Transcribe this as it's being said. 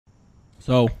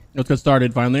So let's get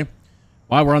started finally.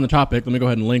 While we're on the topic, let me go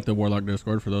ahead and link the Warlock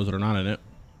Discord for those that are not in it.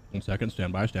 1 second.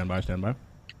 Stand by.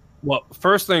 Well,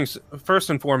 first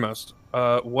and foremost,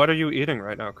 what are you eating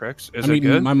right now, Crix? Is I'm it eating,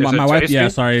 good? My wife, yeah,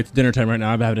 sorry, it's dinner time right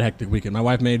now. I've had a hectic weekend. My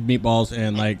wife made meatballs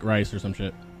and like rice or some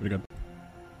shit. Pretty good.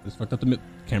 Just fucked up the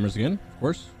cameras again, of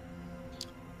course.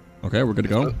 Okay, we're good to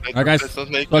go. All right, guys. Let's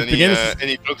not make So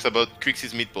any jokes about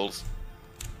Crix's meatballs.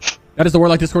 That is the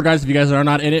Warlock Discord, guys. If you guys are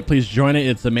not in it, please join it.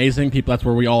 It's amazing. People, that's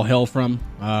where we all hail from.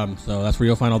 So that's where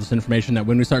you'll find all this information. That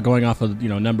when we start going off of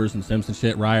numbers and sims and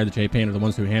shit, Rye or the J-Pain are the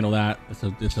ones who handle that.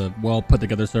 It's a well put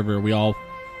together server. We all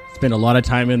spend a lot of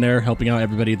time in there helping out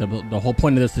everybody. The whole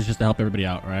point of this is just to help everybody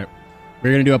out. All right.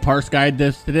 We're gonna do a parks guide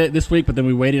this week, but then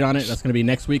we waited on it. That's gonna be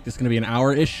next week. This is gonna be an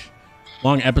hour-ish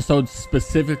long episode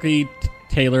specifically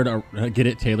tailored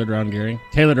around gearing.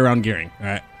 All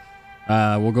right.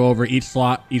 We'll go over each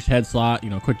head slot,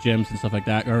 quick gems and stuff like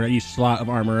that, or each slot of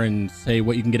armor, and say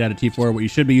what you can get out of T4, what you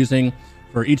should be using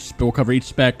for each. We'll cover each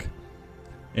spec,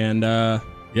 and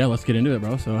yeah, let's get into it,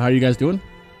 bro. So, how are you guys doing?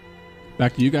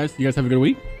 Back to you guys. You guys have a good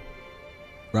week,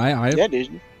 right? Yeah,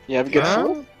 dude. You have a good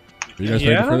one. Are you guys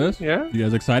ready for this? Yeah. You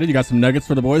guys excited? You got some nuggets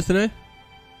for the boys today?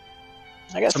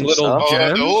 I got some little stuff.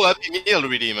 gems. The whole Happy Meal,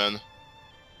 really, man.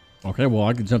 Okay, well,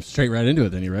 I can jump straight right into it.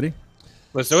 Then you ready?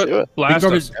 Let's do it. Blast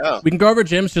us. We can go over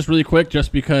gyms just really quick,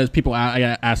 just because people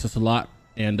ask us a lot,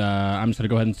 and I'm just gonna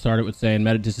go ahead and start it with saying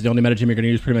this is the only meta gym you're gonna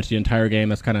use pretty much the entire game.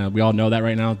 That's kind of, we all know that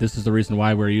right now. This is the reason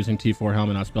why we're using T4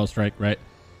 helmet, not spell strike, right?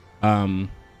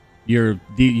 You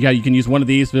can use one of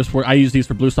these. I use these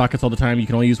for blue sockets all the time. You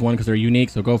can only use one because they're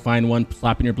unique, so go find one,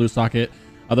 slap in your blue socket.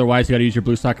 Otherwise, you got to use your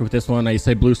blue socket with this one. I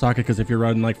say blue socket because if you're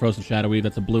running like Frozen Shadowy,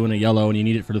 that's a blue and a yellow, and you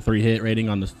need it for the 3 hit rating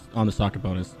on the socket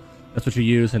bonus. That's what you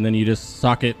use, and then you just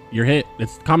socket your hit.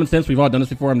 It's common sense. We've all done this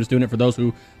before. I'm just doing it for those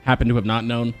who happen to have not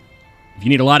known. If you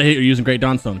need a lot of hit, you're using Great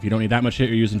Dawnstone. If you don't need that much hit,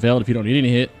 you're using Veiled. If you don't need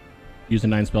any hit, using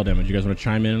 9 spell damage. You guys want to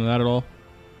chime in on that at all?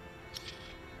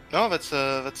 No, that's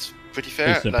pretty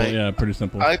fair. Pretty simple, yeah, pretty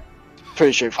simple.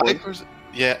 Pretty straightforward.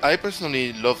 I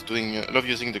personally love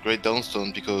using the Great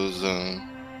Dawnstone because I'm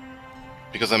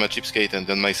a cheapskate, and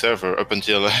then my server up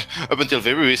until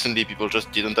very recently, people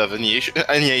just didn't have any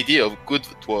idea how good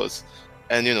it was.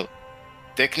 And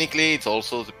technically, it's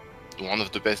also one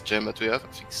of the best gems that we have. I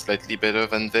think slightly better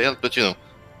than Veil, but you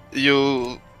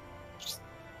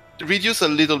reduce a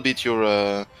little bit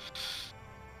your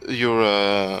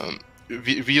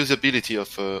reusability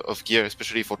of gear,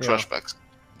 especially for trash packs.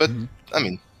 But I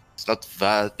mean, it's not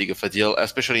that big of a deal,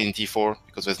 especially in T4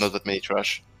 because there's not that many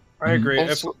trash. I agree.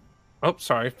 Also,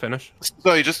 sorry, finish.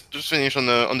 Sorry, just finish on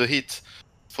the hit.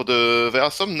 There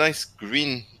are some nice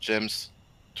green gems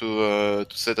to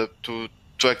set up to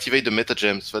activate the meta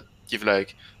gems that give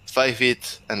like 5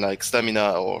 hit and like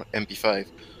stamina or MP5.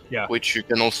 Yeah. Which you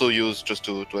can also use just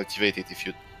to activate it if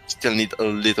you still need a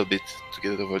little bit to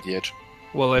get it over the edge.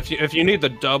 Well, if you need the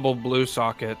double blue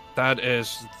socket, that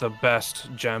is the best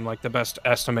gem, like the best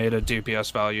estimated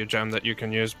DPS value gem that you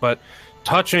can use. But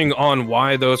touching on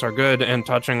why those are good and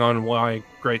touching on why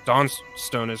Great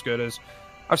Dawnstone is good is,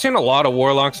 I've seen a lot of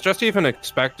Warlocks just even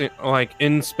inspecting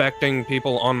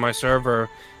people on my server,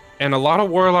 and a lot of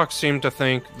Warlocks seem to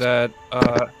think that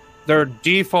their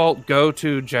default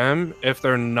go-to gem, if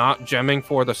they're not gemming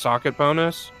for the socket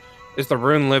bonus, is the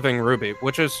Rune Living Ruby,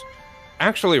 which is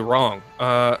actually wrong.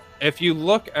 If you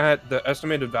look at the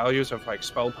estimated values of like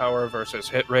spell power versus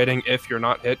hit rating, if you're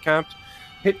not hit capped,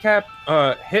 hit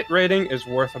rating is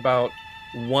worth about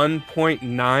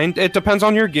 1.9. It depends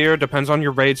on your gear, depends on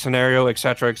your raid scenario,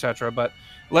 etc., etc. But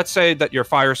let's say that you're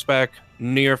fire spec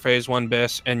near phase 1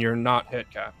 BiS and you're not hit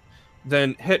capped,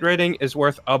 then hit rating is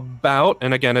worth about,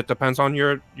 and again it depends on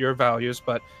your values,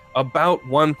 but about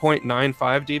 1.95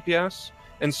 DPS,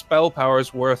 and spell power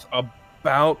is worth about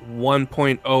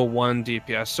 1.01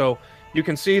 DPS. So you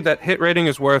can see that hit rating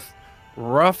is worth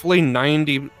roughly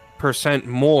 90%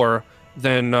 more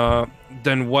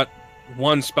than what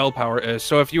one spell power is.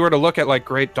 So if you were to look at like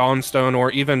Great Dawnstone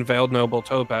or even Veiled Noble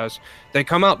Topaz, they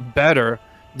come out better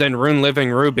than Rune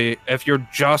Living Ruby if you're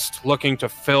just looking to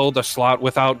fill the slot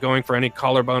without going for any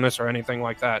color bonus or anything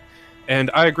like that.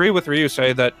 And I agree with Ryu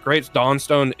say that Great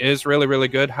Dawnstone is really, really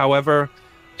good. However,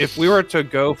 if we were to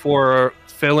go for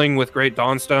filling with Great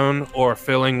Dawnstone or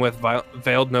filling with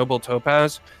Veiled Noble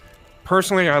Topaz,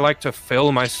 personally, I like to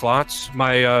fill my slots,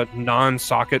 my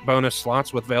non-socket bonus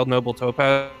slots with Veiled Noble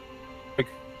Topaz.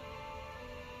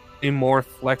 More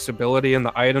flexibility in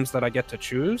the items that I get to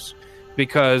choose,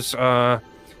 because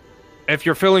if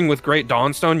you're filling with Great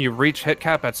Dawnstone, you reach hit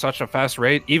cap at such a fast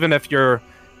rate. Even if you're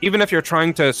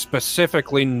trying to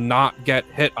specifically not get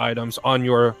hit items on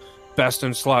your best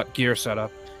in slot gear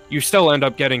setup, you still end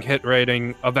up getting hit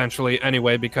rating eventually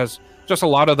anyway, because just a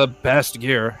lot of the best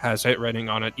gear has hit rating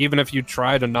on it, even if you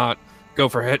try to not go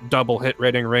for double hit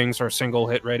rating rings or single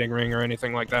hit rating ring or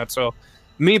anything like that. So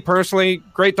me personally,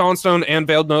 Great Dawnstone and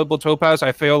Veiled Noble Topaz,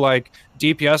 I feel like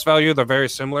DPS value, they're very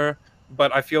similar,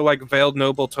 but I feel like Veiled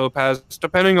Noble Topaz,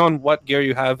 depending on what gear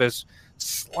you have, is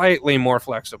slightly more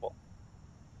flexible.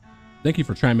 Thank you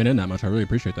for chiming in that much. I really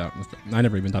appreciate that. I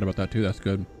never even thought about that too. That's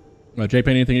good.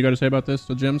 J-Pain, anything you got to say about this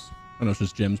with gyms? I know it's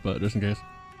just gyms, but just in case.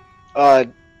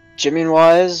 Gymming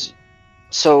wise,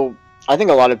 so I think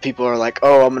a lot of people are like,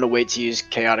 oh, I'm gonna wait to use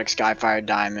Chaotic Skyfire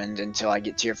Diamond until I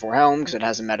get tier 4 Helm because it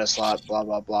has a meta slot, blah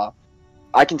blah blah.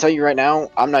 I can tell you right now,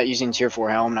 I'm not using tier 4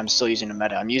 Helm and I'm still using a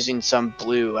meta. I'm using some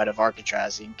blue out of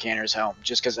Arcatraz in Canner's Helm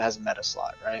just because it has a meta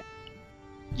slot, right?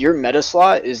 Your meta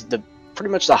slot is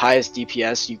pretty much the highest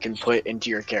DPS you can put into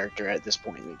your character at this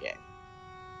point in the game.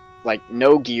 Like,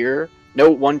 no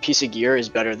one piece of gear is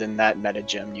better than that meta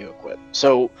gem you equip.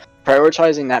 So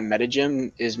prioritizing that meta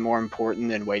gem is more important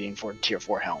than waiting for tier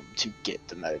 4 Helm to get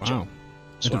the meta gem.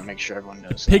 Just want to make sure everyone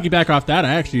knows that. Piggyback off that,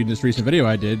 I actually, in this recent video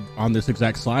I did on this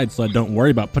exact slide, said don't worry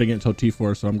about putting it until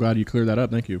T4, so I'm glad you cleared that up.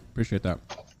 Thank you. Appreciate that.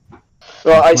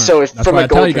 Well, that's from why a I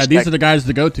tell gold you guys, these are the guys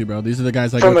to go to, bro. These are the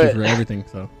guys I go to for everything,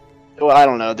 so. Well, I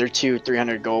don't know. They're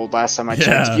 200-300 gold last time I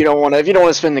checked. If you don't want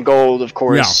to spend the gold, of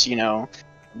course, you know,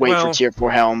 wait for tier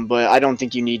 4 Helm, but I don't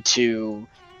think you need to.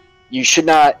 You should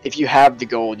not. If you have the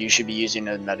gold, you should be using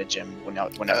a meta gem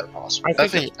whenever possible. I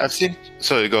think I've seen.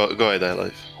 Sorry, go ahead,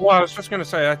 Life. Well, I was just gonna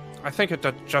say, I think it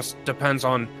just depends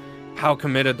on how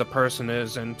committed the person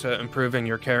is into improving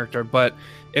your character. But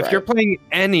if you're playing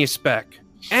any spec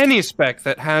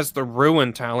that has the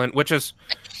Ruin talent, which is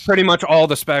pretty much all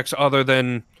the specs other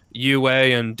than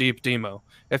UA and Deep Demo,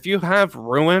 if you have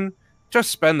Ruin,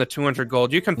 just spend the 200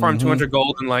 gold. You can farm 200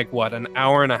 gold in like what, an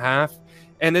hour and a half.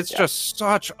 And it's just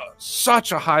such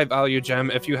a high value gem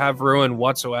if you have Ruin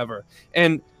whatsoever.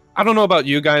 And I don't know about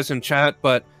you guys in chat,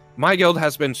 but my guild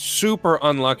has been super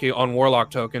unlucky on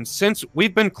Warlock tokens since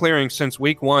we've been clearing since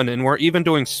week 1, and we're even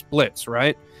doing splits,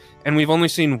 right? And we've only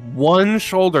seen 1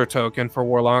 shoulder token for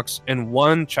Warlocks and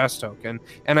 1 chest token.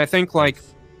 And I think like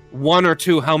 1 or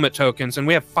 2 helmet tokens, and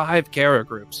we have 5 Kara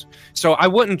groups. So I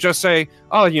wouldn't just say,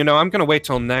 oh, you know, I'm going to wait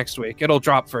till next week. It'll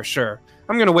drop for sure.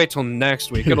 I'm gonna wait till next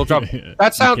week. It'll drop.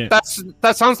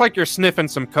 That sounds like you're sniffing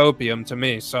some copium to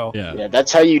me. So yeah,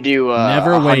 that's how you do.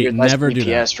 Never wait, never do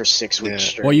that for 6 weeks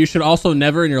straight. Well, you should also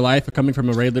never in your life, coming from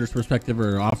a raid leader's perspective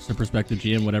or officer perspective,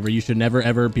 GM, whatever, you should never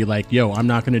ever be like, yo, I'm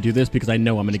not gonna do this because I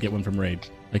know I'm gonna get one from raid.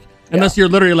 Like, unless you're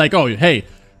literally like, oh, hey,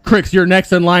 Crix, you're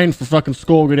next in line for fucking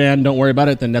Skullgridan, don't worry about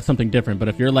it. Then that's something different. But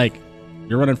if you're like,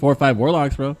 you're running 4 or 5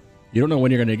 Warlocks, bro. You don't know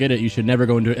when you're going to get it. You should never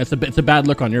go into it. It's a bad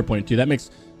look on your point, too. That makes,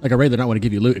 like, a raid, they're not want to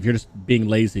give you loot if you're just being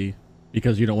lazy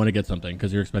because you don't want to get something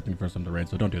because you're expecting for some to raid.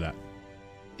 So don't do that.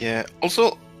 Yeah.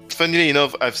 Also, funnily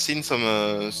enough, I've seen some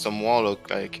Warlock,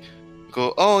 like,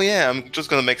 go, oh, yeah, I'm just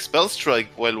going to make Spell Strike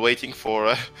while waiting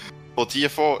for tier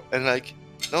 4. And, like,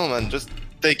 no, man, just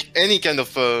take any kind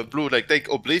of blue, like,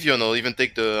 take Oblivion or even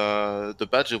take the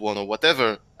Badger one or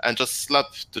whatever. And just slap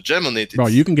the gem on it. Bro,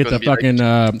 you can get the fucking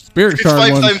Spirit Shard one.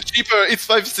 It's 5 ones. times cheaper.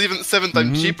 It's 7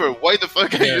 times cheaper. Why the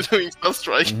fuck are you doing Spell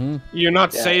Strike? You're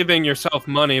not saving yourself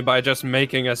money by just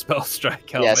making a Spell Strike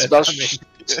helmet.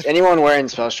 Yeah, anyone wearing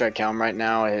Spell Strike helm right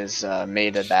now has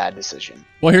made a bad decision.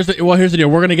 Well, here's the deal.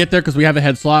 We're gonna get there because we have a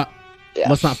head slot. Yeah.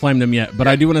 Let's not flame them yet. But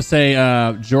I do want to say,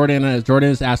 Jordan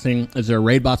is asking, is there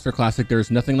raid bots for Classic?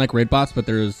 There's nothing like raid bots, but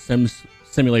there's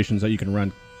simulations that you can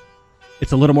run.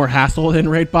 It's a little more hassle than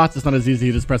raid bots. It's not as easy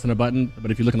as just pressing a button.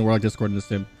 But if you look in the Warlock Discord in the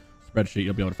sim spreadsheet,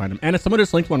 you'll be able to find them. And someone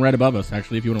just linked one right above us,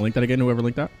 actually. If you want to link that again, whoever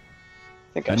linked that.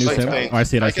 That new sim. Oh, I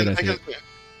see it. I see it.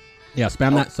 Yeah,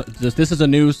 spam that. So this is a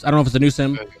new. I don't know if it's a new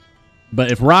sim,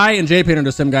 but if Rye and J-Pain are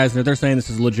the sim guys, and if they're saying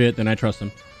this is legit, then I trust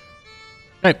them.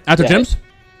 Hey, after gyms,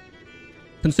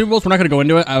 consumables. We're not going to go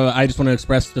into it. I just want to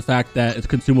express the fact that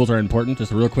consumables are important.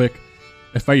 Just real quick.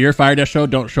 If you're a Fire Death show,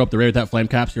 don't show up the raid without flame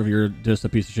caps. If you're just a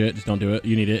piece of shit, just don't do it.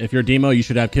 You need it. If you're a demo, you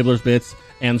should have Kibler's Bits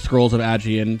and Scrolls of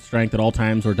Agi and Strength at all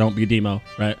times, or don't be demo,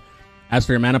 right? As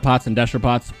for your mana pots and Desher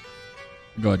pots,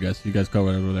 go ahead, guys. You guys go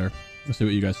right over there. Let's see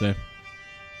what you guys say.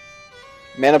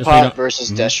 Mana pot versus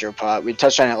Desher pot. We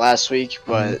touched on it last week,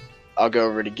 but I'll go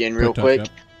over it again real quick.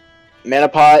 Mana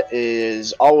pot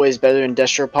is always better than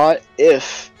Desher pot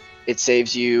if it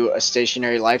saves you a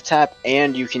stationary life tap,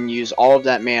 and you can use all of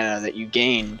that mana that you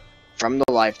gain from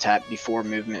the life tap before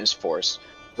movement is forced.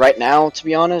 Right now, to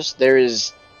be honest, there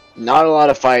is not a lot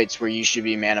of fights where you should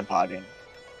be mana potting.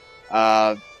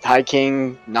 High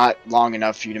King, not long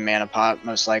enough for you to mana pot,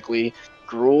 most likely.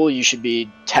 Gruul, you should be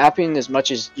tapping as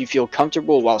much as you feel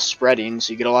comfortable while spreading,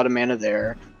 so you get a lot of mana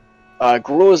there.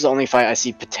 Gruul is the only fight I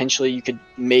see potentially you could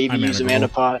maybe use a mana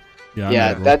pot.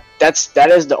 Yeah,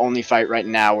 that is the only fight right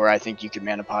now where I think you could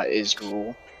mana pot is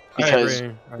Gruul. Because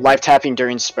life tapping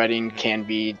during spreading can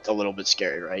be a little bit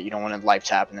scary, right? You don't want to life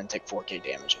tap and then take 4k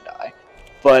damage and die.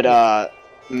 But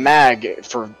Mag,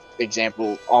 for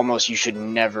example, almost you should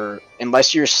never,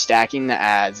 unless you're stacking the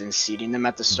adds and seeding them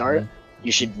at the start,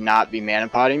 you should not be mana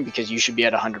potting, because you should be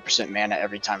at 100% mana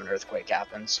every time an earthquake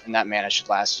happens, and that mana should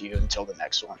last you until the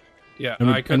next one. Yeah, go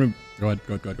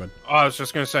ahead. I was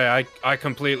just gonna say I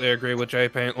completely agree with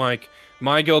J-Paint. Like,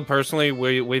 my guild personally,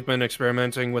 we've been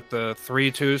experimenting with the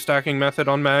 3-2 stacking method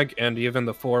on Mag and even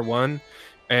the 4-1,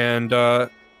 and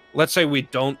let's say we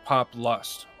don't pop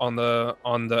Lust on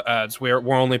the ads. We're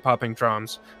only popping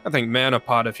drums. I think mana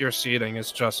pot, if you're seeding,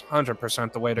 is just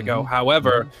 100% the way to go.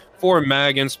 However, for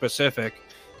Mag in specific,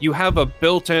 you have a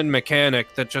built-in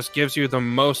mechanic that just gives you the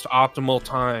most optimal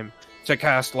time to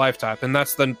cast life tap, and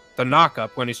that's the knock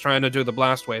up when he's trying to do the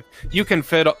blast wave. You can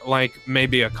fit like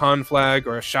maybe a conflag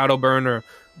or a shadow burn, or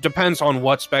depends on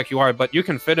what spec you are, but you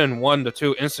can fit in 1 to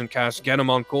 2 instant casts, get them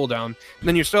on cooldown, and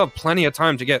then you still have plenty of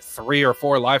time to get 3 or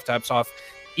 4 life taps off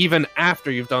even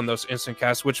after you've done those instant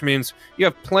casts, which means you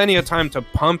have plenty of time to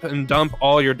pump and dump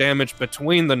all your damage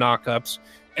between the knockups,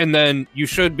 and then you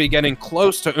should be getting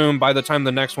close to by the time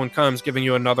the next one comes, giving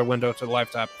you another window to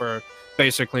life tap for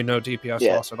basically no DPS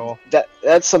loss at all.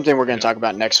 That's something we're going to talk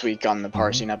about next week on the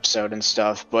parsing episode and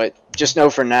stuff, but just know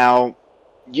for now,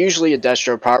 usually a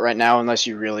Destro pot right now, unless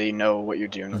you really know what you're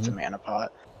doing with the mana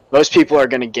pot. Most people are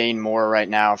going to gain more right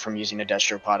now from using a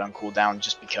Destro pot on cooldown,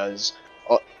 just because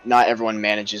not everyone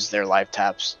manages their life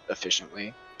taps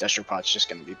efficiently. Destro pot's just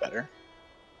going to be better.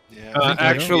 Yeah,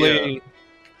 actually,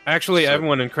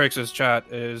 everyone in Crix's chat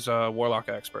is Warlock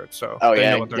experts, so they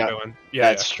know what they're doing. Yeah,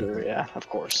 that's true. Yeah, of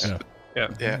course. Yeah.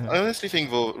 I honestly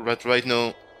think though that right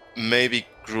now maybe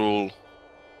Gruul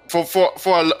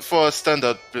for a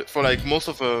standard, for like most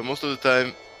of the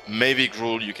time, maybe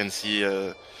Gruul you can see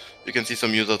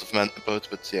some use out of mana pot,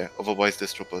 but yeah, otherwise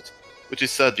Destro pot, which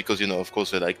is sad because of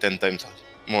course they're like 10 times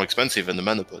more expensive than the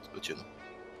mana pot, but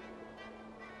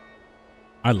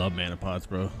I love mana pots,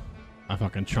 bro. I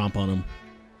fucking chomp on them.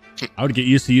 I would get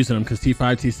used to using them because T5,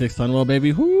 T6 Sunwell,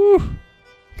 baby. Whoo!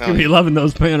 You'll be loving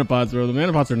those mana pots, bro. The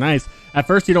mana pots are nice. At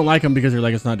first, you don't like them because you're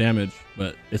like, it's not damage,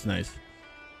 but it's nice.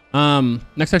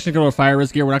 Next section, go over fire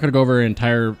risk gear. We're not going to go over an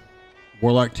entire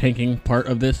Warlock tanking part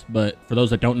of this, but for those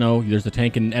that don't know, there's a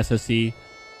tank in SSC.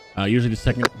 Usually the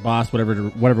second boss,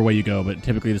 whatever way you go, but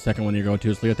typically the second one you go to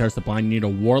is Leothar's the Blind. You need a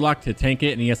Warlock to tank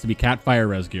it, and he has to be cat fire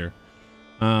res gear.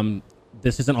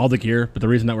 This isn't all the gear, but the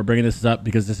reason that we're bringing this up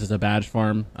because this is a badge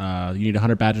farm. You need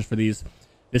 100 badges for these.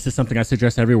 This is something I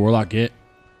suggest every Warlock get.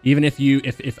 Even if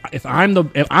I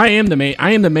am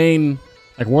the main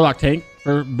like Warlock tank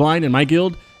for Blind in my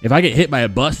guild. If I get hit by a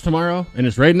bus tomorrow and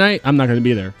it's raid night, I'm not going to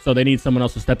be there. So they need someone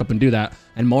else to step up and do that.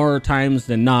 And more times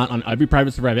than not, on every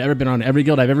private server I've ever been on, every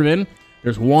guild I've ever been,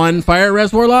 there's one fire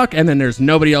res Warlock, and then there's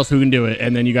nobody else who can do it.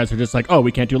 And then you guys are just like, oh,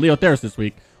 we can't do Leotheris this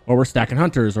week, or we're stacking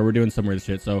hunters, or we're doing some weird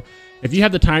shit. So if you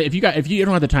have the time, if you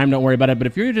don't have the time, don't worry about it. But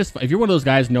if you're one of those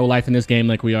guys, no life in this game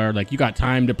like we are, like you got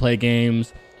time to play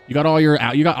games, you got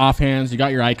you got offhands, you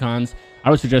got your icons, I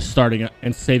would suggest starting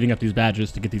and saving up these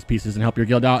badges to get these pieces and help your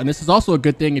guild out. And this is also a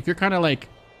good thing if you're kind of like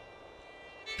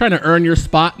trying to earn your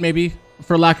spot, maybe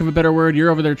for lack of a better word.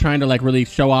 You're over there trying to like really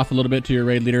show off a little bit to your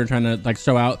raid leader and trying to like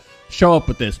show up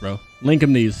with this, bro. Link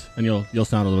him these and you'll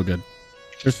sound a little good.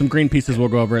 There's some green pieces we'll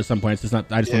go over at some points. It's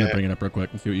not. I just wanted to bring it up real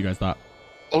quick and see what you guys thought.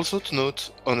 Also to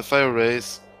note on the fire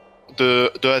race,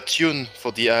 the attune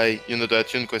for the eye, the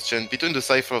attune question between the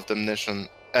Cipher of Damnation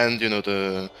and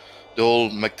the whole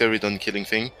Magteridon killing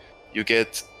thing, you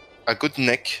get a good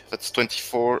neck that's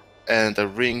 24 and a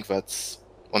ring that's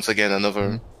once again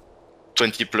another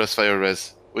 20 plus fire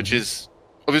res, which is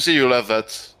obviously you'll have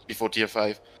that before tier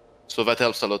 5, so that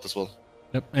helps a lot as well.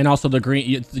 Yep, and also the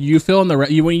green you fill in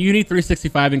when you need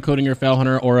 365, including your Fel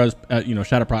Hunter or as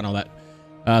Shadowprot and all that.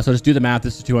 So just do the math.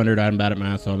 This is 200. I'm bad at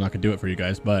math, so I'm not gonna do it for you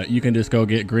guys. But you can just go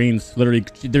get greens. Literally,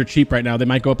 they're cheap right now. They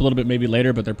might go up a little bit maybe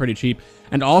later, but they're pretty cheap.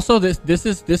 And also this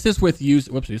is with use.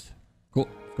 Whoopsies. Cool.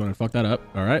 Going to fuck that up.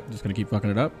 All right, just gonna keep fucking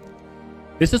it up.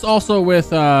 This is also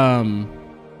with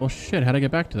well shit. How'd I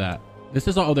get back to that? This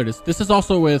is there it is. This is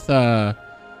also with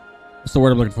what's the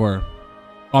word I'm looking for?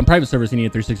 On private servers, you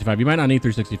need 365. You might not need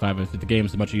 365 if the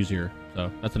game's much easier. So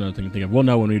that's another thing to think of. We'll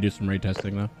know when we do some raid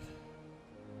testing though.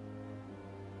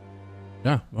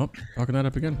 Yeah, well, fucking that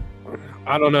up again.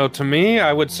 I don't know. To me,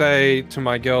 I would say to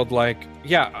my guild, like,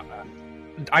 yeah,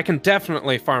 I can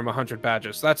definitely farm 100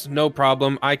 badges. That's no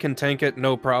problem. I can tank it,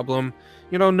 no problem.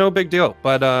 You know, no big deal.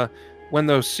 But when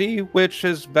those Sea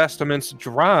Witches vestments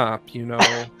drop, you know,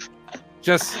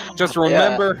 just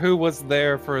remember who was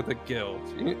there for the guild.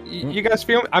 You guys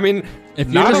feel me? I mean, if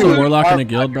you're just a warlock in a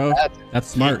guild, bro, that's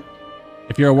smart.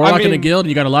 If you're a warlock in a guild and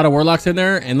you got a lot of warlocks in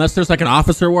there, unless there's like an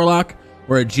officer warlock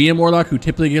or a GM warlock who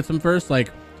typically gets them first,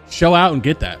 like show out and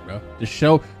get that, bro. Just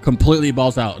show completely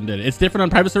balls out and did it. It's different on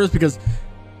private servers because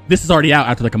this is already out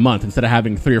after like a month instead of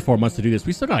having 3 or 4 months to do this.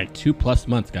 We still got like 2+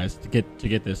 months, guys, to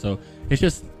get this. So it's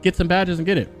just get some badges and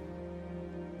get it.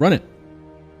 Run it.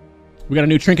 We got a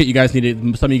new trinket you guys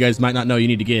need. Some of you guys might not know you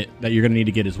need to get that you're gonna need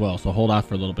to get as well. So hold off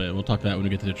for a little bit. We'll talk to that when we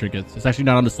get to the trinkets. It's actually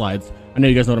not on the slides. I know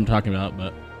you guys know what I'm talking about,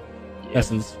 but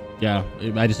essence, yeah,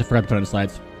 I just forgot to put it on the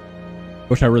slides.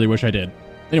 I really wish I did.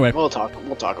 Anyway, we'll talk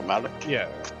about it. Yeah.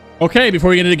 Okay, before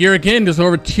we get into gear again, just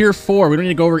over tier 4. We don't need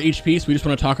to go over each piece. We just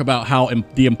want to talk about how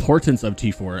the importance of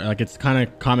T4. Like, it's kind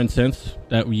of common sense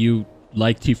that you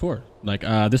like T4. Like,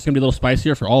 this is gonna be a little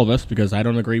spicier for all of us because I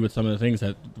don't agree with some of the things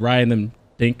that Ryan and them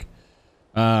think.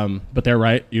 But they're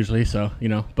right usually, so you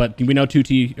know. But we know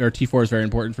T4 is very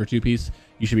important for 2-piece.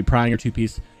 You should be prying your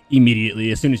 2-piece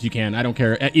immediately as soon as you can. I don't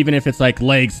care, even if it's like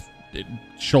legs,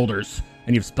 shoulders,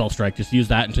 and you have spell strike. Just use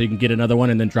that until you can get another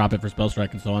one, and then drop it for spell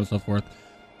strike and so on and so forth.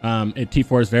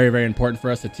 T4 is very, very important for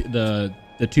us. The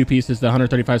 2-piece is the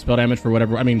 135 spell damage for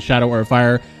whatever. I mean, shadow or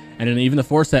fire, and then even the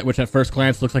 4-set, which at first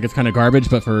glance looks like it's kind of garbage,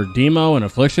 but for Demo and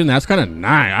Affliction, that's kind of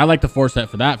nice. I like the 4-set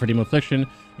for that. For Demo Affliction,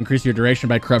 increase your duration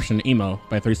by corruption and emo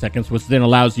by 3 seconds, which then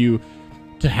allows you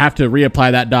to have to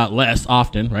reapply that dot less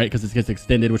often, right? Because it gets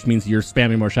extended, which means you're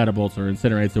spamming more shadow bolts or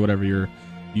incinerates or whatever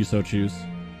you so choose.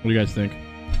 What do you guys think?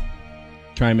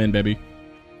 Chime in, baby.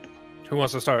 Who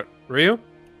wants to start? Ryu?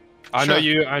 I know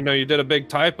you did a big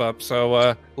type up,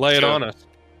 so lay it on us.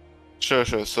 Sure.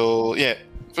 So yeah,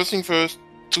 first thing first,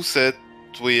 2-set.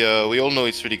 We all know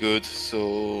it's really good.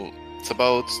 So it's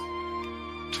about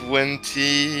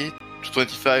 20 to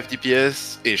 25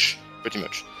 DPS ish, pretty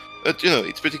much. But you know,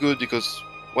 it's pretty good because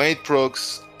when it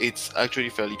procs, it's actually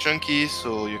fairly chunky,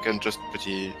 so you can just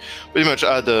pretty much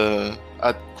add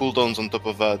cooldowns on top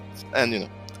of that, and you know,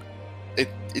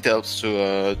 it helps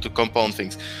to compound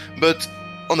things. But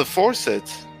on the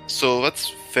 4-set, so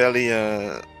that's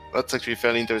actually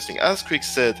fairly interesting. As Crix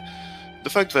said, the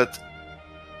fact that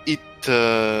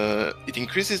it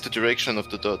increases the direction of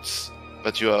the dots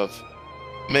that you have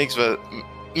means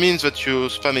that you're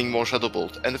spamming more Shadow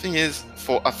Bolt. And the thing is,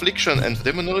 for Affliction and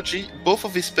Demonology, both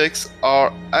of these specs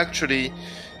are actually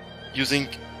using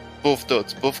both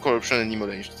dots, both Corruption and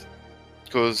Immolation.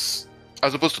 Because,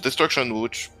 as opposed to Destruction,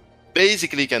 which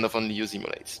basically kind of only use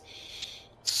Immolates.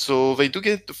 So they do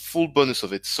get the full bonus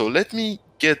of it. So let me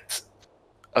get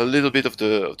a little bit of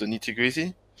the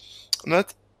nitty-gritty on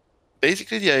that.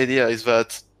 Basically, the idea is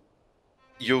that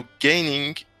you're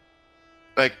gaining,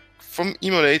 like, from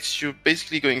Immolates, you're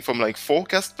basically going from like 4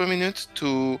 casts per minute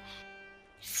to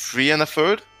 3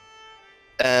 1/3.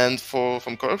 And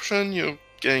from Corruption, you're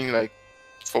getting like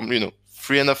from, you know,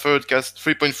 3 1/3 cast,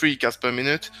 3.3 casts per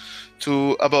minute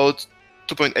to about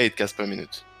 2.8 casts per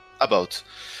minute. About.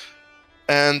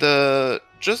 And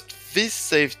just this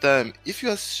save time, if you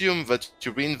assume that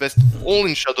you reinvest all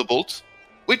in Shadow Bolt,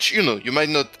 which, you know, you might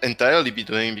not entirely be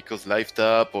doing because life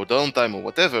tap or downtime or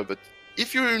whatever, but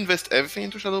if you invest everything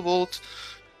into Shadow Bolt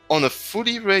on a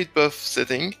fully raid buff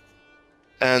setting,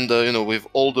 and you know, with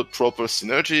all the proper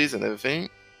synergies and everything,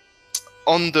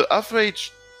 on the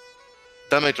average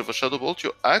damage of a Shadow Bolt,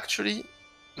 you're actually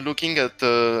looking at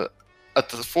a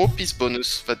 4-piece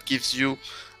bonus that gives you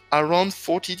around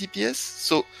 40 DPS,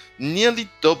 so nearly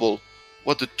double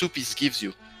what the 2-piece gives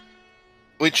you.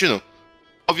 Which, you know,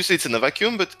 obviously it's in a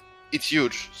vacuum, but it's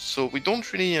huge, so we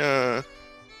don't really, you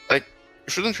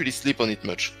shouldn't really sleep on it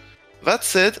much. That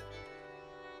said,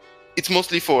 it's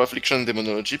mostly for Affliction and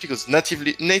Demonology, because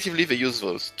natively they use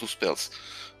those 2 spells.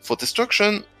 For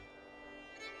Destruction,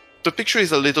 the picture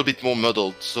is a little bit more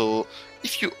muddled, so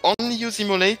if you only use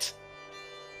Immolate,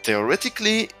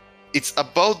 theoretically, it's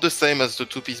about the same as the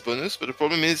 2-piece bonus, but the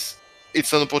problem is,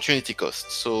 it's an opportunity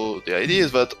cost. So the idea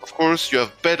is that, of course, you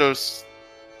have better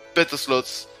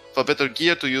slots, for better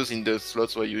gear to use in the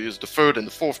slots where you use the 3rd and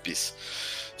the 4th piece.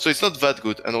 So it's not that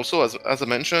good. And also, as I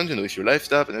mentioned, you know, if you life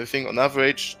tap and everything, on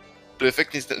average, the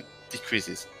effectiveness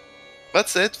decreases. That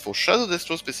said, for Shadow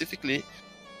Destro specifically,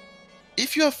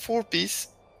 if you have 4-piece,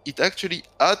 it actually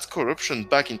adds Corruption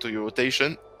back into your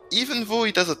rotation, even though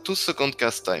it has a 2-second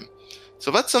cast time. So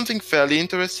that's something fairly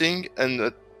interesting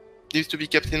and needs to be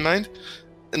kept in mind.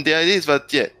 And the idea is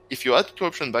that, yeah, if you add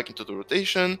Corruption back into the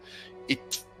rotation,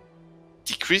 it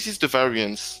decreases the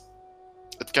variance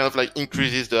it kind of like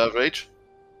increases the average.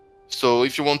 So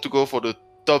if you want to go for the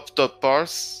top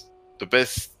parts, the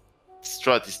best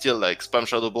strat is still like spam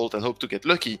Shadow Bolt and hope to get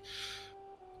lucky.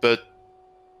 But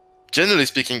generally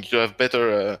speaking, you have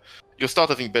better, you start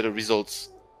having better results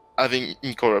having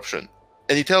Incorruption.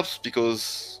 And it helps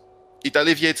because it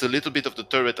alleviates a little bit of the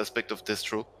turret aspect of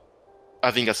Destro,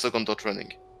 having a second dot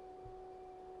running.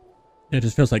 It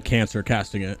just feels like cancer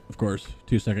casting it, of course.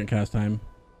 2-second cast time.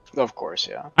 Of course,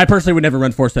 yeah. I personally would never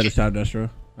run 4-set of Shadow Destro.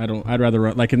 I'd rather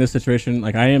run, like in this situation,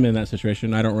 like I am in that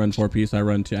situation, I don't run 4-piece, I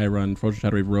run Frozen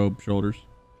Shadow Wave Robe Shoulders.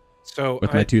 So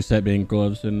with my 2-set being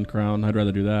Gloves and Crown, I'd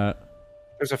rather do that.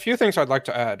 There's a few things I'd like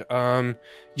to add.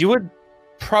 You would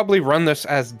probably run this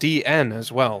as DN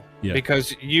as well,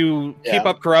 because you keep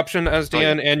up Corruption as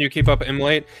DN and you keep up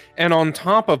Immolate. And on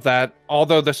top of that,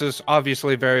 although this is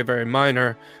obviously very, very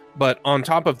minor, but on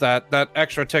top of that, that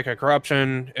extra tick of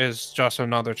Corruption is just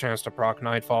another chance to proc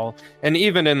Nightfall. And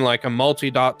even in like a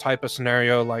multi-dot type of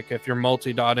scenario, like if you're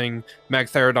multi-dotting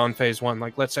Magtheridon phase 1,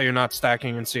 like let's say you're not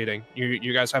stacking and seeding,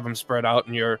 you guys have them spread out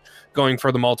and you're going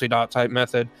for the multi-dot type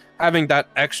method, having that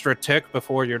extra tick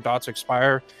before your dots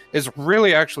expire is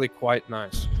really actually quite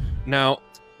nice. Now,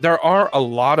 there are a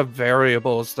lot of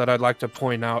variables that I'd like to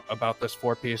point out about this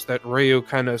 4-piece that Ryu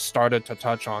kind of started to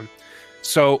touch on.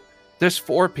 So this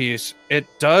 4-piece, it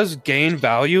does gain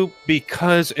value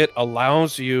because it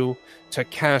allows you to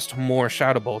cast more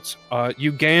Shadow Bolts.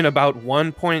 You gain about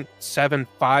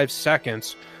 1.75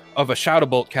 seconds of a Shadow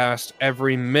Bolt cast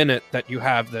every minute that you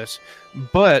have this.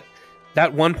 But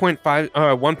that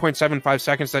 1.75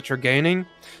 seconds that you're gaining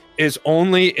is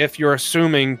only if you're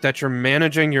assuming that you're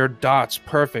managing your dots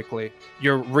perfectly.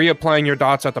 You're reapplying your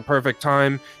dots at the perfect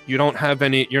time. You don't have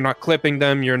any, you're not clipping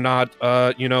them. You're not,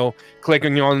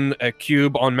 clicking on a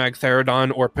cube on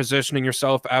Magtheridon or positioning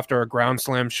yourself after a ground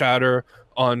slam shatter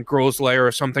on Gruul's Lair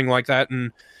or something like that.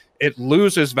 And it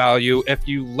loses value if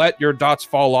you let your dots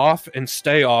fall off and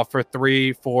stay off for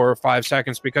 3, 4, 5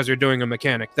 seconds because you're doing a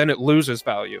mechanic. Then it loses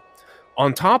value.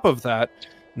 On top of that,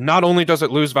 not only does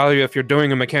it lose value if you're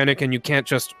doing a mechanic and you can't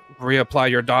just reapply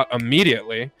your dot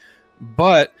immediately,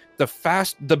 but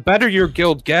the better your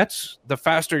guild gets, the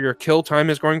faster your kill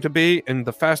time is going to be, and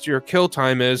the faster your kill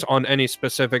time is on any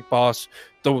specific boss,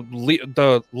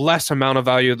 the less amount of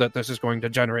value that this is going to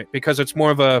generate, because it's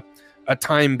more of a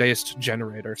time-based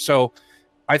generator. So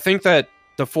I think that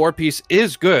the 4-piece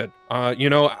is good.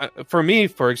 For me,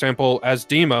 for example, as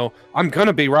Demo, I'm going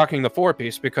to be rocking the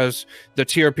 4-piece because the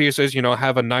tier pieces,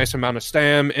 have a nice amount of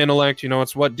stam, intellect,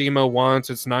 it's what Demo wants,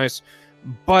 it's nice.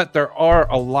 But there are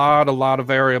a lot of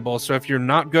variables. So if you're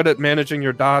not good at managing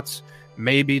your dots,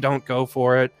 maybe don't go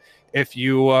for it. If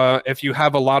you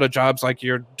have a lot of jobs, like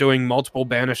you're doing multiple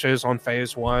banishes on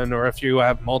phase 1, or if you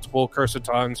have multiple Cursed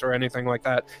Tongues or anything like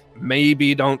that,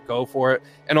 maybe don't go for it.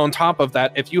 And on top of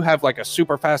that, if you have like a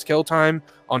super fast kill time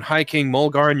on High King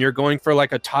Mulgar and you're going for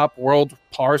like a top world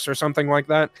parse or something like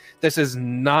that, this is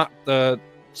not the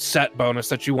set bonus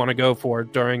that you want to go for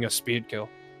during a speed kill.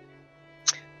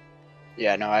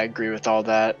 Yeah, no, I agree with all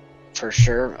that. For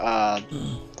sure.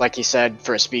 Like you said,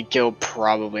 for a speed kill,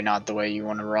 probably not the way you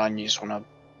want to run. You just want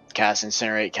to cast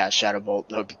Incinerate, cast Shadow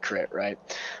Bolt, hope you crit, right?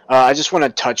 I just want to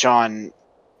touch on,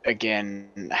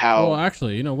 again, how... Well,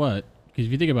 actually, you know what? Because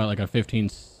if you think about like a 15,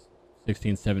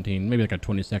 16, 17, maybe like a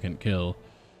 20-second kill,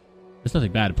 it's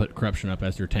nothing bad to put Corruption up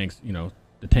as your tanks,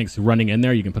 the tank's running in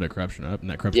there, you can put a Corruption up, and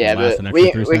that Corruption will last an extra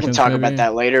 3 seconds. We can talk about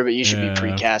that later, but you should be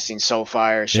pre-casting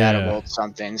Soulfire, Shadow Bolt,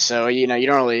 something. So, you don't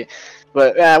really...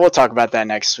 But we'll talk about that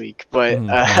next week. But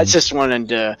I just wanted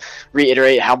to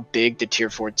reiterate how big the tier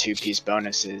 4 2-piece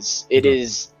bonus is. It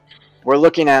is, we're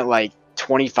looking at like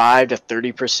 25 to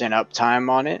 30% uptime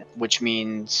on it, which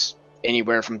means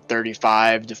anywhere from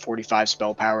 35 to 45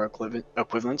 spell power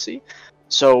equivalency.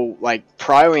 So like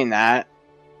prioing that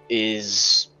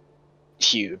is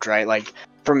huge, right? Like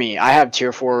for me, I have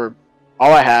tier 4.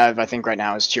 All I have, I think right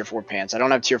now, is tier 4 pants. I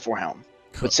don't have tier 4 helm.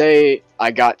 But say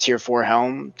I got tier 4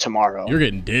 helm tomorrow. You're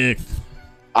getting dicked.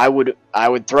 I would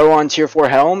throw on tier 4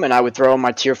 helm and I would throw on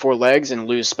my tier 4 legs and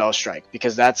lose spell strike,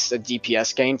 because that's a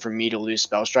DPS gain for me to lose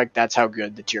spell strike. That's how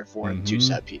good the tier 4 and 2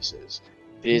 set piece is.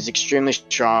 It is extremely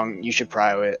strong. You should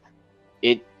prio it.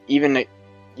 It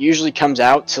usually comes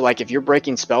out to, like, if you're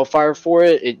breaking Spellfire for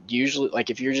it, it usually, like,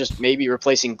 if you're just maybe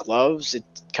replacing gloves, it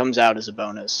comes out as a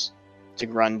bonus to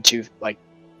run to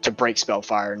break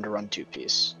Spellfire and to run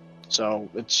 2-piece. So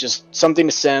it's just something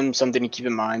to sim, something to keep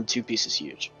in mind. 2-piece is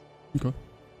huge. Okay.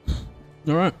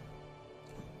 All right.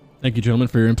 Thank you, gentlemen,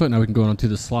 for your input. Now we can go on to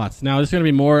the slots. Now it's going to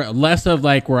be less of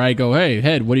like where I go, hey,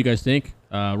 Head, what do you guys think?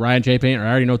 Ryan, J Paint, I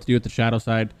already know what to do with the Shadow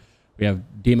side. We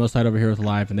have Demo side over here with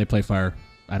Live, and they play Fire.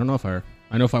 I don't know Fire.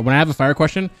 I know when I have a fire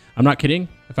question, I'm not kidding.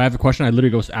 If I have a question, I literally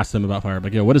go ask them about fire.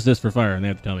 Like, yo, what is this for fire? And they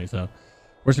have to tell me. So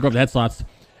we're just gonna go over the head slots,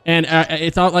 and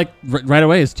it's all like right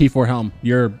away is T4 helm.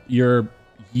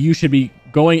 You should be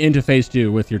going into phase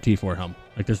 2 with your T4 helm.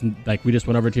 Like there's like we just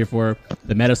went over tier 4.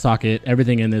 The meta socket,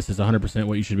 everything in this is 100%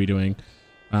 what you should be doing.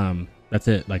 That's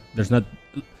it. Like there's not.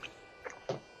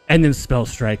 And then spell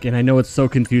strike, and I know it's so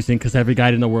confusing because every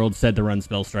guide in the world said to run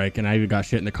spell strike, and I even got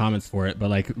shit in the comments for it. But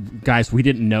like, guys, we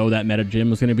didn't know that meta gym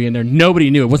was going to be in there. Nobody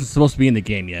knew. It wasn't supposed to be in the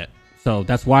game yet. So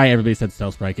that's why everybody said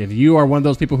spell strike. If you are one of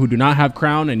those people who do not have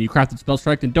crown and you crafted spell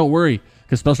strike, then don't worry,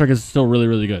 because spell strike is still really,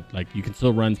 really good. Like you can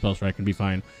still run spell strike and be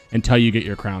fine until you get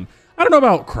your crown. I don't know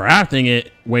about crafting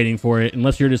it, waiting for it,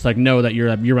 unless you're just like know that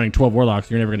you're running 12 warlocks,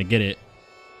 you're never going to get it.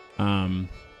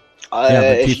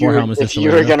 If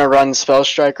you were gonna run spell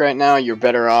strike right now, you're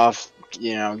better off,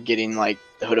 getting like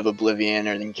the Hood of Oblivion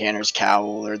or the Incanter's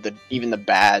Cowl or even the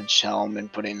badge helm and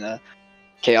putting the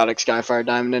Chaotic Skyfire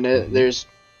Diamond in it. There's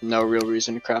no real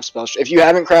reason to craft spell strike. If you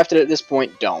haven't crafted it at this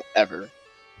point, don't ever.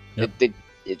 Yep.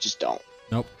 It just don't.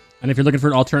 Nope. And if you're looking for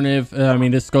an alternative, I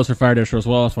mean, this goes for Fire Dasher as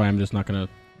well. That's why I'm just not gonna.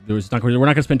 We're not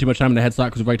gonna spend too much time in the head slot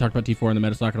because we've already talked about T4 and the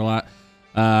meta socket a lot.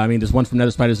 I mean, this one from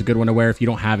Nether Spider is a good one to wear if you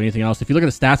don't have anything else. If you look at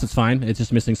the stats, it's fine. It's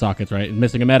just missing sockets, right? It's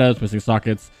missing a meta, it's missing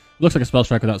sockets. It looks like a spell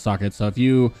strike without sockets. So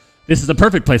this is a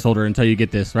perfect placeholder until you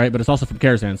get this, right? But it's also from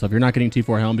Karazhan. So if you're not getting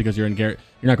T4 helm because you're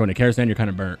not going to Karazhan, you're kind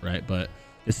of burnt, right? But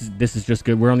this is just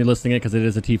good. We're only listing it because it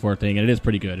is a T4 thing, and it is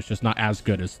pretty good. It's just not as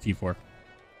good as T4.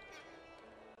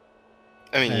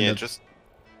 I mean,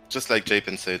 just like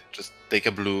Japan said, just take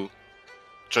a blue,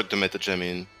 chuck the meta gem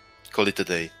in, call it a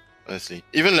day. Honestly,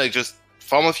 even like just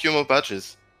farm a few more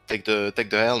badges, take the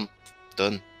helm,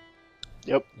 done.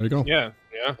 Yep. There you go. Yeah,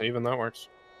 even that works.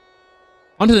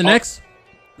 On to the next.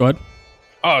 Go ahead.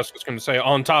 Oh, I was just going to say,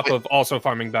 on top of also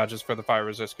farming badges for the fire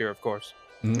resist gear, of course.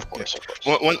 Of course, of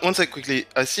course. One sec quickly.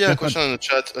 I see a question in the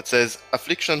chat that says,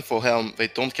 Affliction for helm, they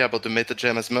don't care about the meta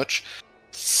gem as much.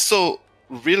 So,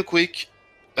 real quick,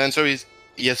 the answer is,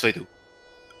 yes, they do.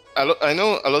 I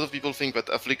know a lot of people think that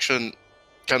Affliction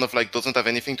kind of like doesn't have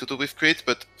anything to do with crit,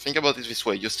 but think about it this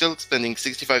way: you're still spending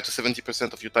 65 to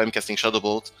 70% of your time casting Shadow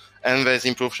Bolt, and there's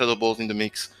improved Shadow Bolt in the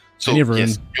mix. So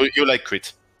yes, you like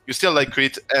crit. You still like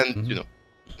crit, and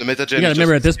the meta gem. You gotta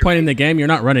remember, at this point in the game, you're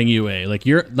not running UA. Like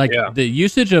the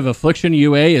usage of Affliction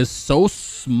UA is so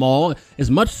small,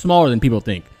 is much smaller than people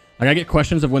think. Like I get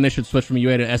questions of when they should switch from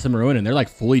UA to SM Ruin, and they're like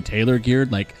fully tailor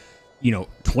geared, like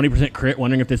 20% crit,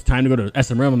 wondering if it's time to go to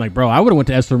SM Ruin. I'm like, bro, I would have went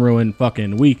to SM Ruin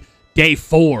fucking day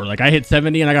 4. Like I hit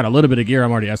 70 and I got a little bit of gear.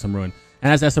 I'm already SM Ruin.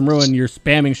 And as SM Ruin, you're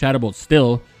spamming Shadow Bolt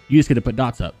still. You just get to put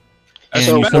dots up. And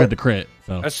you still get the crit.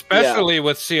 So especially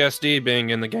with CSD being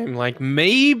in the game, like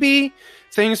maybe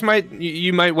things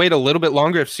you might wait a little bit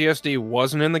longer if CSD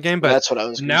wasn't in the game. But that's what I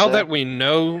was now say. That we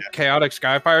know Chaotic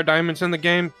Skyfire Diamond's in the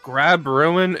game, grab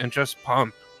Ruin and just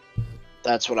pump.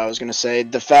 That's what I was gonna say.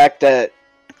 The fact that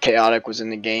Chaotic was in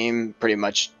the game pretty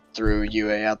much threw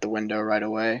UA out the window right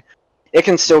away. It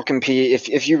can still compete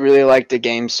if you really like the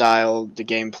game style, the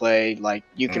gameplay. Like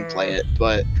you can play it,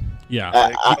 but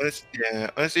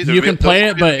honestly, you can play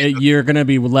it, but you're gonna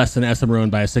be less than SM Ruin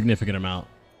by a significant amount.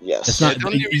 Yes, it's not.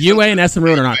 UA and SM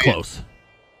Ruin are not close.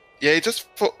 Yeah, just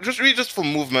for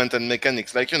movement and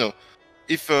mechanics. Like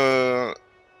if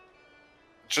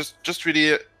just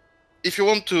really, if you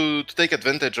want to take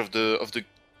advantage of the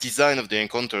design of the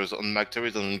encounters on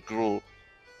Magteridon and Grow,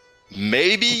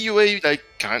 maybe UA like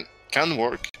can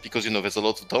work because there's a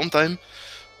lot of downtime,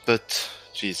 but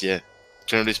geez, yeah.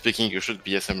 Generally speaking, you should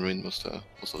be SM Ruin most of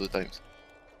the times.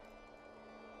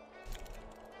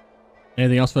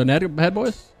 Anything else for the head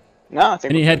boys? No, I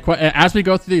think any head as we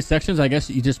go through these sections, I guess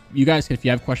you guys, if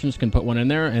you have questions, can put one in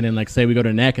there, and then like say we go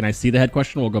to neck and I see the head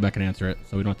question, we'll go back and answer it,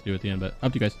 so we don't have to do it at the end. But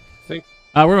up to you guys. We're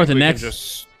going to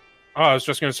next. I was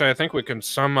just gonna say, I think we can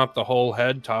sum up the whole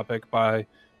head topic by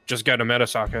just get a meta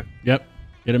socket. Yep,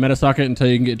 get a meta socket until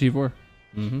you can get T4.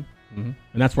 And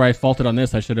that's where I faulted on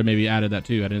this. I should have maybe added that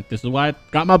too. I didn't. This is why I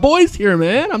got my boys here,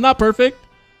 man. I'm not perfect.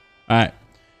 All right,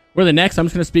 we're the next. I'm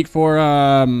just gonna speak for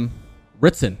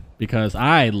Ritson because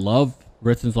I love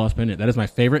Ritson's Lost Pendant. That is my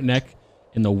favorite neck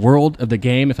in the world of the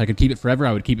game. If I could keep it forever,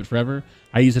 I would keep it forever.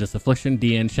 I use it as Affliction,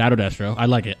 DN, Shadow Destro. I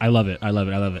like it. I love it. I love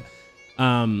it. I love it.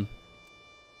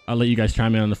 I'll let you guys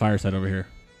chime in on the fire side over here,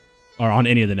 or on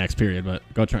any of the next period. But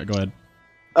go ahead.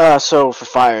 So for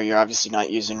fire, you're obviously not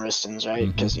using Ristons,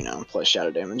 right? Because plus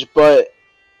shadow damage. But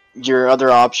your other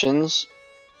options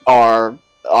are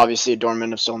obviously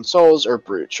Adornment of Stolen Souls or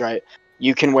Brooch, right?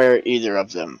 You can wear either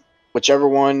of them. Whichever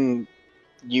one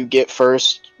you get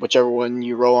first, whichever one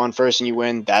you roll on first and you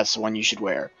win, that's the one you should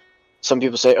wear. some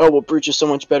people say, oh, well, Brooch is so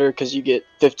much better because you get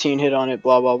 15 hit on it,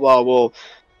 blah, blah, blah. Well,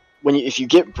 if you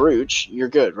get Brooch, you're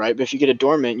good, right? But if you get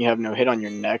Adornment and you have no hit on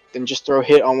your neck, then just throw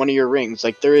hit on one of your rings.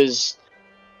 Like,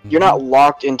 you're not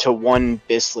locked into one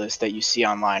BiS list that you see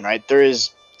online, right? There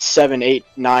is 7, 8,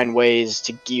 9 ways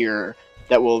to gear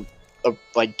that will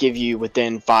like give you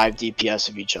within 5 DPS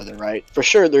of each other, right? For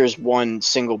sure, there's one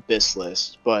single BiS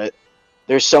list, but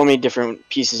there's so many different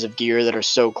pieces of gear that are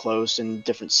so close and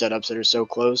different setups that are so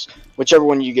close. Whichever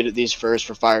one you get at these first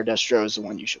for Fire Destro is the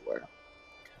one you should wear.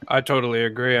 I totally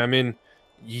agree. I mean,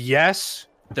 yes,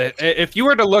 if you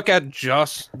were to look at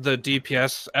just the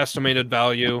DPS estimated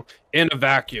value in a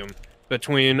vacuum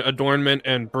between Adornment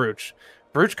and Brooch,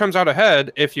 Brooch comes out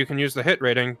ahead if you can use the hit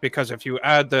rating, because if you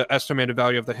add the estimated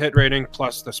value of the hit rating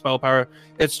plus the spell power,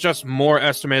 it's just more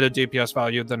estimated DPS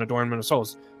value than Adornment of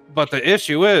Souls. But the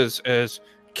issue is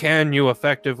can you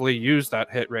effectively use that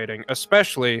hit rating,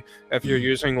 especially if you're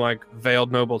using like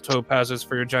Veiled Noble Topazes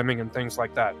for your gemming and things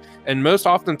like that. And most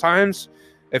oftentimes,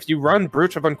 if you run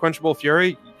Brooch of Unquenchable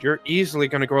Fury, you're easily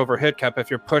going to go over hit cap if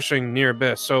you're pushing near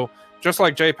BiS. So just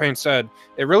like J-Pain said,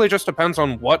 it really just depends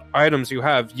on what items you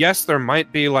have. Yes, there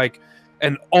might be like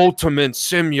an ultimate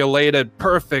simulated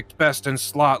perfect best in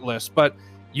slot list, but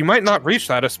you might not reach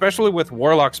that, especially with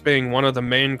Warlocks being one of the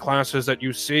main classes that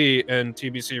you see in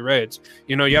TBC raids.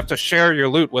 You know, you have to share your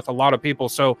loot with a lot of people,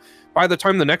 so by the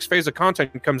time the next phase of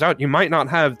content comes out, you might not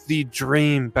have the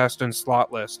dream best in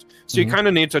slot list. So you kind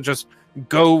of need to just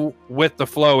go with the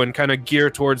flow and kind of gear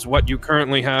towards what you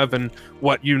currently have and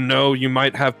what you know you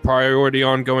might have priority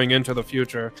on going into the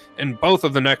future. And both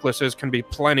of the necklaces can be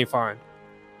plenty fine.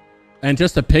 And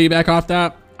just to piggyback off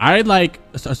that, I like,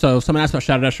 so someone asked about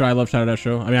Shadow Destro. I love Shadow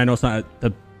Destro. I mean, I know it's not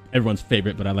everyone's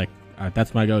favorite, but I like,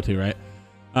 that's my go-to, right?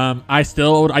 I used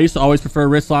to always prefer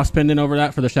Wrist Loss Pendant over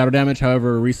that for the shadow damage.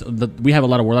 However, we have a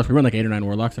lot of Warlocks. We run like 8 or 9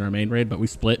 Warlocks in our main raid, but we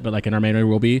split. But like in our main raid,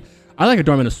 we'll be. I like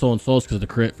Adornment of Soul and Souls because of the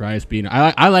crit for ISB.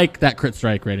 I like that crit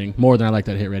strike rating more than I like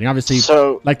that hit rating. Obviously,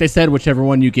 so like they said, whichever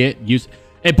one you get, use.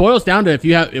 It boils down to do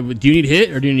you need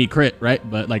hit or do you need crit, right?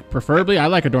 But like preferably, I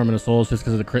like Adornment of Souls just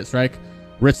because of the crit strike.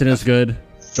 Ritson is good.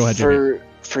 Go ahead, Jimmy.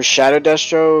 For Shadow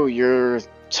Destro, you're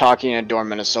talking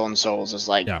Adornment of Soul and Souls is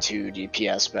like 2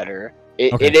 DPS better.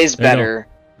 It is better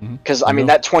because I mean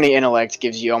that 20 intellect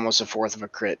gives you almost a fourth of a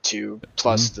crit too,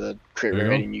 plus the crit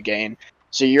rating you gain.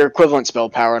 So your equivalent spell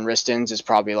power in Ristons is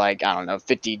probably like, I don't know,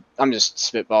 50. I'm just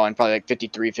spitballing, probably like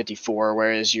 53, 54.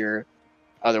 Whereas your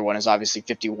other one is obviously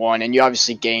 51, and you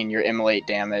obviously gain your immolate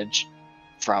damage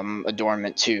from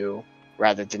Adornment too,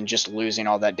 rather than just losing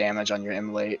all that damage on your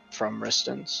immolate from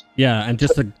Ristons. Yeah, and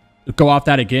just to go off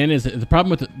that again, is the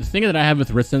problem with the thing that I have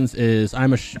with Ristons is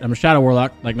I'm a Shadow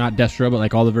Warlock, like not Destro, but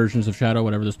like all the versions of Shadow,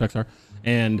 whatever the specs are,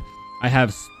 and I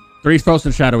have 3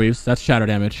 Frozen Shadow Weaves, that's shadow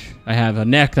damage. I have a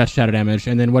neck, that's shadow damage,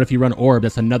 and then what if you run Orb,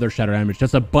 that's another shadow damage.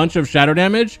 Just a bunch of shadow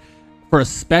damage for a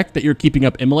spec that you're keeping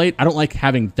up immolate. I don't like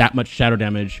having that much shadow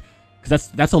damage because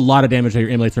that's a lot of damage that your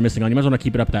immolates are missing on. You might as well not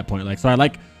keep it up at that point. Like, so I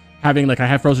like having, like, I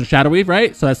have Frozen Shadow Weave,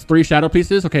 right? So that's 3 shadow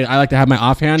pieces. Okay, I like to have my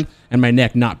offhand and my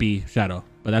neck not be shadow,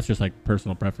 but that's just like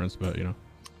personal preference. But you know,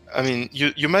 I mean,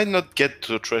 you might not get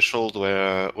to a threshold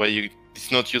where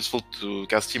it's not useful to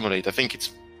cast immolate. I think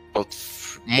it's about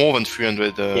more than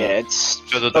 300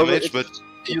 shadow damage, but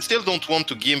you still don't want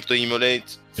to gimp the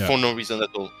immolate for no reason at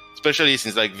all, especially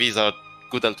since like these are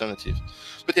good alternatives.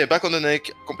 But yeah, back on the neck,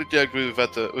 completely agree with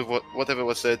that, with whatever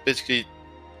was said. Basically,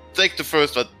 take the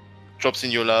first that drops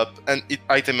in your lap and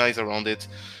itemize around it.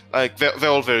 Like they're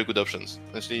all very good options.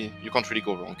 Honestly, you can't really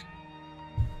go wrong.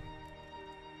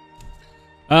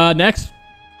 Next,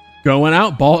 going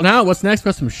out, balling out. What's next?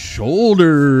 Got some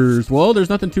shoulders. Well, there's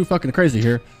nothing too fucking crazy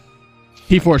here.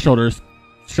 P4 shoulders.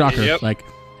 Shocker. Yep. Like,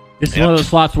 this is one of those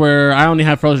slots where I only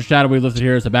have Frozen Shadow Weave listed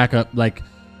here as a backup. Like,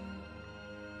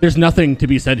 there's nothing to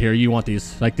be said here. You want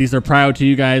these. Like, these are prio to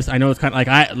you guys. I know it's kind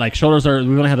of like, shoulders are,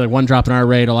 we only have like 1 drop in our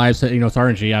raid. Alive said, you know, it's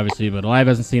RNG, obviously, but Alive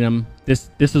hasn't seen them. This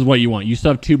is what you want. You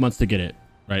still have 2 months to get it,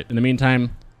 right? In the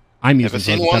meantime, I'm using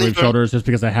Frozen Shadow Weave shoulders just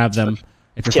because I have them.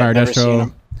 If you're Fire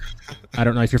Destro, I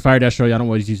don't know. If you're Fire Destro, I don't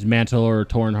always use Mantle or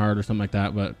Torn Heart or something like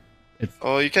that, but it's.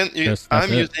 Oh, you can.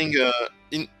 I'm using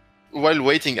while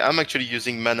waiting. I'm actually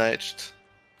using Mana Etched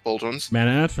pauldrons.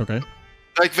 Mana Etched, okay.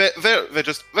 Like they're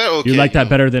okay. You like that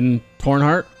better than Torn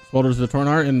Heart? Pauldrons of the Torn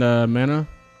Heart and the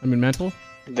Mantle.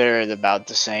 They're about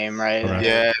the same, right? Right.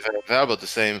 Yeah, they're about the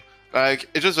same. Like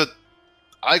it's just that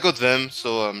I got them,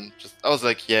 so I was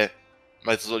like, yeah,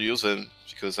 might as well use them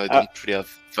because I don't really have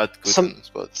that good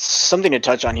spots. Something to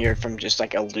touch on here from just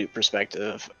like a loot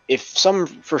perspective. If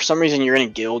for some reason you're in a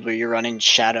guild where you're running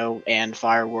Shadow and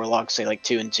Fire Warlock, say like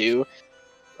 2 and 2,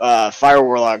 Fire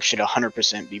Warlock should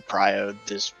 100% be prio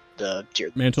the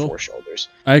tier Mantle? 4 shoulders.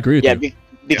 I agree with you.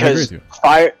 Because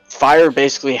fire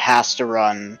basically has to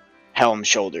run Helm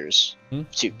shoulders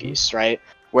 2-piece, right?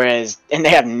 Whereas, and they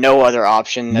have no other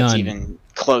option that's even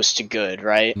close to good,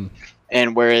 right?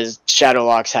 And whereas Shadow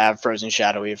Locks have Frozen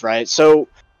Shadow Weave, right? So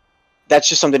that's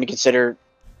just something to consider.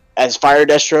 As Fire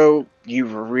Destro, you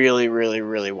really, really,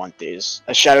 really want these.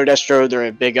 A Shadow Destro, they're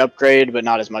a big upgrade, but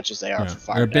not as much as they are for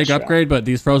Fire Destro. They're a big upgrade, but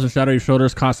these Frozen Shadow Weave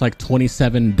shoulders cost like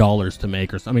 $27 to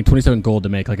make, or I mean 27 gold to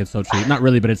make. Like it's so cheap. Not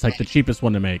really, but it's like the cheapest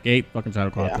one to make. 8 fucking Shadow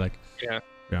Cloth. Like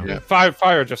yeah.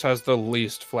 Fire just has the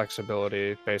least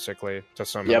flexibility, basically, to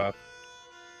sum it up.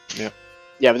 Yeah,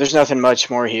 but there's nothing much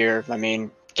more here. I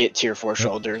mean, get tier 4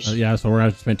 shoulders. Yeah, so we're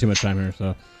gonna spend too much time here.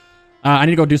 So I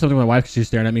need to go do something with my wife because she's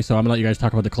staring at me. So I'm gonna let you guys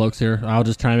talk about the cloaks here. I'll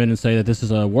just chime in and say that this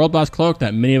is a world boss cloak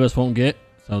that many of us won't get.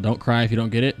 So don't cry if you don't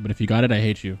get it. But if you got it, I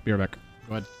hate you. Be right back.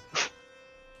 Go ahead.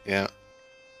 Yeah.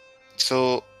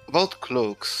 So about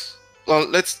cloaks, well,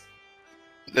 let's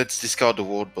discard the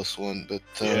world boss one. But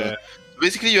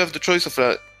basically, you have the choice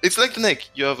of it's like the neck.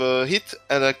 You have a hit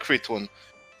and a crit one.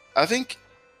 I think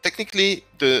technically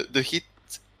the hit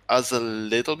has a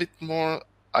little bit more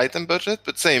item budget,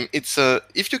 but same. It's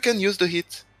if you can use the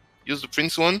hit, use the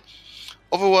Prince one.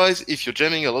 Otherwise, if you're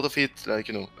jamming a lot of hit, like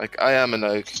I am, and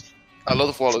like a lot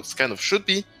of warlocks kind of should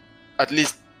be, at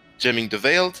least jamming the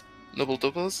veiled noble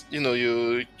topaz,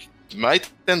 you might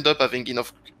end up having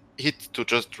enough hit to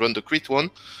just run the crit one,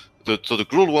 the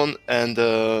gruel one, and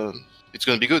it's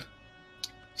gonna be good.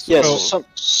 So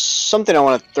something I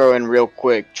want to throw in real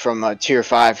quick from a tier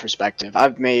 5 perspective.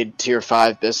 I've made tier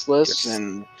 5 BiS lists,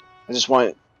 and I just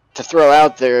want to throw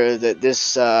out there that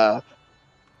this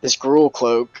gruel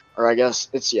cloak, or I guess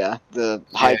it's the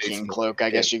High King cloak, I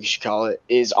guess you should call it,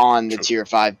 is on the tier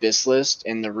 5 BiS list,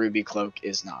 and the Ruby cloak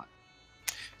is not.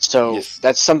 So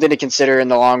that's something to consider in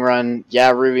the long run.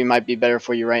 Yeah, Ruby might be better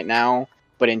for you right now,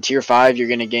 but in tier 5 you're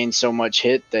going to gain so much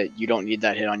hit that you don't need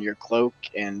that hit on your cloak,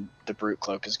 and the brute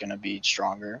cloak is going to be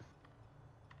stronger.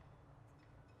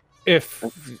 If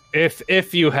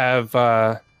you have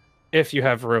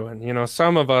ruin,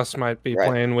 some of us might be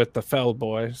playing with the Fell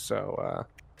Boy, so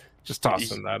just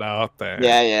tossing that out there.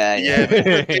 Yeah.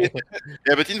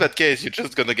 But in that case, you're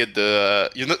just gonna get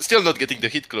you're still not getting the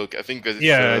hit cloak. I think because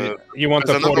you want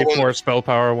the 44 spell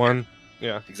power one.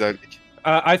 Yeah, exactly.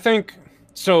 I think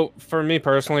so. For me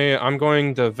personally, I'm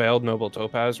going the Veiled Noble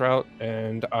Topaz route,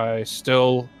 and I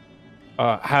still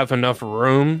have enough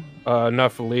room,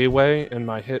 enough leeway in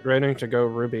my hit rating to go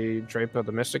Ruby Drape of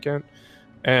the Mysticant.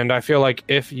 And I feel like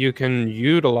if you can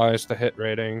utilize the hit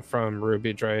rating from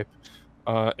Ruby Drape,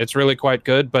 it's really quite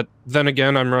good. But then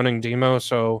again, I'm running Demo,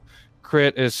 so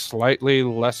crit is slightly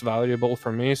less valuable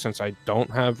for me since I don't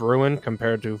have Ruin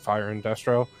compared to Fire and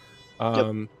Destro.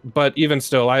 But even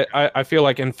still, I feel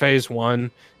like in phase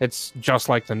 1, it's just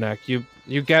like the neck. You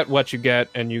get what you get,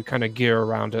 and you kind of gear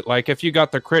around it. Like if you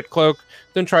got the crit cloak,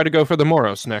 then try to go for the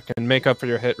Moros neck and make up for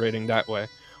your hit rating that way.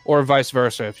 Or vice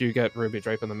versa if you get Ruby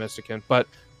Drape and the Mysticant. But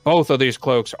both of these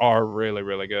cloaks are really,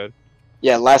 really good.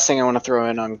 Yeah, last thing I want to throw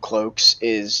in on cloaks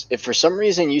is if for some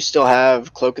reason you still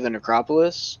have Cloak of the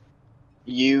Necropolis,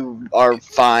 you are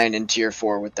fine in tier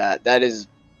 4 with that.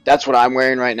 That's what I'm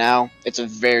wearing right now. It's a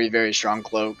very, very strong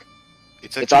cloak.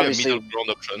 It's obviously a middle ground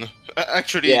option.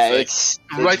 Actually, it's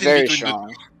right very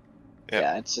strong.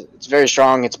 It's very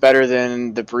strong. It's better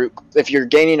than the brute. If you're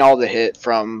gaining all the hit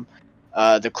from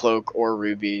the cloak or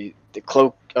Ruby, the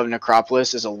Cloak of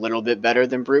Necropolis is a little bit better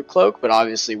than brute cloak, but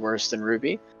obviously worse than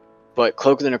Ruby. But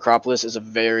Cloak of the Necropolis is a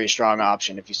very strong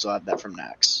option if you still have that from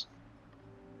Nax.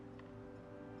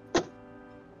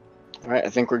 Alright, I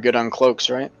think we're good on cloaks,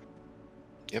 right?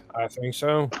 Yep. I think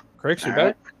so. Crix, you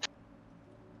back?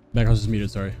 Backhouse is muted,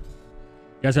 sorry.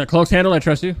 You guys got cloaks handled? I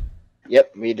trust you.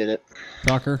 Yep, we did it.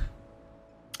 Shocker.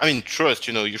 I mean, trust,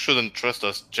 you shouldn't trust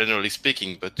us, generally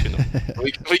speaking, but,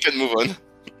 we can move on.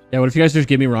 Yeah, what if you guys just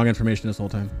give me wrong information this whole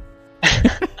time?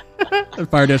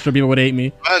 Fire Destro people would hate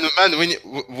me. Man,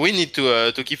 we need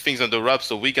to keep things under wraps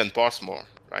so we can parse more,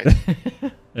 right?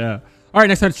 Yeah. All right,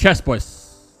 next time, chess,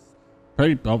 boys.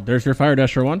 Oh, there's your Fire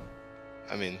Destro one.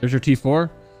 I mean, there's your T4,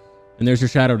 and there's your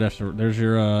Shadow Destro. There's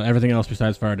your everything else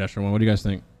besides Fire Destro one. What do you guys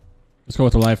think? Let's go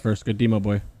with the live first. Good demo,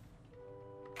 boy.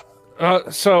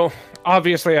 So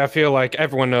obviously, I feel like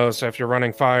everyone knows if you're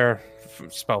running fire,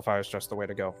 Spellfire is just the way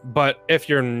to go. But if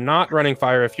you're not running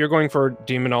fire, if you're going for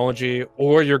Demonology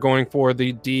or you're going for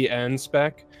the DN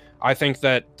spec, I think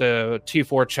that the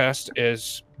T4 chest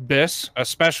is BiS,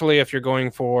 especially if you're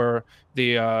going for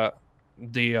the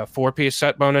 4-piece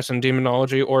set bonus in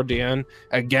Demonology or DN.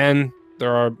 Again,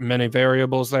 There are many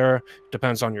variables there.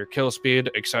 Depends on your kill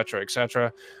speed, etc.,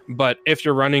 etc. But if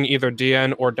you're running either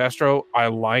DN or Destro, I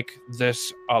like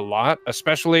this a lot,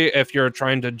 especially if you're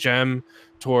trying to gem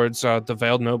towards the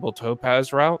Veiled Noble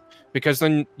Topaz route, because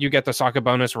then you get the socket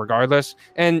bonus regardless.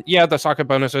 And yeah, the socket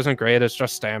bonus isn't great. It's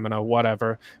just stamina,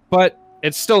 whatever. But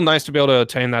it's still nice to be able to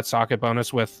attain that socket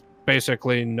bonus with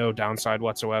basically no downside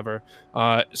whatsoever,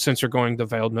 since you're going the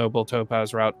Veiled Noble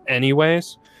Topaz route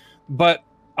anyways. But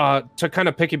to kind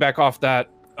of piggyback off that,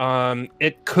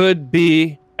 it could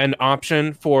be an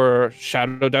option for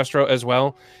Shadow Destro as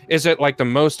well. Is it like the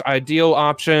most ideal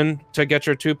option to get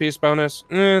your 2-piece bonus?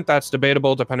 That's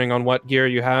debatable depending on what gear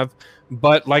you have.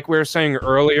 But like we were saying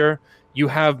earlier, you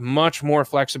have much more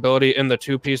flexibility in the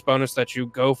 2-piece bonus that you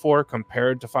go for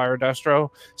compared to Fire Destro.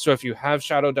 So if you have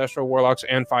Shadow Destro Warlocks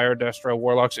and Fire Destro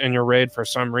Warlocks in your raid for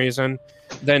some reason,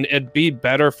 then it'd be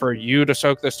better for you to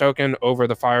soak this token over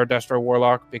the Fire Destro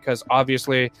Warlock, because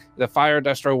obviously the Fire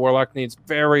Destro Warlock needs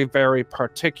very, very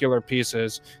particular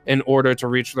pieces in order to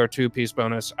reach their 2-piece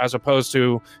bonus, as opposed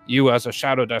to you as a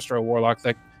Shadow Destro Warlock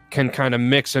that can kind of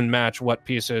mix and match what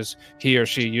pieces he or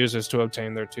she uses to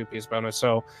obtain their 2-piece bonus.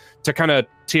 So to kind of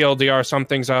TLDR some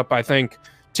things up, I think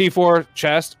T4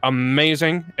 chest,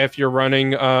 amazing if you're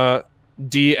running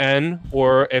DN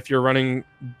or if you're running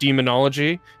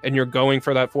Demonology and you're going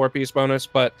for that 4-piece bonus.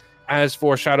 But as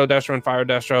for Shadow Destro and Fire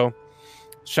Destro,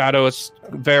 Shadow is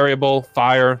variable,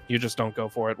 Fire, you just don't go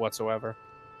for it whatsoever.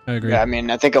 I agree. Yeah, I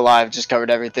mean, I think Alive just covered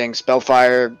everything.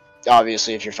 Spellfire,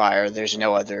 obviously, if you're Fire, there's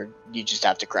no other. You just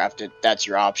have to craft it. That's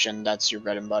your option. That's your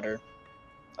bread and butter.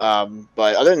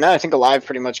 But other than that, I think Alive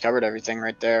pretty much covered everything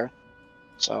right there.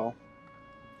 So,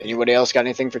 anybody else got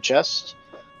anything for chest?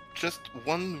 Just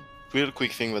one real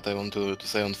quick thing that I want to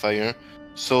say on Fire.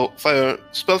 So,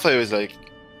 Spellfire is like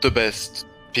the best,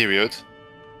 period.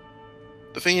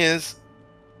 The thing is,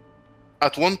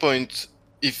 at one point,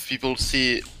 if people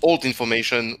see old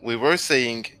information, we were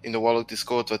saying in the Warlock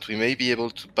Discord that we may be able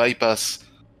to bypass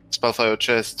Spellfire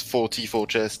chest for T4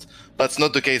 chest. That's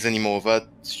not the case anymore. That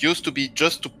used to be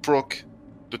just to proc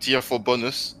the tier 4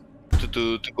 bonus,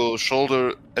 to go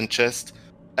shoulder and chest,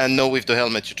 and now with the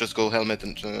helmet you just go helmet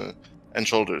and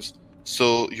shoulders.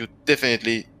 So you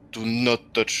definitely do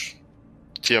not touch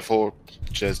tier 4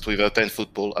 chest with a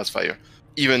 10-foot pole as Fire,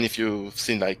 even if you've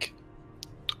seen like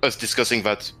us discussing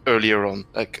that earlier on,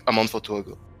 like a month or two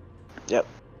ago. Yep.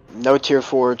 No tier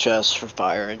 4 chest for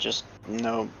Fire. It just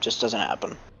doesn't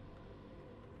happen.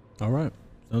 All right.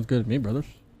 Sounds good to me, brothers.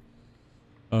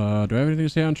 Do I have anything to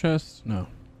say on chess? No.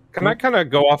 Can I kind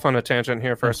of go off on a tangent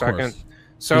here for a second?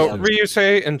 So,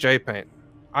 Ryusei and J-Paint,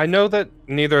 I know that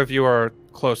neither of you are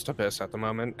close to BiS at the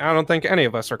moment. I don't think any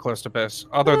of us are close to BiS,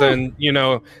 other than,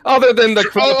 other than the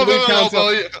corrupt loot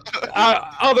council.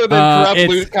 Other than corrupt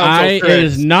loot council. It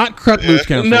is not corrupt loot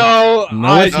council. No,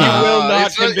 it's you not. will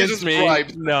not convince me.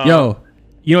 No. Yo,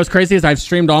 you know what's crazy is I've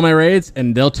streamed all my raids,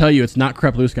 and they'll tell you it's not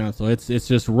corrupt loot council. It's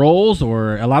just rolls,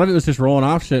 or a lot of it was just rolling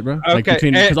off shit, bro. Okay, like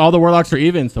because all the warlocks are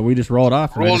even, so we just roll it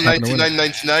off. Roll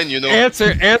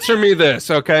 99.99, Answer me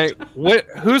this, okay?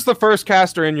 Who's the first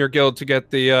caster in your guild to get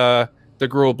the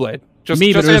Gruul blade? But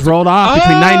it was rolled off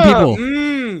between 9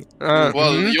 people.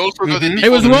 Well, you also got it. It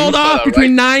was rolled off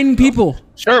between 9 people.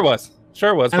 Sure was.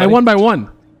 And buddy. I won by 1.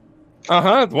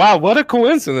 Wow, what a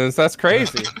coincidence. That's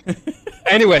crazy.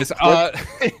 Anyways,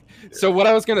 so what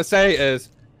I was gonna say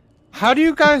is, how do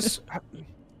you guys?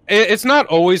 It's not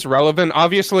always relevant.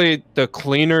 Obviously, the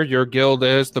cleaner your guild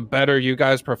is, the better you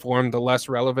guys perform, the less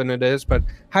relevant it is. But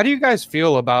how do you guys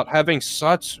feel about having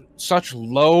such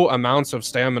low amounts of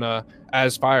stamina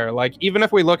as Fire? Like, even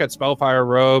if we look at Spellfire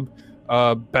robe,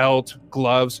 belt,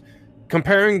 gloves,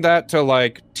 comparing that to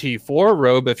like T4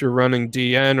 robe, if you're running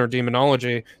DN or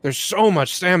Demonology, there's so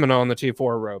much stamina on the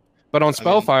T4 robe. But on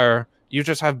Spellfire, you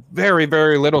just have very,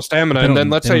 very little stamina. And then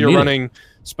let's say you're running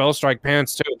Spell Strike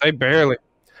pants too. They barely.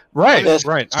 Right.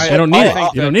 I don't need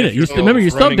it. You don't need it. You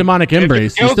still have Demonic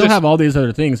Embrace. You still have all these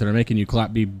other things that are making you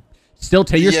be still.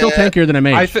 You're still tankier than a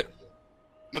mage.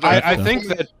 I think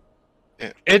that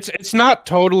it's not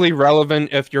totally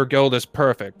relevant if your guild is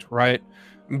perfect, right?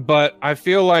 But I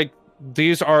feel like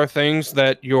these are things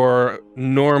that your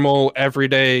normal,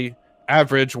 everyday,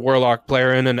 average warlock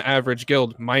player in an average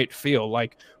guild might feel.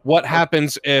 Like, what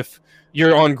happens if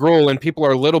you're on Gruul and people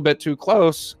are a little bit too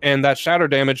close and that shatter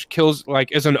damage is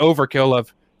an overkill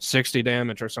of 60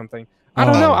 damage or something? I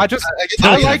don't know. I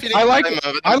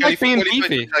like being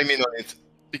beefy.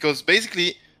 Because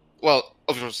basically, well,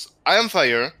 of course, I am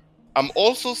Fire. I'm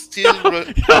also still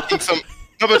running some.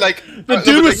 No, but like the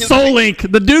dude with Soul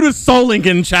Link. The dude with Soul Link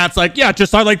in chat's like, yeah,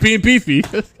 just I like being beefy.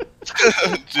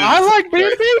 I like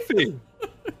being beefy.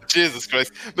 Jesus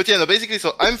Christ. But yeah, no, basically,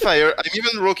 so I'm fire. I'm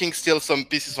even rocking still some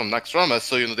pieces from Naxxramas,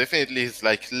 so, definitely it's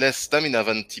like less stamina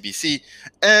than TBC.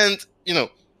 And,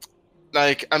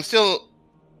 like, I'm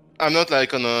not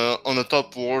like on a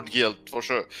top world guild for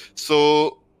sure.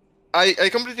 So I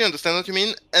completely understand what you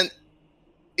mean, and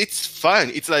it's fine.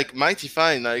 It's like mighty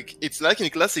fine. Like, it's like in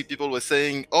classic, people were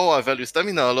saying, "Oh, I value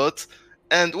stamina a lot,"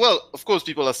 and well, of course,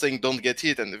 people are saying don't get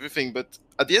hit and everything. But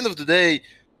at the end of the day,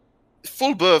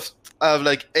 full buff have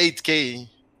like 8k,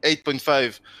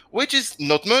 8.5, which is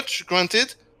not much,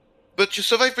 granted, but you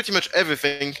survive pretty much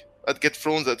everything that gets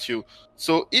thrown at you.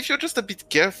 So if you're just a bit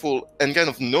careful and kind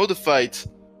of know the fight,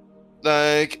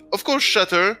 like, of course,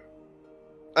 Shatter.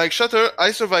 Like, Shatter,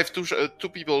 I survived two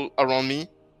people around me,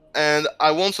 and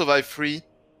I won't survive 3.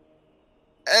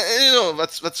 And,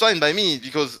 that's fine by me,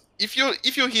 because if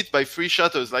you're hit by 3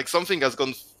 Shatters, like, something has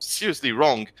gone seriously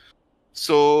wrong.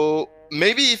 So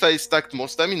maybe if I stacked more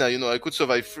stamina, I could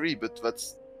survive 3, but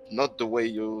that's not the way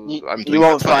I'm doing. You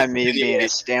won't find me being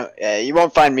you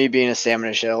won't find me being a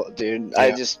stamina shell, dude.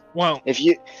 Yeah. If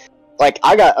you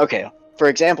for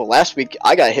example, last week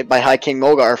I got hit by High King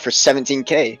Mulgar for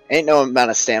 17k. Ain't no amount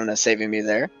of stamina saving me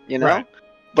there, Right.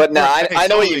 But no, Right. I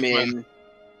know what you mean.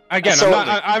 Again,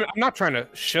 I'm not trying to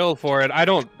shill for it. I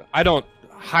don't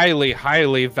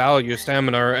highly value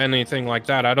stamina or anything like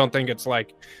that. I don't think it's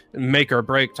like make or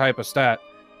break type of stat.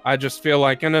 I just feel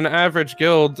like in an average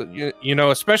guild,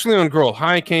 especially on Gruul,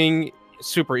 High King,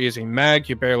 super easy. Mag,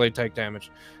 you barely take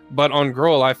damage. But on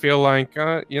Gruul, I feel like,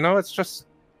 it's just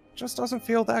doesn't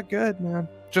feel that good, man.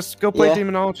 Just go play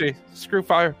Demonology. Screw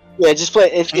fire. Yeah, just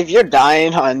play. If you're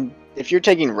dying if you're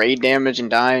taking raid damage and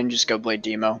dying, just go play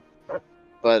Demo.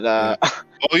 But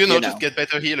just get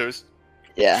better healers.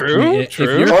 Yeah. True. If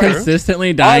you're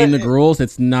consistently dying the Gruuls,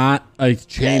 it's not a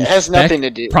change. It has nothing to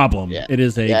do problem. Yeah. It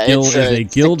is a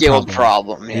guild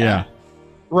problem. Yeah.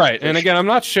 Right. And again, I'm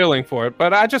not shilling for it,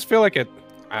 but I just feel like it.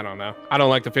 I don't know. I don't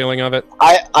like the feeling of it.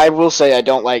 I will say I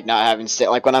don't like not having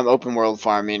like when I'm open world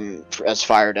farming as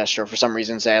Fire Destro for some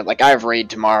reason. Say like I have raid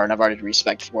tomorrow and I've already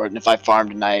respect for it, and if I farm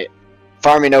tonight,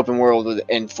 farming open world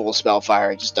in full spell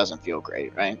fire, it just doesn't feel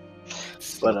great, right?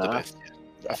 But the best.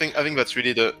 I think that's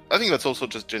really I think that's also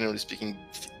just generally speaking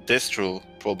Destro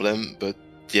problem, but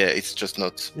yeah, it's just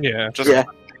not. Yeah.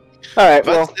 All right.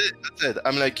 Well, that's it.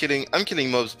 I'm killing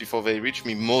mobs before they reach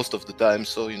me most of the time,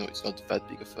 so it's not that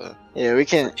big of a. Yeah, we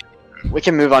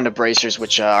can move on to bracers,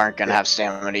 which aren't gonna have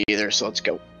stamina either. So let's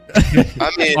go.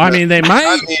 I mean, they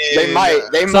might. They might.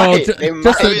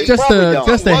 Just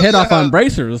to hit off on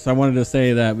bracers, I wanted to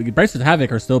say that bracers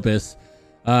Havoc are still BiS.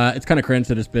 It's kind of cringe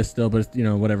that it's BiS still, but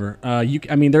whatever.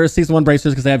 There are season 1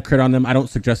 bracers because they have crit on them. I don't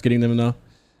suggest getting them though.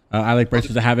 I like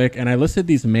bracers of Havoc, and I listed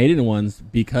these maiden ones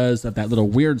because of that little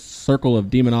weird circle of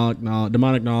demonic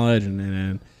knowledge,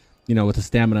 and with the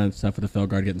stamina and stuff with the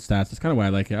Felguard getting stats. That's kind of why I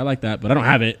like it. I like that, but I don't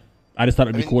have it. I just thought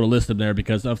it'd be cool to list them there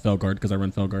because of Felguard, because I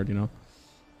run Felguard.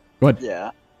 Go ahead.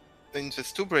 Yeah.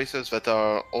 There's 2 bracers that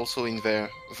are also in there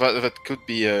that could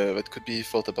be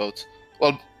thought about.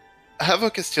 Well,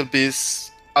 Havoc is still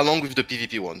BiS along with the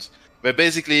PvP ones. They're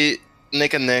basically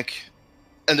neck and neck,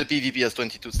 and the PvP has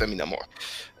 22 stamina more.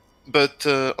 But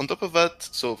on top of that,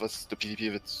 so that's the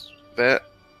PvP that's there.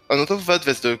 And on top of that,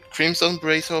 there's the Crimson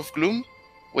Bracer of Gloom,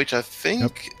 which I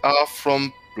think are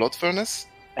from Blood Furnace.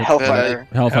 Hellfire.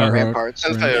 Ramparts.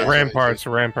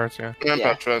 Ramparts, yeah.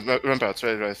 Ramparts,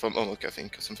 right, from Omok, I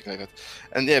think, or something like that.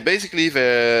 And yeah, basically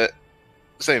they're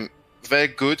same. They're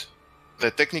good.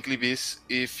 They're technically BiS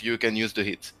if you can use the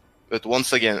hit. But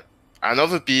once again,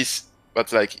 another piece,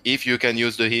 but like if you can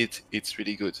use the hit, it's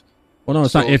really good. Well, no,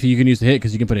 it's not if you can use the hit,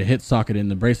 because you can put a hit socket in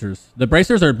the bracers. The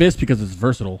bracers are BiS because it's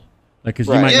versatile. Like, because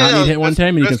you might not need hit one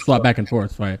time, and you can swap back and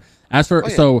forth. Right. As for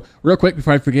so real quick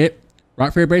before I forget,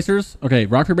 Rock Fury bracers. Okay,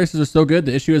 Rock Fury bracers are still good.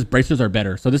 The issue is bracers are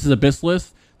better. So this is a BiS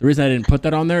list. The reason I didn't put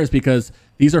that on there is because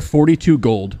these are 42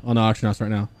 gold on the auction house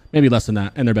right now, maybe less than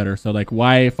that, and they're better. So like,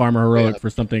 why farm a heroic for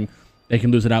something they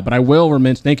can lose it out? But I will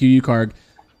mention, thank you, Ucarg,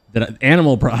 that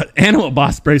animal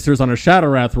boss bracers on a Shadow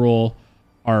Wrath roll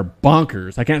are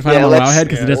bonkers. I can't find them on Wowhead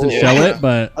because it doesn't show it,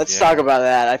 but let's talk about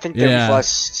that. I think they're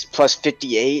plus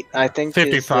 58. I think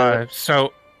 55.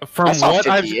 So from what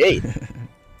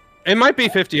it might be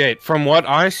 58. From what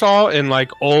I saw in like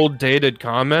old dated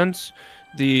comments,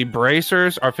 the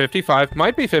bracers are 55.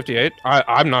 Might be 58.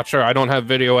 I'm not sure. I don't have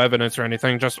video evidence or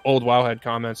anything. Just old Wowhead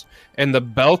comments. And the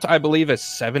belt, I believe, is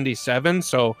 77.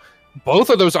 So both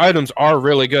of those items are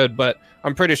really good. But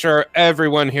I'm pretty sure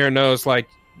everyone here knows, like,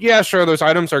 yeah, sure, those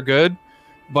items are good,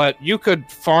 but you could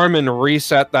farm and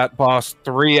reset that boss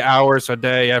 3 hours a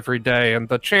day every day, and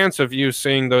the chance of you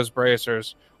seeing those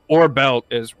bracers or belt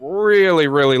is really,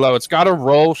 really low. It's got to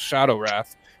roll Shadow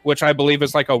Wrath, which I believe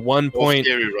is like a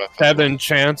 1.7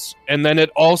 chance, and then it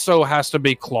also has to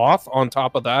be cloth on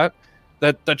top of that.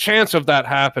 That the chance of that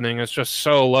happening is just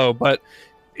so low. But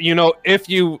you know, if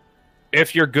you're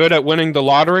good at winning the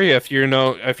lottery, if you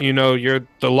know you're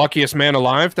the luckiest man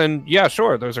alive, then yeah,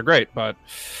 sure, those are great. But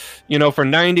you know, for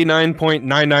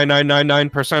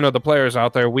 99.99999% of the players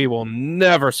out there, we will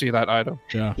never see that item.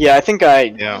 Yeah, I think I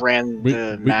ran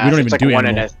the math. We don't even it's like do one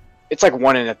animal. in a, it's like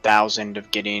 1 in 1,000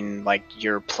 of getting like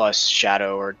your plus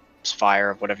shadow or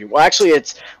fire or whatever. Well, actually,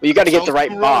 you got to get the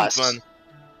right boss. Man.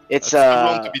 It's That's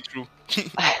too wrong to be true.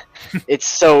 it's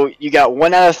so you got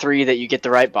 1 out of 3 that you get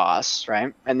the right boss,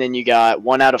 right? And then you got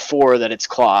 1 out of 4 that it's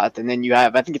cloth, and then you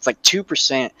have, I think it's like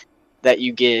 2% that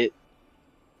you get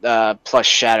plus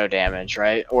shadow damage,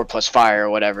 right? Or plus fire or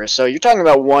whatever. So you're talking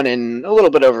about 1 in a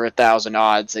little bit over 1,000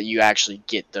 odds that you actually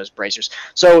get those bracers.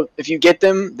 So if you get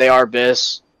them, they are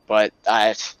BiS, but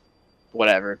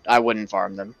whatever. I wouldn't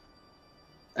farm them.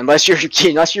 Unless your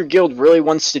guild really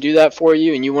wants to do that for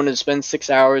you and you want to spend 6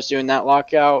 hours doing that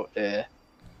lockout,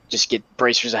 just get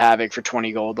Bracers of Havoc for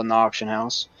 20 gold on the auction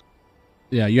house.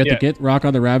 Yeah, you have to get Rock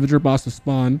on the Ravager boss to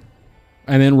spawn,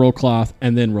 and then roll Cloth,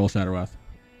 and then roll Shadow Wrath.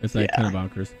 It's like kind of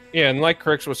bonkers. Yeah, and like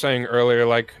Crix was saying earlier,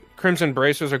 like Crimson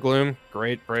Bracers of Gloom,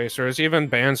 great bracers. Even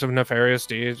Bands of Nefarious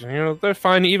Deeds, you know, they're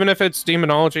fine. Even if it's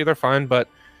Demonology, they're fine. But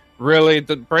really,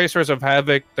 the Bracers of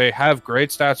Havoc, they have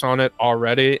great stats on it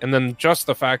already. And then just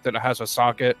the fact that it has a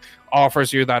socket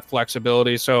offers you that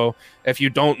flexibility. So if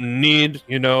you don't need,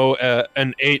 you know,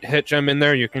 an 8-hit gem in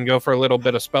there, you can go for a little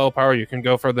bit of spell power. You can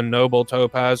go for the Noble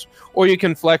Topaz, or you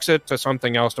can flex it to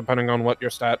something else depending on what your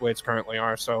stat weights currently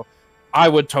are. So I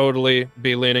would totally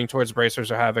be leaning towards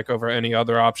Bracers of Havoc over any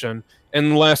other option,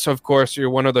 unless, of course, you're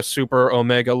one of the super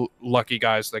Omega lucky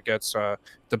guys that gets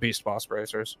the Beast Boss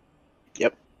Bracers.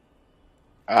 Yep.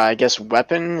 I guess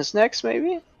Weapon is next,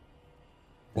 maybe?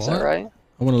 Is that right?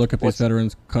 I want to look up these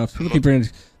Veterans Cuffs.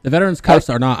 The Veterans Cuffs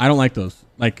are not... I don't like those.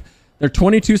 Like, they're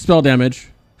 22 spell damage,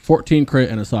 14 crit,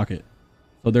 and a socket.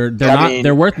 So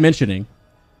they're worth mentioning.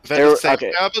 They're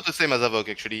about the same as Avoc,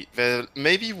 actually. They're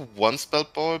maybe 1 spell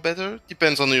power better,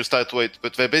 depends on your stat weight,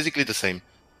 but they're basically the same.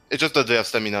 It's just that they have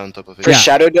stamina on top of it. For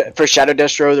Shadow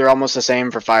Destro, they're almost the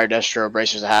same. For Fire Destro,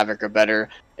 Bracers of Havoc are better.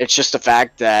 It's just the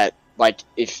fact that, like,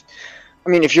 if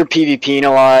you're PvPing a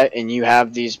lot and you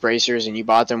have these bracers and you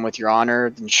bought them with your honor,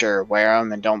 then sure, wear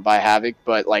them and don't buy Havoc.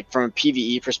 But, like, from a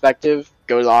PvE perspective,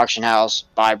 go to the auction house,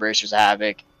 buy Bracers of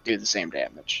Havoc, do the same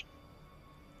damage.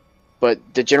 But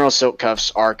the general silk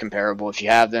cuffs are comparable. If you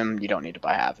have them, you don't need to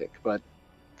buy Havoc. But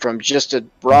from just a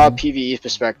raw PvE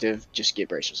perspective, just get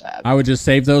Bracers of Havoc. I would just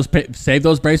save those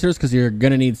bracers because you're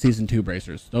gonna need Season 2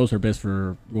 bracers. Those are BiS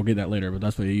for. We'll get that later, but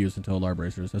that's what you use until LAR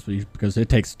bracers. That's what because it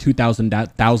takes 2,000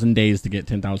 days to get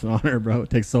 10,000 honor, bro.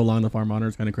 It takes so long to farm honor.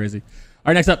 It's kind of crazy.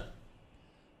 All right, next up,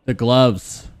 the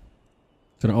gloves.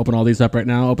 Gonna open all these up right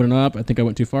now. Open it up. I think I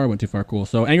went too far. Cool.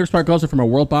 So Anger Spark gloves are from a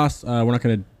world boss. We're not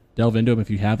gonna delve into them. If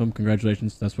you have them,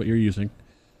 congratulations. That's what you're using.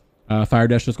 Fire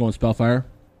Dash just going Spellfire,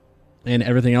 and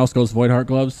everything else goes Void Heart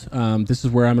gloves. This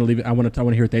is where I'm gonna leave it. I want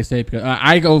to hear what they say because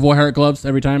I go Void Heart gloves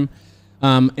every time.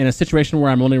 In a situation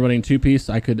where I'm only running 2-piece,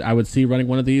 I would see running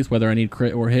one of these, whether I need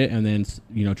crit or hit, and then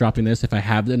dropping this if I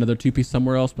have another 2-piece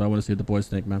somewhere else. But I want to see what the boys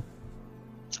think, man.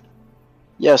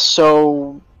 Yeah.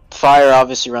 So Fire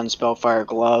obviously runs Spellfire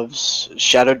gloves.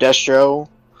 Shadow Destro,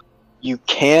 you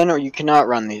can or you cannot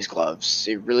run these gloves.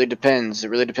 It really depends. It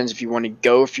really depends if you want to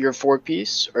go for your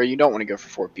 4-piece or you don't want to go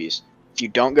for 4-piece. If you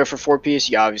don't go for 4-piece,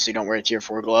 you obviously don't wear tier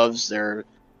 4 gloves. They're,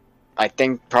 I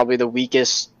think, probably the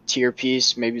weakest tier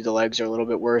piece. Maybe the legs are a little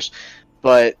bit worse.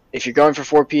 But if you're going for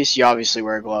 4-piece, you obviously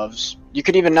wear gloves. You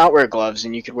could even not wear gloves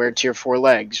and you could wear tier 4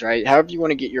 legs, right? However you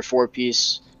want to get your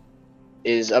 4-piece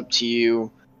is up to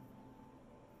you.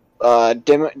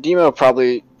 Demo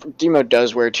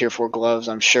does wear tier 4 gloves.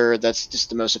 I'm sure that's just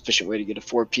the most efficient way to get a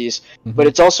 4-piece. But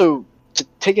it's also to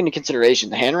take into consideration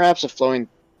the hand wraps of Flowing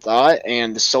Thought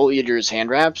and the Soul Eater's hand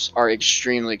wraps are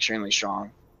extremely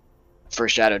strong for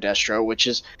Shadow Destro, which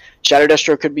is Shadow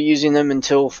Destro could be using them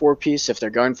until 4-piece if they're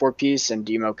going 4-piece, and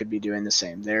Demo could be doing the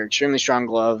same. They're extremely strong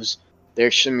gloves. They're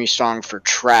extremely strong for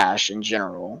trash in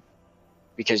general,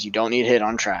 because you don't need hit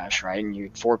on trash, right? And your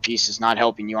 4-piece is not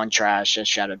helping you on trash as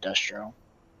Shadow Destro.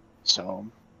 So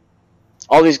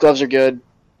all these gloves are good.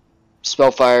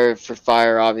 Spellfire for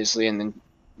fire, obviously, and then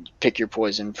pick your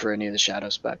poison for any of the shadow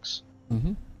specs.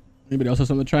 Anybody else have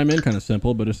something to chime in? Kind of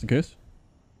simple, but just in case.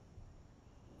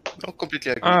 No,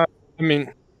 completely agree. I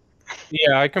mean,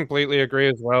 yeah, I completely agree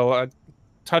as well.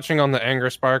 touching on the Anger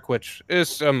Spark, which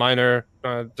is a minor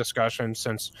discussion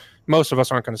since most of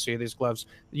us aren't going to see these gloves.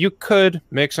 You could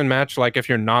mix and match, like if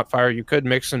you're not fire, you could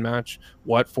mix and match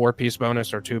what 4-piece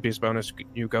bonus or 2-piece bonus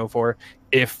you go for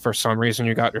if for some reason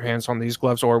you got your hands on these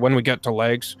gloves, or when we get to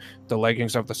legs, the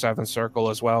leggings of the 7th circle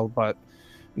as well. But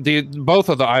both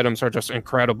of the items are just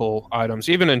incredible items.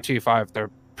 Even in T5,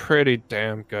 they're pretty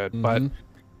damn good. But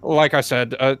like I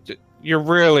said, you're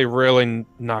really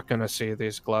not going to see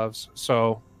these gloves.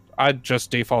 So I'd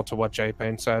just default to what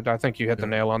J-Pain said. I think you hit the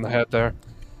nail on the head there.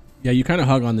 Yeah, you kind of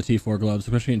hug on the T4 gloves,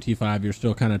 especially in T5. You're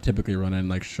still kind of typically running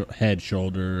like head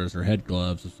shoulders or head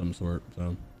gloves of some sort.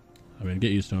 So, I mean,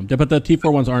 get used to them. But the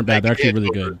T4 ones aren't bad. They're actually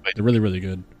really good. They're really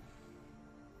good.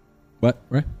 What?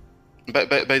 Right? By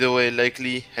the way,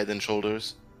 likely head and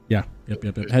shoulders. Yeah.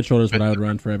 Yep. Head shoulders, what I would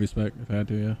run for every spec if I had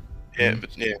to. Yeah. Yeah,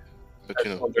 but you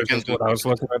know, that's what I was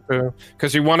looking at too.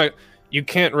 Because you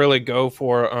can't really go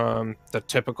for the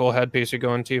typical headpiece you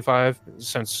go in T5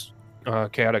 since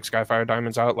Chaotic Skyfire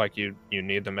Diamond's out. Like you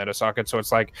need the meta socket. So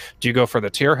it's like, do you go for the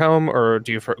tier helm or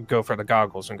do you go for the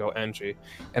goggles and go NG?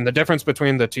 And the difference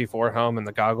between the T4 helm and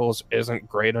the goggles isn't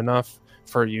great enough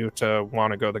for you to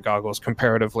want to go the goggles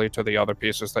comparatively to the other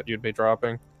pieces that you'd be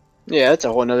dropping. Yeah, that's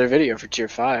a whole nother video for tier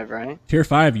 5, right? Tier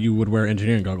 5, you would wear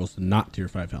engineering goggles, not tier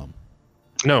 5 helm.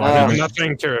 No, I'm not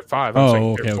saying tier 5. I'm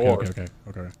saying tier 4. Okay.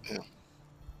 Yeah.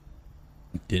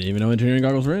 Didn't even know engineering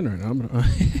goggles were in right now.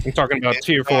 I'm talking about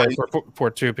tier 4 for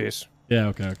 2-piece. Yeah,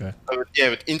 okay. Yeah,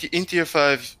 but in tier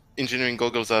 5, engineering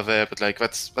goggles are there, but like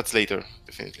that's later,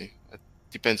 definitely. It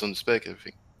depends on the spec,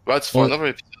 everything. But that's for another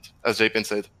episode, as J-Pen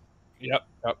said. Yep.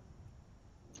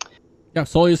 Yeah,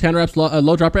 Soul Eater's hand wraps,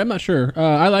 low drop rate. I'm not sure.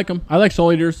 I like them. I like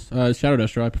Soul Eaters. Shadow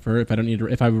Destro, I prefer.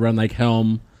 If I would run like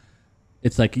Helm,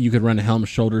 it's like you could run Helm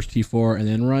Shoulders T4 and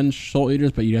then run Soul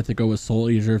Eaters, but you have to go with Soul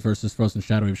Eater versus Frozen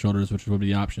Shadow Wave Shoulders, which would be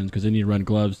the options, because then you run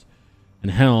gloves and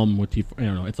Helm with T4. I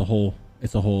don't know. It's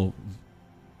a whole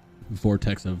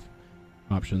vortex of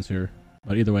options here.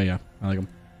 But either way, yeah, I like them.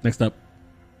 Next up,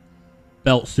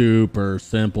 belt super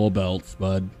simple belts,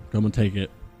 bud. Come and take it.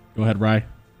 Go ahead, Rye.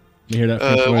 You hear that?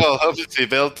 Well, obviously,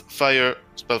 belt, fire,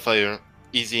 spellfire,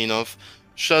 easy enough.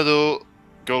 Shadow,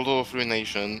 Girdle of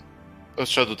Ruination,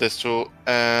 Shadow Destro,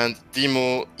 and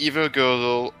Demo, either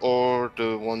Girdle or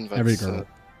the one that's... Every Girdle.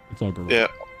 It's all Girdle. Yeah,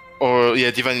 or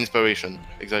Divine Inspiration.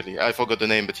 Exactly. I forgot the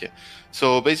name, but yeah.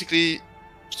 So basically,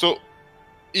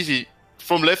 easy.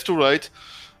 From left to right,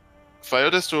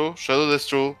 Fire Destro, Shadow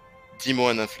Destro, Demo,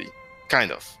 and Affli.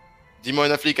 Kind of. Demo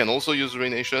and Affli can also use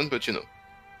Ruination, but you know.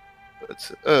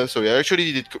 But, so yeah, I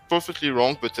actually did it perfectly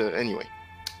wrong, but anyway.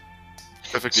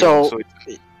 Perfectly wrong. So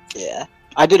yeah.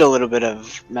 I did a little bit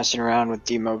of messing around with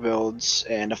Demo builds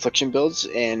and Affliction builds,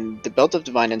 and the Belt of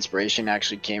Divine Inspiration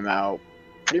actually came out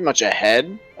pretty much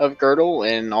ahead of Girdle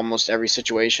in almost every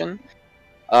situation.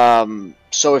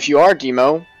 So if you are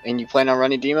Demo and you plan on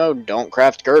running Demo, don't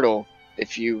craft Girdle.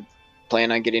 If you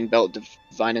plan on getting Belt of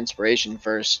Divine Inspiration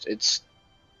first, it's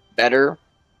better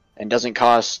and doesn't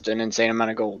cost an insane amount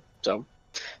of gold. So,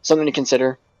 something to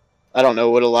consider. I don't know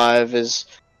what Alive is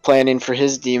planning for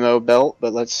his Demo belt,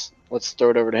 but let's throw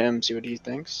it over to him, see what he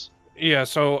thinks. Yeah,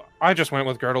 so I just went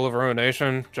with Girdle of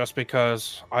Ruination just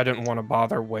because I didn't want to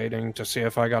bother waiting to see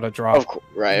if I got a drop.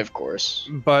 Of course.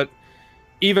 But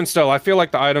even still, I feel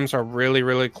like the items are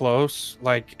really close.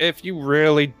 Like, if you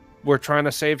really were trying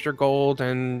to save your gold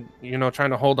and, you know,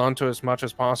 trying to hold on to as much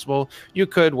as possible, you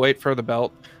could wait for the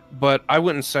belt. But I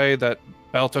wouldn't say that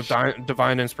Belt of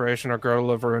Divine Inspiration or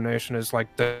Girdle of Ruination is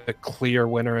like the clear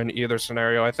winner in either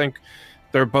scenario. I think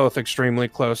they're both extremely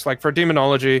close. Like for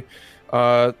Demonology,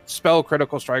 spell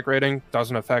critical strike rating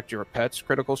doesn't affect your pet's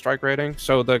critical strike rating.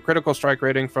 So the critical strike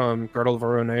rating from Girdle of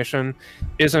Ruination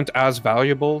isn't as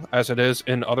valuable as it is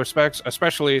in other specs,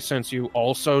 especially since you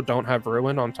also don't have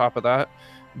Ruin on top of that.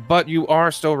 But you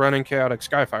are still running Chaotic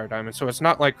Skyfire Diamond, so it's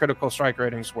not like critical strike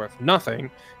rating's worth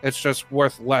nothing. It's just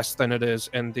worth less than it is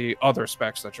in the other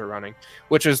specs that you're running,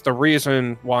 which is the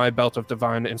reason why Belt of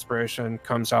Divine Inspiration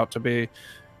comes out to be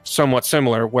somewhat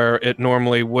similar, where it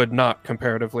normally would not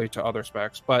comparatively to other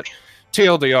specs. But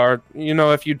TLDR, you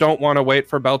know, if you don't want to wait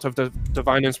for Belt of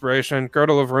Divine Inspiration,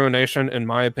 Girdle of Ruination, in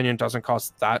my opinion, doesn't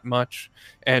cost that much,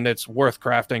 and it's worth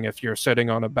crafting if you're sitting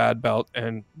on a bad belt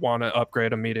and want to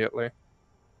upgrade immediately.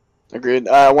 Agreed.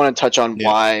 I want to touch on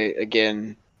why,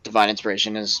 again, Divine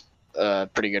Inspiration is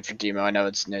pretty good for Demo. I know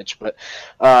it's niche, but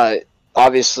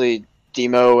obviously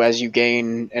Demo, as you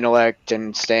gain Intellect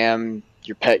and Stam,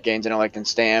 your pet gains Intellect and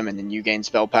Stam, and then you gain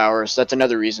Spell Power. So that's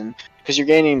another reason, because you're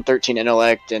gaining 13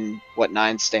 Intellect and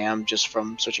 9 Stam just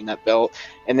from switching that belt.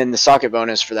 And then the socket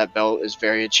bonus for that belt is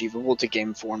very achievable to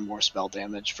gain 4 more spell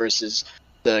damage versus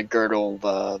the girdle,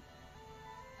 the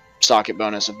socket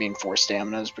bonus of being 4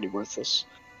 stamina is pretty worthless.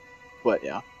 But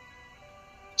yeah.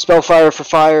 Spellfire for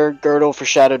fire, girdle for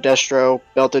shadow destro,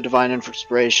 belt of divine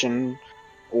inspiration,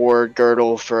 or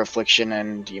girdle for affliction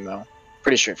and emo.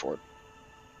 Pretty straightforward.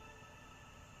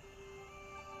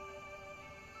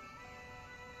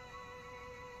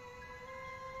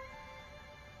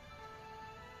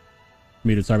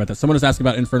 Muted, sorry about that. Someone was asking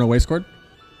about Infernal Waste Cord.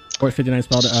 59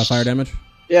 spell fire damage.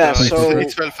 Yeah, so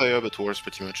it's spellfire, but worse,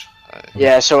 pretty much.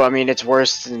 Yeah, so I mean, it's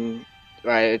worse than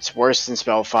It's worse than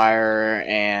Spellfire,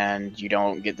 and you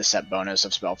don't get the set bonus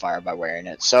of Spellfire by wearing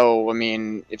it. So I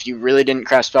mean, if you really didn't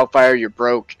craft Spellfire, you're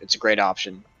broke. It's a great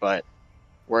option, but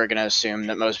we're gonna assume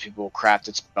that most people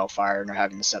crafted Spellfire and are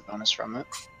having the set bonus from it.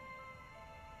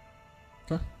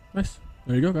 Okay, nice.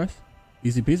 There you go, guys.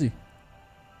 Easy peasy.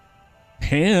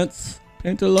 Pants.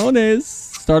 Pantalones.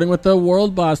 Starting with the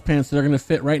world boss pants that are going to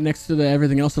fit right next to the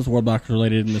everything else that's world boss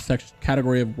related in the section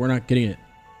category of we're not getting it.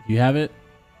 If you have it,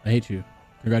 I hate you.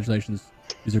 Congratulations.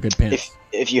 These are good pants.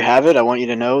 If you have it, I want you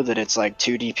to know that it's like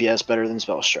 2 DPS better than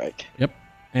Spell Strike. Yep.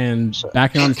 And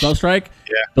backing on Spell Strike,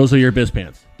 those are your BiS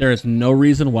pants. There is no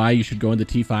reason why you should go into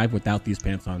T5 without these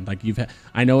pants on. Like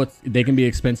I know they can be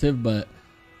expensive, but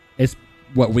it's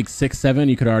what, week 6, 7,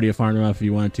 you could already have farmed them up if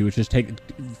you wanted to. It's just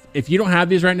if you don't have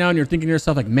these right now and you're thinking to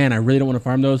yourself like, man, I really don't want to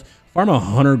farm those, farm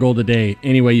 100 gold a day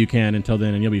any way you can until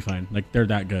then, and you'll be fine. Like, they're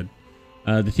that good.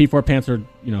 The T4 pants are,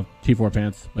 T4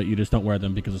 pants, but you just don't wear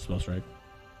them because of Spell Strike.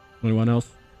 Anyone else?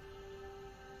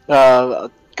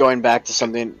 Going back to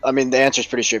something, I mean, the answer is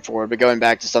pretty straightforward, but going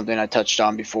back to something I touched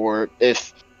on before,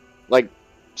 if, like,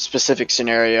 specific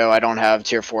scenario, I don't have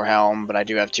tier 4 helm, but I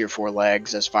do have tier 4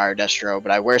 legs as fire destro,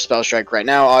 but I wear Spell Strike right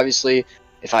now. Obviously,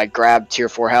 if I grab tier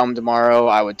 4 helm tomorrow,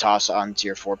 I would toss on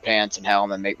tier 4 pants and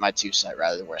helm and make my 2 set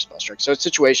rather than wear Spell Strike. So it's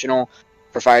situational.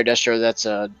 For fire destro, that's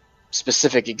a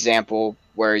specific example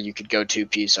where you could go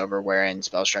 2-piece over wearing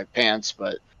Spell Strike pants,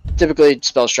 but typically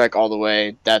Spell Strike all the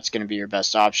way, that's going to be your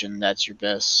best option. That's your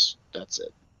BiS. That's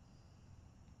it.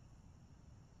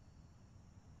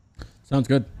 Sounds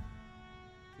good.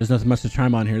 There's nothing much to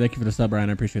chime on here. Thank you for the sub, Brian.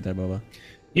 I appreciate that, Boba.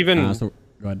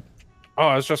 Go ahead. Oh,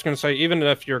 I was just going to say, even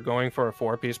if you're going for a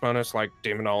 4-piece bonus, like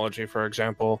Demonology, for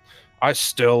example, I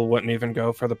still wouldn't even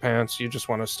go for the pants. You just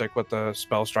want to stick with the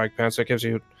Spell Strike pants. It gives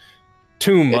you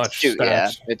too much stats. Yeah,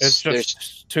 it's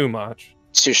just too much.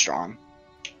 It's too strong.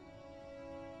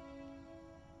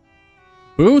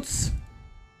 Boots.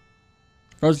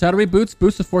 Frozen Shadowy boots,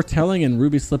 boots of foretelling, and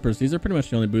ruby slippers. These are pretty much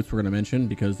the only boots we're going to mention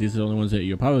because these are the only ones that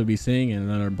you'll probably be seeing and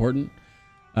that are important.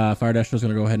 Fire Destro is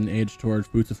going to go ahead and age towards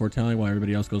boots of foretelling while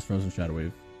everybody else goes Frozen Shadow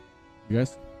Wave. You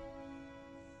guys?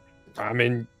 I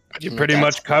mean, you pretty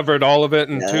much covered all of it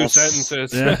in 2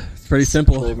 sentences. Yeah, it's pretty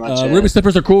simple. Ruby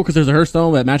slippers are cool because there's a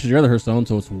Hearthstone that matches your other Hearthstone,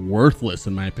 so it's worthless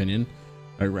in my opinion.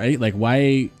 Right? Like,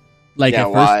 why? Like, yeah,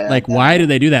 why did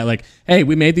they do that? Like, hey,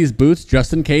 we made these boots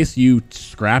just in case you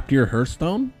scrapped your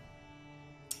Hearthstone.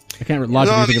 I can't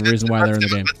logically think of a reason why they're in the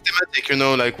game. That's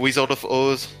thematic, like Wizard of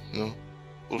Oz,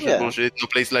 bullshit, no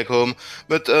place like home.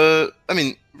 But I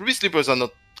mean, ruby slippers are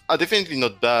definitely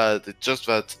not bad. It's just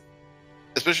that,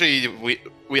 especially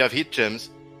we have hit gems,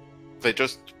 they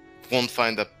just won't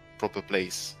find a proper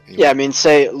place. Anyway. Yeah,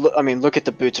 I mean, look at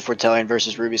the boots of foretelling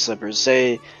versus ruby slippers.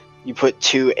 Say you put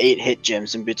 2 8-hit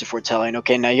gems in boots of foretelling.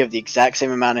 Okay, now you have the exact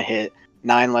same amount of hit,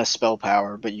 9 less spell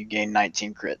power, but you gain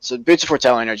 19 crit. So boots of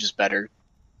foretelling are just better.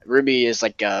 Ruby is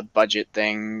like a budget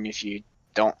thing. If you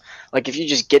don't, like, if you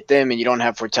just get them and you don't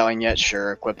have foretelling yet,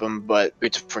 sure, equip them. But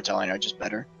boots of foretelling are just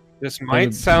better. This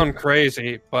might sound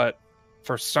crazy, but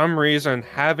for some reason,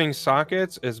 having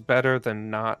sockets is better than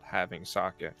not having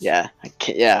sockets. Yeah,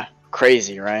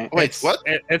 crazy, right? Wait, what?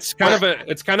 It's kind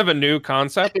of a new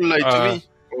concept. Like to me.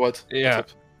 What? Yeah.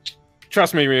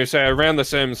 Trust me when you say I ran The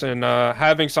Sims, and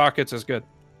having sockets is good.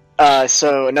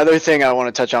 So another thing I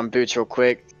want to touch on boots real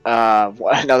quick.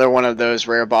 Another one of those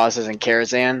rare bosses in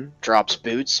Karazhan drops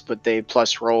boots, but they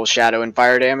plus roll shadow and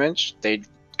fire damage. They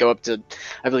go up to,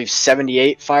 I believe,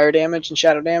 78 fire damage and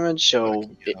shadow damage. So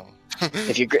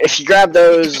if you grab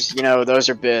those, those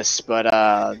are BiS. But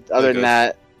other than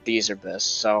that, these are BiS.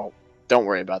 So don't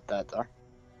worry about that though.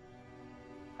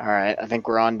 All right, I think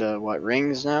we're on to,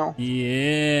 rings now?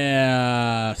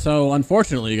 Yeah. So,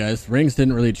 unfortunately, you guys, rings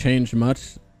didn't really change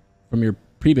much from your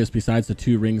previous besides the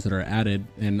 2 rings that are added.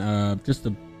 And just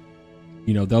to,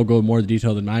 they'll go more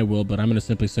detail than I will, but I'm going to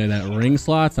simply say that ring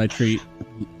slots I treat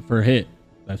for hit.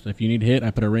 That's if you need hit, I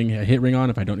put a hit ring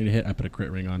on. If I don't need a hit, I put a crit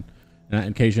ring on. And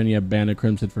in occasion, you have Banded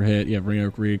Crimson for hit, you have Ring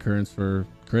of Reoccurrence for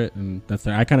crit, and that's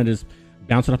I kind of just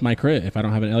bounce it off my crit. If I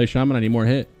don't have an LA Shaman, I need more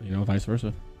hit, vice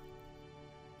versa.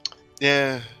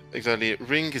 Yeah, exactly.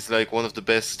 Ring is like one of the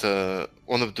best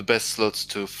slots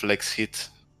to flex hit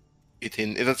it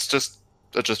in. That's just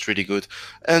really good.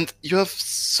 And you have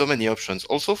so many options.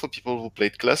 Also for people who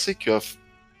played Classic, you have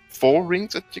 4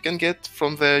 rings that you can get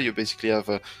from there. You basically have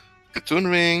a Cartoon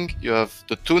Ring, you have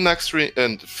the 2 Nax ring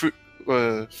and 3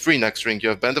 Nax ring. You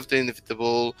have Band of the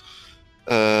Inevitable,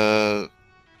 the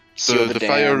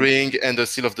Fire Ring, and the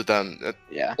Seal of the Damned.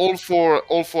 Yeah. All four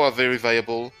are very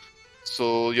viable.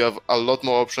 So you have a lot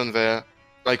more option there.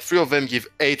 Like 3 of them give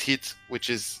 8 hits, which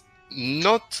is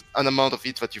not an amount of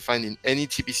hit that you find in any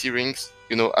TBC rings,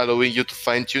 allowing you to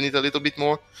fine tune it a little bit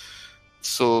more.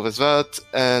 So there's that,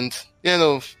 and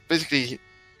basically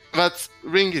that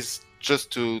ring is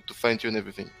just to fine tune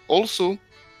everything. Also,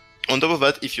 on top of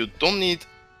that, if you don't need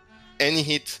any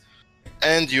hit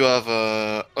and you have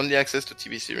only access to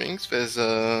TBC rings, there's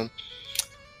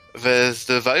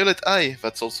the Violet Eye.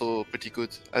 That's also pretty good.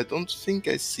 I don't think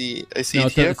I see it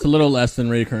here. It's a little less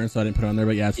than recurrent, so I didn't put it on there.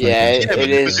 But yeah, it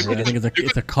is. I think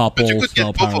it's a couple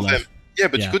spell power less. Yeah,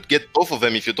 but you could get both of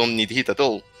them if you don't need hit at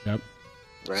all. Yep.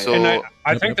 Right. So, and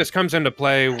I think this comes into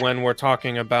play when we're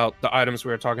talking about the items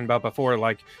we were talking about before.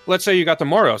 Like, let's say you got the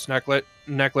Moros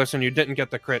necklace and you didn't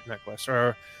get the crit necklace,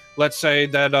 or let's say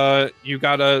that you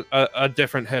got a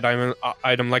different hit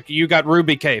item, like you got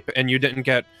Ruby Cape and you didn't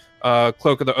get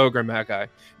Cloak of the Ogre Magi.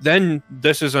 Then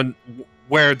this is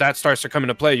where that starts to come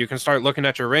into play. You can start looking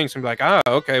at your rings and be like,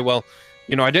 okay, well,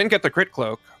 I didn't get the crit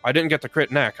cloak, I didn't get the crit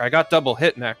neck, I got double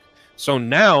hit neck. So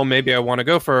now maybe I want to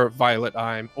go for Violet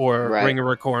Eye or Ring of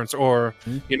Recurrence or,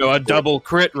 a double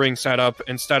crit ring setup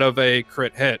instead of a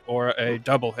crit hit or a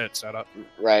double hit setup.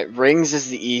 Right. Rings is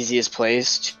the easiest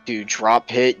place to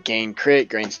drop hit, gain crit,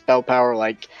 gain spell power.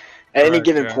 Like, at any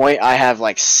given point, I have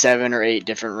like 7 or 8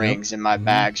 different rings in my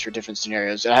bags for different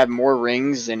scenarios. I have more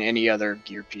rings than any other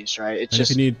gear piece, right? It's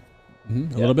just... If you need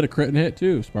a little bit of crit and hit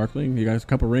too, Sparkling. You guys a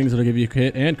couple rings that'll give you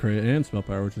hit and crit and spell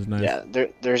power, which is nice. Yeah,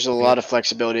 there's a lot of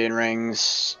flexibility in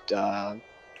rings.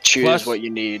 Choose what you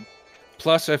need.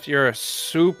 Plus, if you're a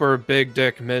super big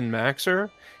dick min-maxer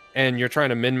and you're trying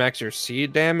to min-max your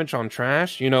seed damage on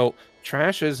trash,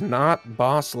 trash is not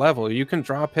boss level. You can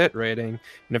drop hit rating,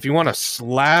 and if you want to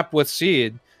slap with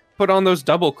seed, put on those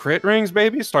double crit rings,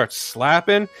 baby. Start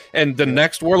slapping, and the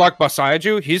next warlock beside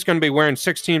you, he's going to be wearing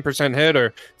 16% hit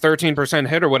or 13%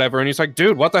 hit or whatever, and he's like,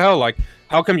 dude, what the hell? Like,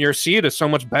 how come your seed is so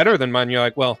much better than mine? You're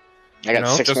like, well, I got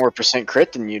 6 more %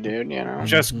 crit than you, dude.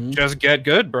 Just get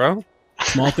good, bro.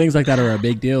 Small things like that are a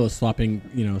big deal. Is swapping.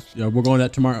 We're going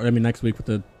that tomorrow. next week with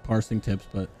the parsing tips,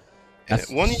 but that's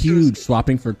huge.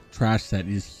 Swapping for trash set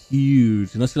is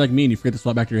huge. Unless you're like me and you forget to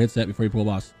swap back to your hit set before you pull a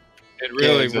boss. It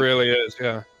really is.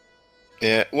 Yeah.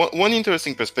 Yeah, one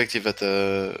interesting perspective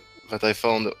that I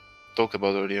found talk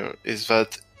about earlier is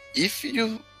that if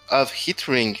you have hit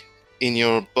ring in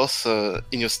your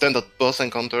standard boss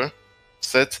encounter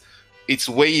set, it's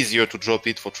way easier to drop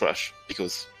it for trash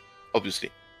because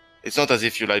obviously it's not as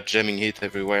if you like jamming hit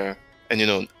everywhere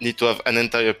and need to have an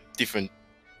entire different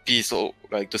piece or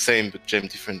like the same but jam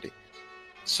differently.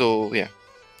 So yeah,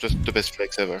 just the best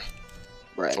flex ever.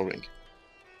 Right. For ring.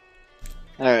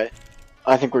 All right.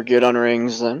 I think we're good on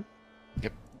rings then.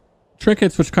 Yep.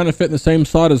 Trinkets, which kind of fit in the same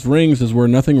slot as rings, is where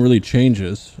nothing really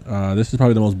changes. This is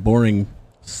probably the most boring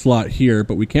slot here,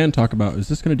 but we can talk about... Is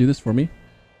this going to do this for me?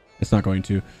 It's not going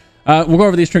to. We'll go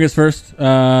over these trinkets first.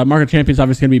 Mark of the Champion is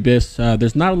obviously going to be BiS.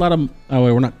 There's not a lot of... Oh,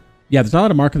 wait, we're not... Yeah, there's not a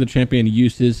lot of Mark of the Champion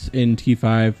uses in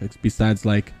T5, besides,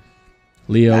 like,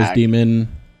 Leo's Demon.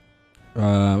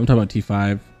 I'm talking about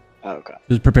T5. Oh, okay.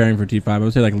 Just preparing for T5. I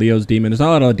would say like Leo's Demon. There's not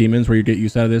a lot of demons where you get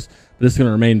used out of this, but this is going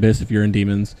to remain BiS if you're in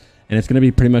demons. And it's going to be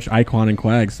pretty much Icon and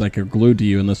Quags like are glued to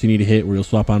you unless you need a hit where you'll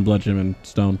swap on Blood Gem and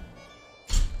Stone.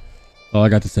 All I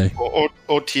got to say.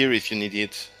 Or Tier if you need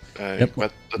it. That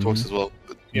works as well.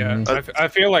 But, yeah, I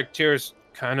feel like Tier's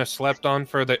kind of slept on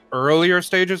for the earlier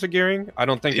stages of gearing. I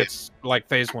don't think it's like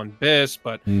phase 1 BiS,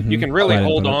 but you can really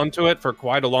hold on to it for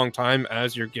quite a long time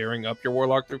as you're gearing up your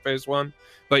Warlock through phase 1.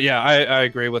 But yeah, I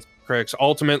agree with Crix.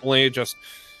 Ultimately, just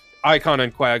Icon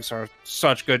and Quags are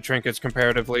such good trinkets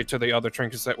comparatively to the other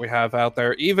trinkets that we have out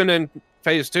there. Even in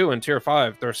phase 2 and tier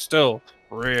 5, they're still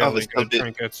really good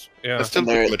trinkets. Yeah, they're still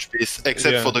pretty much BiS,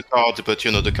 except for the card. But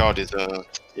the card is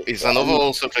an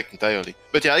overall subject entirely.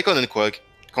 But yeah, Icon and Quag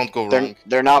can't go wrong.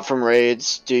 They're not from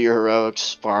raids. Do your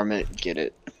heroics, farm it, get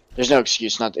it. There's no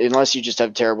excuse not to, unless you just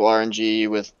have terrible RNG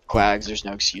with Quags. There's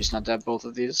no excuse not to have both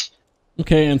of these.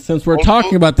 Okay, and since we're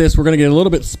talking about this, we're going to get a little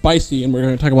bit spicy, and we're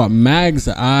going to talk about Mag's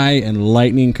Eye and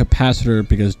Lightning Capacitor,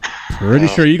 because pretty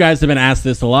sure you guys have been asked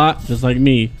this a lot, just like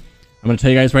me. I'm going to tell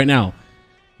you guys right now,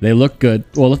 they look good.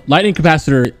 Well, Lightning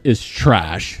Capacitor is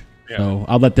trash, so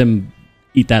I'll let them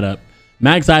eat that up.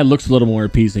 Mag's Eye looks a little more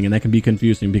appeasing, and that can be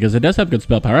confusing because it does have good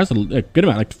spell power. It has a good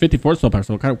amount, like 54 spell power.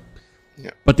 So kind of,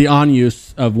 Yeah. but the on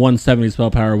use of 170 spell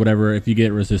power or whatever, if you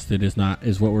get resisted, is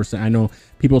what we're saying. I know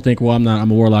people think, well,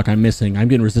 I'm a warlock, I'm missing, I'm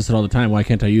getting resisted all the time. Why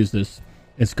can't I use this?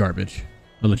 It's garbage.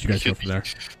 I'll let you guys go from there.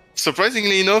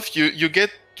 Surprisingly enough, you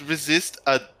get resist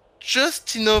at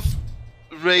just enough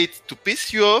rate to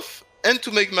piss you off and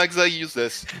to make Mag's Eye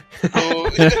useless. So,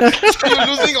 so you're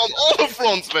losing on all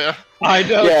fronts there. I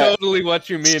know totally what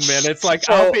you mean, man. It's like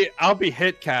I'll be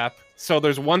hit cap, so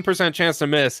there's 1% chance to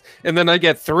miss, and then I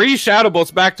get 3 Shadow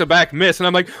Bolts back to back miss, and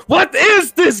I'm like, what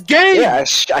is this game? Yeah,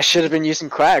 I should have been using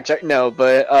Quacks. No,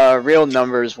 but real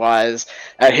numbers wise,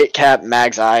 at hit cap,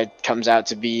 Mag's Eye comes out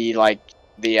to be like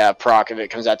the proc of it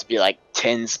comes out to be like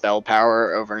 10 spell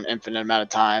power over an infinite amount of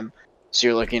time. So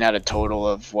you're looking at a total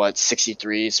of what,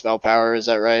 63 spell power? Is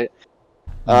that right?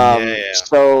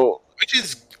 So which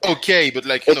is okay, but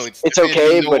like it's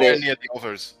okay, but near the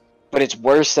others. But it's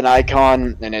worse than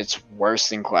Icon, and it's worse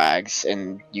than Quags,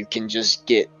 and you can just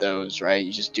get those, right?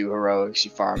 You just do heroics,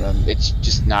 you farm them. It's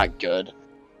just not good.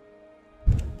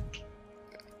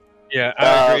 Yeah,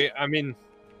 I agree. I mean,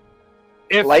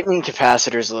 if Lightning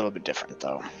Capacitor is a little bit different,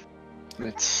 though.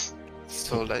 It's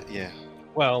so like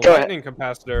well, Go Lightning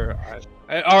Capacitor.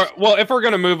 Well, if we're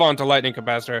gonna move on to Lightning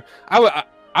Capacitor,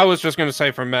 I was just gonna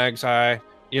say for Mag's Eye,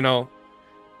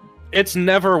 it's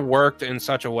never worked in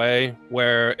such a way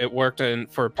where it worked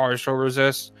for partial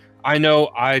resist. I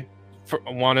know I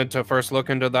wanted to first look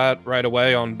into that right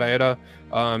away on beta,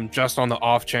 just on the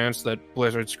off chance that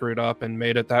Blizzard screwed up and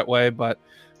made it that way, but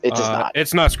it does not.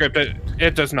 It's not scripted.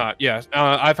 It does not. Yes,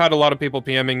 I've had a lot of people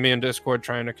PMing me in Discord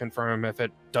trying to confirm if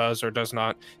it does or does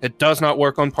not. It does not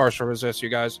work on partial resist, you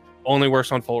guys. Only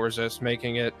works on full resist,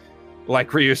 making it,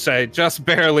 like Ryu say, just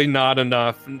barely not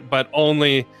enough, but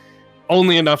only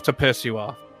enough to piss you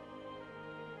off.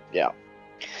 Yeah.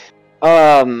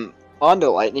 On to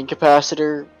Lightning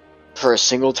Capacitor, for a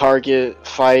single target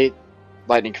fight,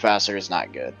 Lightning Capacitor is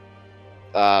not good.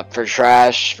 For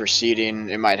trash, for seeding,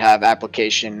 it might have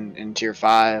application in tier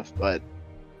 5, but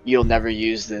you'll never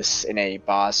use this in a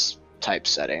boss type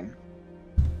setting.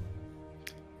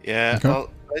 Yeah, Okay. well,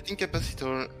 Lightning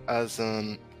Capacitor as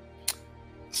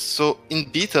so in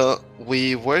beta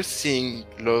we were seeing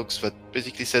logs that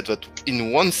basically said that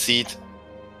in one seed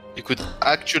you could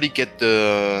actually get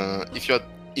if you had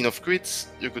enough crits,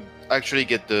 you could actually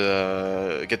get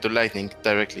the lightning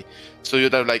directly. So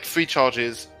you'd have like 3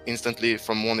 charges instantly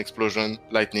from one explosion,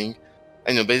 lightning,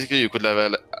 and basically you could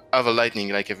have a lightning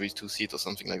like every 2 seeds or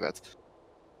something like that.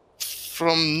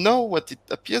 From now, what it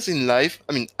appears in life,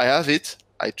 I mean, I have it,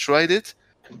 I tried it,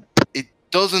 it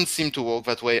doesn't seem to work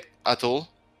that way at all,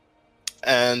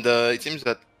 and it seems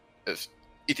that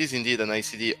it is indeed an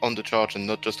ICD on the charge and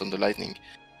not just on the lightning,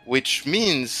 which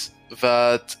means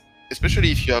that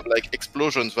especially if you have like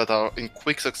explosions that are in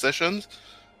quick succession,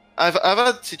 I've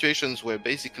had situations where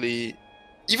basically,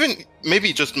 even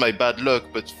maybe just my bad luck,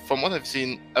 but from what I've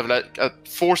seen, I've like had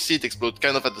 4 seeds explode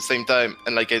kind of at the same time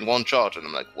and like in one charge, and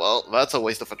I'm like, well, that's a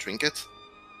waste of a trinket.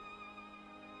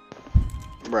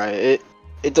 Right.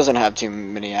 It doesn't have too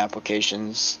many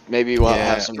applications. Maybe we'll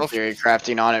have some theory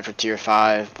crafting on it for tier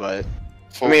 5, but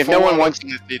I mean, if no one wants,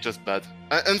 unfortunately, just bad.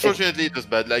 Unfortunately, it's just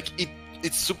bad. Like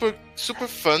it's super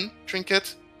fun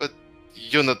trinket, but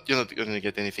you're not gonna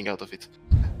get anything out of it.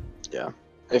 Yeah.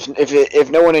 If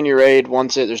no one in your raid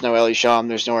wants it, there's no Ellie Sham,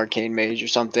 there's no Arcane Mage or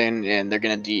something, and they're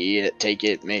gonna DE it, take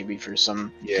it maybe for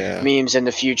some memes in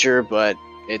the future, but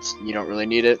you don't really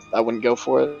need it. I wouldn't go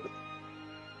for it.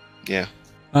 Yeah.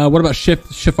 What about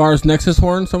Shifar's Nexus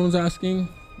Horn? Someone's asking.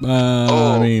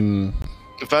 I mean,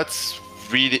 that's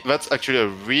actually a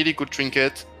really good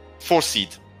trinket. 4 seed,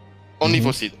 only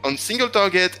 4 seed on single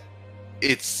target.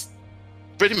 It's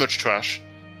pretty much trash,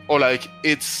 or like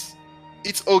it's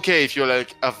okay if you're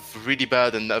like have really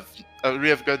bad and really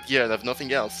have got gear and have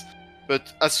nothing else.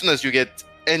 But as soon as you get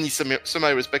any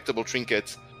semi-respectable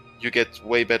trinket, you get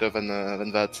way better than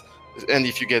that. And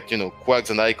if you get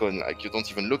quags and icon, like you don't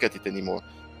even look at it anymore.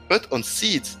 But on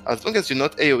seeds, as long as you're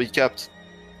not AoE capped,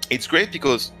 it's great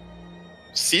because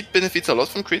seed benefits a lot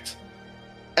from crit,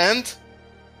 and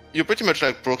you're pretty much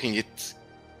like proccing it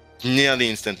nearly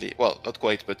instantly. Well, not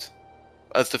quite, but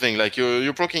that's the thing. Like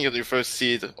you're proccing your first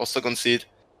seed or second seed,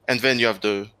 and then you have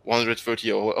the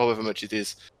 130 or however much it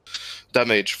is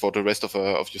damage for the rest of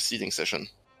your seeding session.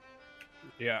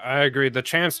 Yeah, I agree. The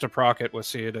chance to proc it with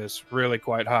seed is really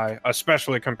quite high,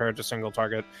 especially compared to single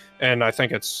target, and I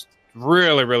think it's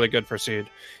really, really good for seed.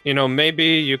 Maybe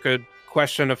you could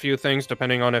question a few things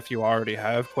depending on if you already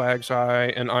have Quag's Eye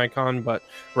and Icon, but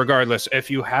regardless,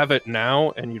 if you have it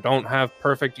now and you don't have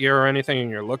perfect gear or anything and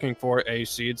you're looking for a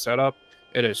seed setup,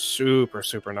 it is super,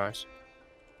 super nice.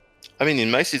 I mean,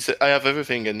 in my seed, I have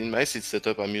everything, and in my seed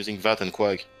setup, I'm using that and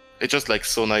Quag. It's just like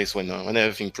so nice when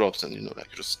everything drops, and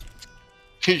like just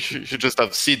you just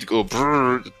have seed go.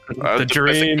 Brrr, the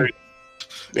dream.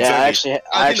 Yeah, exactly.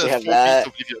 I actually have that.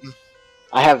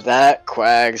 I have that,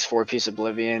 Quag's 4-piece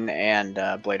Oblivion, and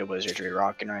Blade of Wizardry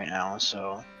rocking right now.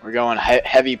 So we're going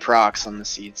heavy procs on the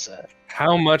seed set.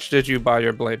 How much did you buy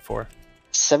your blade for?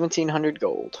 1,700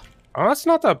 gold. Oh, that's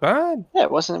not that bad. Yeah,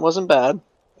 it wasn't bad.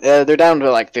 They're down to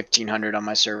like 1,500 on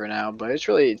my server now, but it's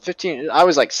really 15. I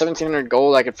was like 1,700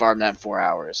 gold. I could farm that in 4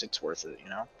 hours. It's worth it, you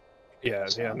know. Yeah,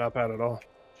 So. yeah, not bad at all.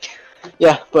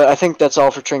 Yeah, but I think that's all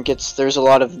for trinkets. There's a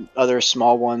lot of other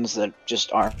small ones that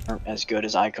just aren't as good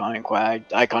as Icon and Quag.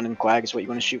 Icon and Quag is what you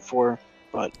want to shoot for,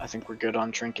 but I think we're good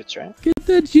on trinkets, right? Get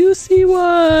the juicy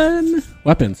one.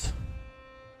 Weapons.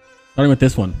 Starting with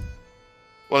this one.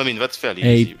 Well, I mean, that's fairly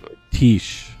easy. But...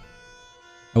 Tiche.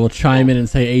 I will chime in and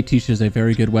say a Tiche is a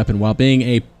very good weapon. While being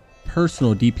a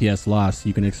personal DPS loss,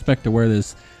 you can expect to wear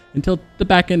this until the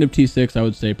back end of T6. I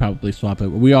would say probably swap it.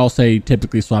 We all say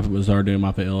typically swap it with Zardoom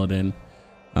off of Illidan.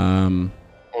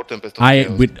 Or Tempest of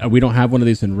Chaos. We don't have one of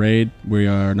these in raid. We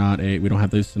don't have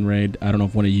this in raid. I don't know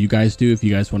if one of you guys do. If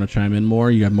you guys want to chime in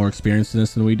more, you have more experience in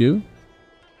this than we do.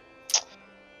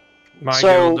 My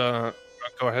guild.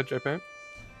 Go ahead, JP.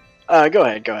 Go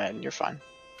ahead. You're fine.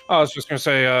 I was just gonna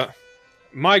say,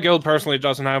 my guild personally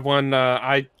doesn't have one.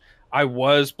 I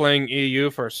was playing EU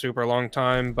for a super long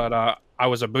time, but I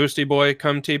was a boosty boy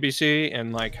come TBC,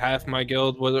 and like half my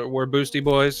guild were boosty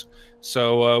boys.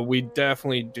 So we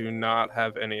definitely do not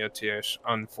have any ATH,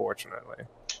 unfortunately.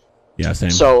 Yeah, same.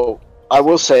 So I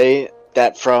will say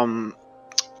that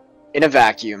in a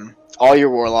vacuum, all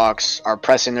your warlocks are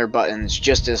pressing their buttons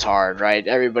just as hard, right?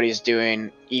 Everybody's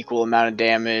doing equal amount of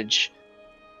damage,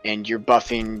 and you're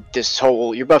buffing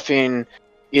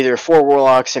either 4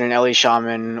 warlocks and an Ellie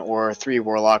Shaman, or 3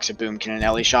 warlocks, a Boomkin, and an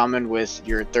Ellie Shaman with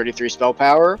your 33 spell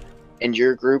power, and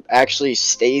your group actually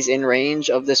stays in range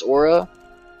of this aura.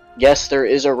 Yes, there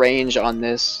is a range on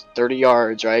this, 30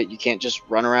 yards, right? You can't just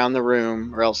run around the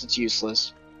room, or else it's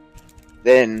useless.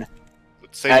 Then,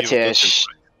 ATH,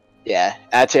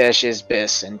 ATH is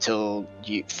BiS until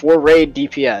for raid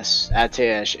DPS,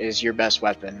 ATH is your best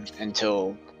weapon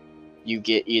until you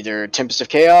get either Tempest of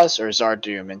Chaos or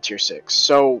Zardoom in tier 6.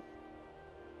 So,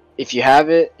 if you have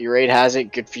it, your raid has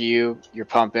it, good for you, you're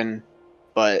pumping,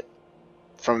 but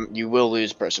you will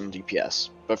lose personal DPS.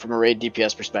 But from a raid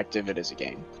DPS perspective, it is a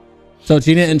gain. So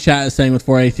Gina in chat is saying with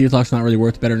 4A, Theotalk's not really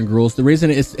worth better than Gruul's. The reason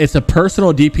is it's a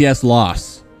personal DPS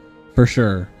loss, for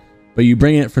sure. But you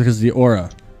bring it because of the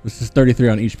aura, which is 33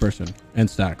 on each person, and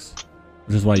stacks.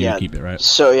 Which is why you keep it, right?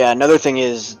 So yeah, another thing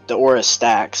is the aura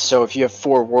stacks. So if you have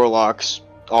 4 warlocks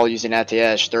all using ATH,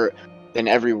 then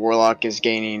every warlock is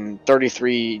gaining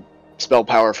 33 spell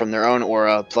power from their own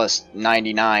aura plus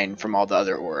 99 from all the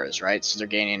other auras, right? So they're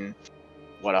gaining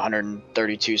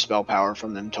 132 spell power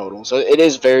from them total. So it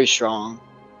is very strong.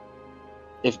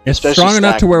 It's strong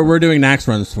enough to where we're doing Nax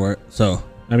runs for it. So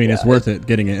I mean, it's worth it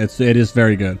getting it. It is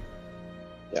very good.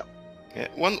 Yeah.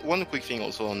 One quick thing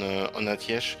also on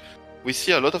ATH. We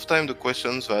see a lot of time the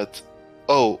questions that,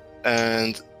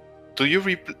 and do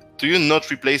you not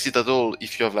replace it at all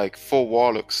if you have like 4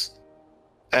 warlocks?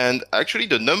 And actually,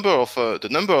 the number of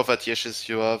ATHs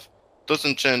you have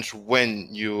doesn't change when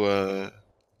you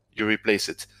replace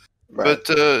it. Right.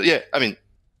 But I mean,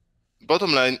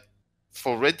 bottom line,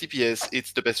 for red DPS,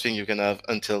 it's the best thing you can have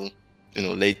until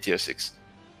late tier 6.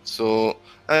 So,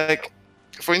 like,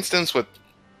 for instance, what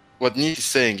Neat is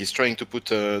saying is trying to put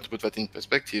that in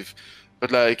perspective,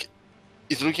 but like,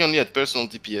 he's looking only at personal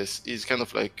DPS. He's kind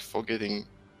of like forgetting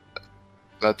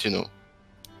that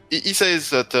he says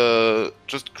that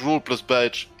just Gruul plus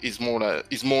badge is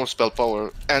more spell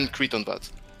power and crit on that,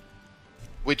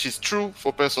 which is true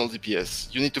for personal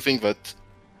DPS. You need to think that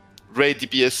raid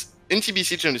DPS in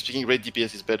TBC, generally speaking, raid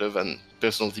DPS is better than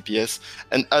personal DPS,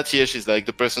 and ATH is like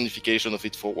the personification of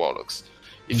it for warlocks.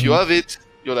 If you have it,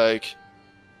 you're like,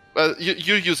 well,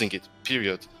 you're using it,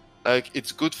 period. Like,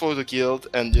 it's good for the guild,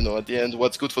 and at the end,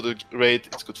 what's good for the raid,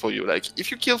 it's good for you. Like, if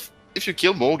you kill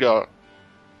Morgar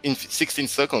in 16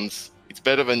 seconds, it's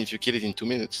better than if you kill it in 2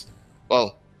 minutes.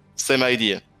 Well, same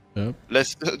idea. Yep.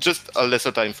 Just a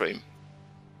lesser time frame.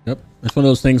 Yep, it's one of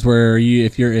those things where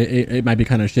it might be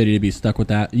kind of shitty to be stuck with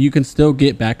that. You can still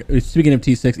get back. Speaking of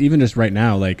T6, even just right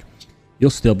now, like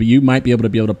you might be able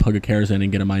to plug a Karazhan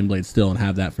and get a Mind Blade still and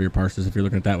have that for your parses if you're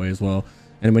looking at it that way as well.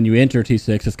 And when you enter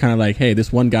T6, it's kind of like, hey,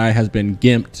 this one guy has been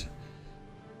gimped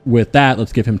with that.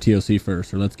 Let's give him TOC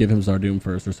first, or let's give him Zardoom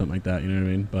first, or something like that. You know what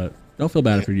I mean? But don't feel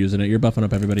bad if you're using it. You're buffing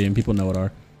up everybody, and people know it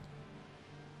are.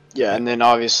 Yeah, and then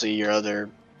obviously your other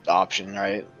option,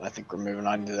 right? I think we're moving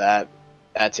on to that.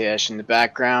 Atash in the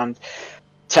background.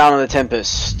 Town of the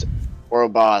Tempest,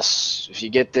 World Boss. If you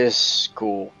get this,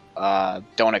 cool.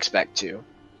 Don't expect to.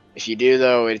 If you do,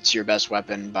 though, it's your best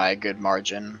weapon by a good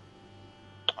margin.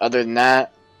 Other than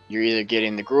that, you're either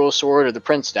getting the Gruul Sword or the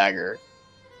Prince Dagger.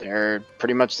 They're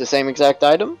pretty much the same exact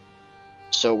item,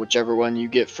 so whichever one you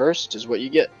get first is what you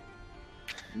get.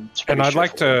 And I'd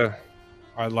like to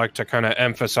kind of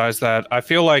emphasize that I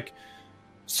feel like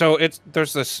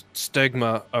there's this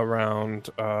stigma around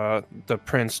the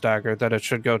Prince Dagger that it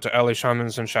should go to Ellie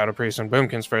Shamans and Shadow Priests and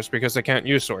Boomkins first because they can't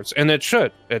use swords, and it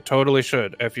totally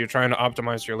should if you're trying to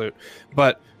optimize your loot.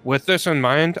 But with this in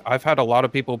mind, I've had a lot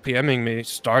of people PMing me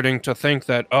starting to think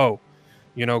that, oh,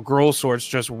 you know, Gruul Sword's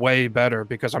just way better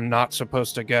because I'm not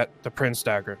supposed to get the Prince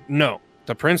Dagger. No,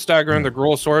 the Prince Dagger and the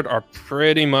Gruul Sword are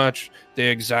pretty much the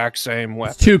exact same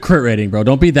weapon. It's 2 crit rating, bro.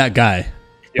 Don't be that guy.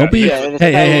 Yeah, don't be.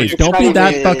 Hey! Don't be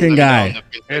that fucking guy.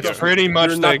 It's pretty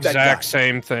much the exact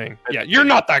same thing. Yeah, you're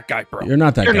not that guy, bro. You're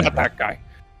not that guy. You're not that guy.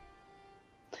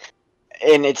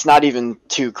 And it's not even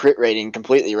 2 crit rating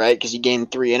completely, right? Because you gain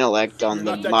 3 intellect on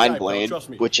the Mind Blade,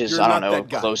 which is, I don't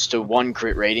know, close to 1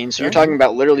 crit rating. So you're talking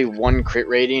about literally 1 crit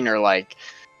rating or like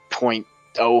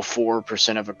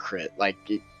 0.04% of a crit. Like,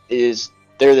 it is,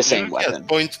 they're the same weapon. At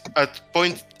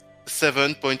 0.7,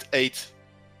 0.8,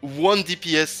 1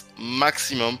 DPS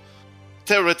maximum,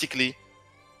 theoretically,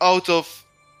 out of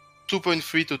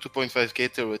 2.3 to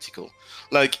 2.5k theoretical.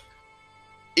 Like,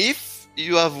 if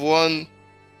you have one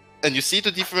and you see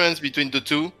the difference between the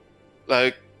two,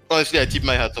 like, honestly, I tip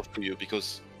my hat off to you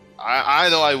because I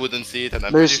know I wouldn't see it, and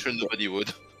I'm pretty sure nobody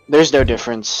would. There's no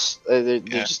difference. There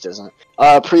just isn't.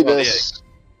 Pre-BiS,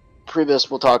 Pre-BiS,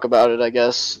 we'll talk about it, I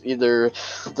guess. Either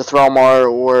the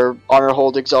Thrallmar or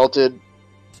Honorhold Exalted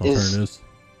is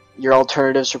your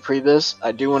alternatives for Pre-BiS.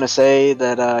 I do want to say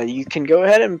that you can go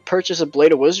ahead and purchase a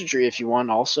Blade of Wizardry if you want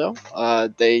also.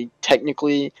 They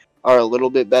technically are a little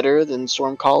bit better than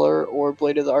Stormcaller or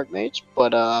Blade of the Archmage,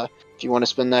 but if you want to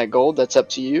spend that gold, that's up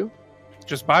to you.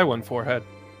 Just buy one, forehead.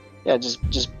 Yeah,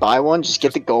 just buy one. Just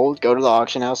get the gold, go to the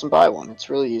auction house and buy one.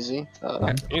 It's really easy.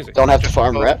 Easy. Don't have to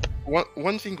farm rep.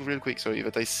 One thing real quick, sorry,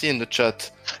 that I see in the chat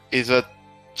is that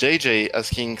JJ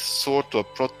asking sword to a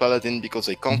prot paladin because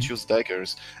they can't use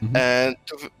daggers. And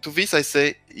to this I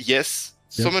say yes.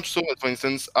 So much so that, for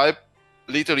instance, I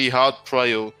literally hard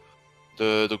prio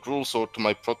the Gruul Sword to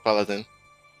my prot paladin.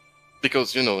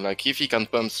 Because, you know, like, if he can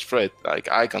pump threat, like,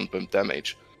 I can pump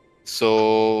damage.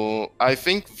 So I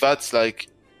think that's like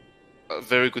a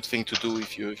very good thing to do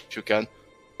if you can.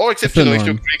 Or except, you know, if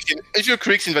you're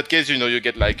Crix, in that case, you know, you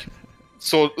get like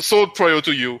sword prio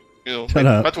to you. You know, Shut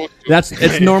up.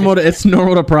 It's normal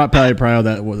to prot prio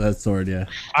that sword, yeah.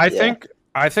 I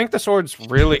think the sword's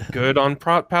really good on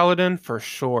prot paladin for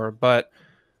sure, but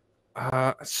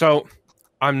so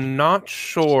I'm not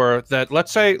sure that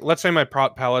let's say my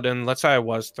prot paladin, let's say I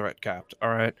was threat capped, all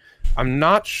right? I'm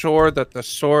not sure that the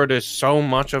sword is so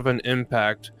much of an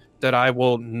impact that I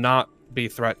will not be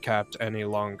threat capped any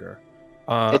longer.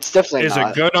 It's definitely is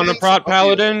it good on the prot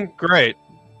paladin? Great.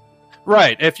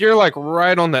 Right, if you're like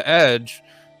right on the edge,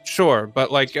 sure,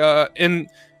 but like in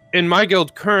my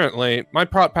guild currently, my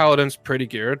prot paladin's pretty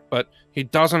geared, but he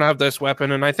doesn't have this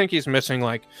weapon, and I think he's missing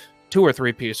like 2 or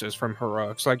 3 pieces from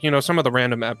heroics, like, you know, some of the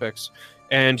random epics.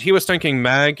 And he was thinking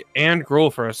mag and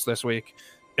Gruul for us this week,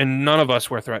 and none of us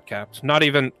were threat capped. Not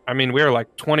even, I mean, we were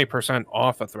like 20%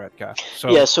 off a threat cap.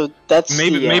 So yeah, so that's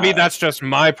maybe that's just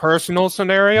my personal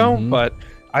scenario, but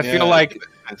I feel like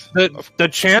the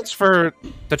chance for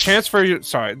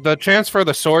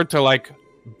the sword to like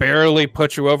barely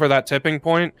put you over that tipping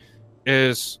point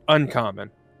is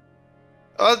uncommon.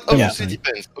 Obviously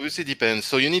depends.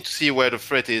 So you need to see where the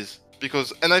threat is,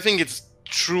 because, and I think it's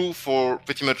true for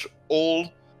pretty much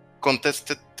all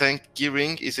contested tank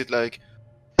gearing. Is it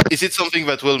something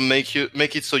that will make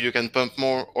it so you can pump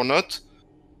more or not?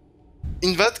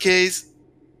 In that case,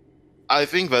 I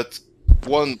think that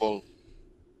one ball.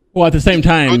 Well, at the same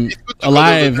time,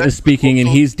 Alive is speaking and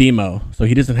he's demo, so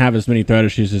he doesn't have as many threat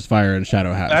issues as Fire and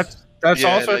Shadow has. That's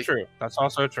also true. That's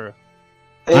also true.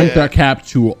 I'm threat capped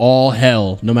to all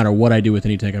hell, no matter what I do with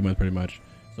any tank I'm with, pretty much.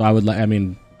 So I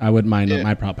wouldn't mind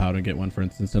my prop paladin get one, for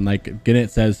instance. And like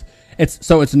Gannett says,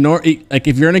 like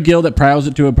if you're in a guild that prios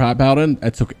it to a prop paladin,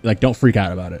 it's okay. Like, don't freak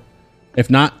out about it. If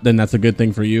not, then that's a good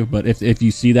thing for you. But if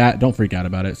you see that, don't freak out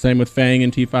about it. Same with Fang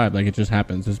and T5. Like, it just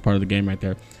happens. It's part of the game right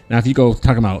there. Now, if you go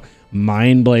talking about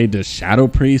Mind Blade to Shadow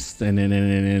Priests and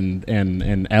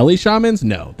Ellie Shamans,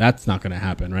 no, that's not going to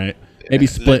happen, right? Maybe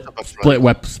split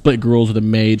Gruels with a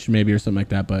Mage, maybe, or something like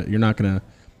that. But you're not going to...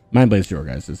 Mind Blade's your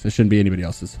guys'. It shouldn't be anybody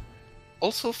else's.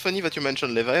 Also funny that you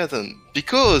mentioned Leviathan,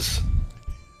 because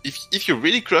if you're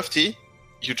really crafty,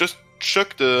 you just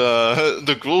chuck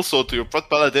the Gruul sword to your Prot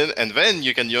Paladin, and then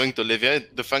you can yoink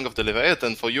the Fang of the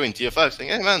Leviathan for you in tier 5, saying,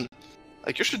 hey man,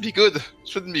 like, you should be good.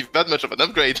 Shouldn't be that much of an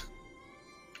upgrade.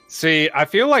 See, I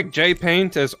feel like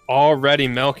J-Paint is already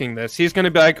milking this. He's going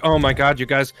to be like, oh my god, you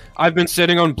guys, I've been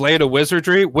sitting on Blade of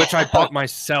Wizardry, which I bought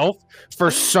myself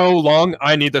for so long.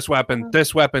 I need this weapon.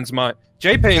 This weapon's mine.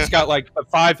 J-Paint's got like a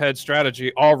 5-head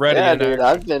strategy already. Yeah, dude,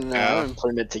 I've been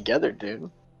putting it together, dude.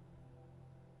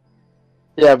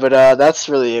 Yeah, but that's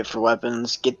really it for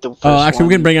weapons. Get the first actually, one.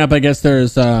 we can bring up, I guess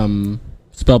there's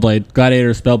Spellblade.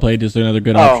 Gladiator Spellblade is another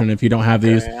good option if you don't have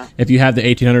these. Yeah. If you have the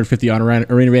 1850 on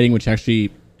arena rating, which actually,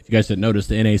 if you guys didn't notice,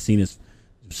 the NA scene is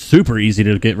super easy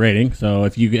to get rating. So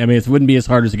if you, I mean, it wouldn't be as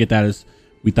hard as to get that as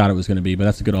we thought it was going to be, but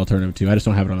that's a good alternative too. I just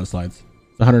don't have it on the slides.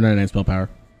 It's 199 spell power.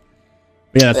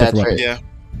 But yeah, that's it. Yeah,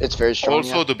 it's very strong.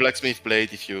 Also, the Blacksmith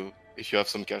Blade, if you have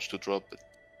some cash to drop. But,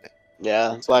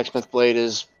 yeah, Blacksmith Blade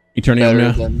is Eternium,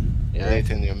 better than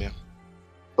Eternium, yeah.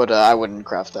 But I wouldn't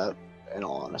craft that, in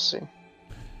all honesty.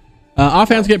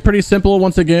 Offhands get pretty simple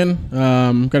once again.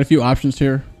 Got a few options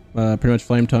here. Pretty much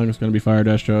Flame Tongue is going to be Fire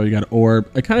Destro. You got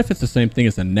Orb. It kind of fits the same thing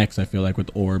as the Nex, I feel like, with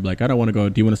Orb. Like, I don't want to go,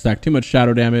 do you want to stack too much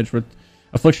shadow damage with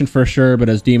Affliction for sure, but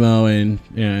as Demo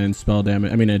and spell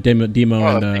damage. I mean, Demo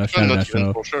and Shadow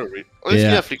Destro. For sure. Honestly,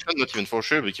 Affliction not even for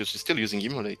sure, because you're still using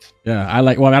Immolate. Yeah, I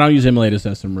don't use Immolate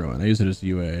as some Ruin. I use it as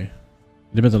UA. It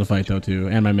depends on the fight, though, too,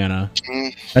 and my mana.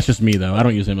 That's just me, though. I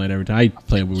don't use Immolate every time. I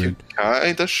play weird.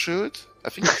 Kinda should. I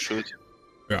think you should.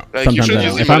 Yeah. Like, sometimes you should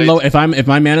use use if I'm low, if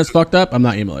my mana's fucked up, I'm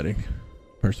not immolating.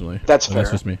 Personally, that's fair.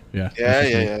 That's just me. Yeah.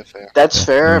 Yeah, fair. That's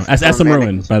fair. As some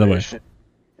Ruin, by the way.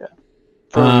 Yeah.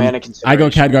 For mana I go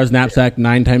Khadgar's Knapsack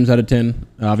 9 times out of 10.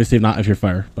 Obviously, not if you're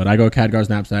fire, but I go Khadgar's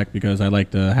Knapsack because I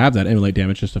like to have that immolate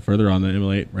damage just to further on the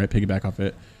immolate, right? Piggyback off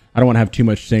it. I don't want to have too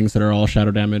much things that are all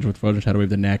shadow damage with Frozen Shadow Wave,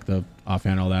 the neck, the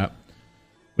offhand, all that.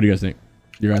 What do you guys think?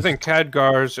 I think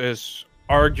Khadgar's is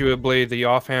arguably the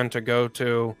offhand to go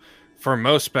to for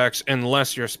most specs,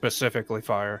 unless you're specifically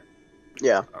fire.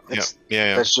 Yeah,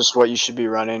 yeah. That's just what you should be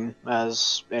running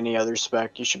as any other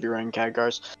spec. You should be running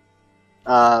Khadgar's.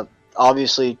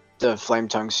 Obviously, the Flame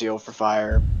Tongue Seal for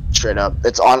fire, straight up.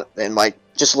 It's on, and like,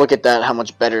 just look at that, how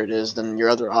much better it is than your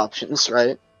other options,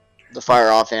 right? The fire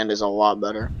offhand is a lot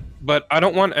better. But I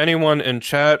don't want anyone in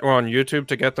chat or on YouTube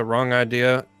to get the wrong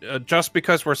idea. Just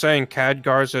because we're saying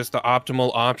Khadgar's is the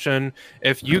optimal option,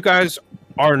 if you guys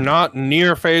are not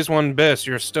near Phase 1 BiS,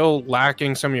 you're still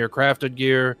lacking some of your crafted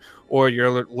gear, or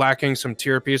you're lacking some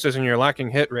tier pieces and you're lacking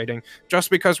hit rating. Just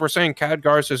because we're saying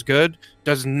Khadgar's is good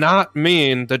does not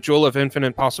mean the Jewel of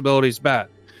Infinite Possibilities is bad.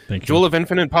 Jewel of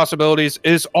Infinite Possibilities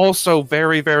is also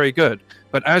very, very good.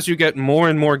 But as you get more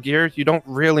and more gear, you don't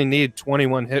really need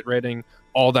 21 hit rating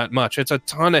all that much. It's a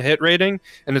ton of hit rating,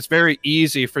 and it's very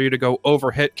easy for you to go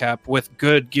over hit cap with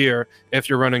good gear if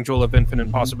you're running Jewel of Infinite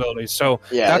Possibilities. So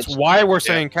that's why we're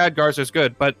saying Khadgar's is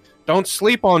good, but don't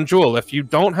sleep on Jewel. If you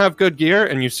don't have good gear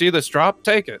and you see this drop,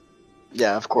 take it.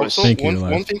 Yeah, of course. Also,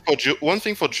 one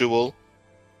thing for Jewel,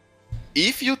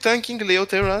 if you're tanking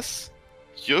Leoteras,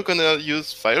 you're gonna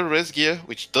use Fire Res gear,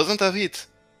 which doesn't have hit,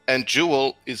 and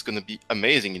Jewel is gonna be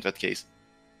amazing in that case.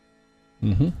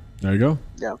 There you go.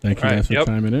 Yeah. Thank you guys for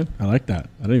chiming in. I like that.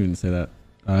 I didn't even say that.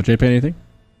 JP, anything?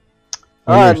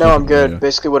 No, I'm good.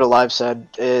 Basically what Alive said.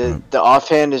 The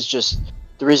offhand is just...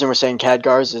 The reason we're saying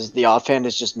Khadgar's is the offhand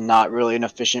is just not really an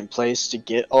efficient place to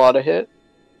get a lot of hit,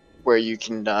 where you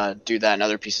can do that in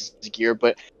other pieces of gear.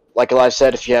 But like Alive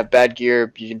said, if you have bad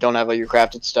gear, you don't have all your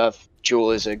crafted stuff,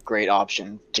 Jewel is a great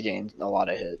option to gain a lot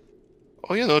of hit.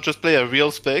 Or, just play a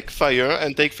real spec, fire,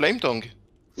 and take Flame Tongue.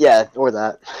 Yeah, or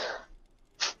that.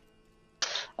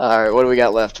 Alright, what do we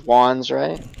got left? Wands,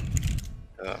 right?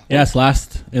 Yes,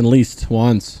 last and least,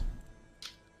 Wands.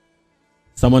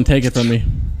 Someone take it from me.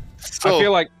 So, I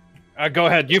feel like... go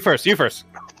ahead, you first.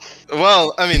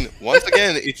 Well, I mean, once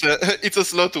again, it's a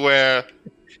slot where...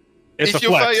 It's if a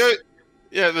flex. Fire,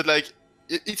 yeah, but like,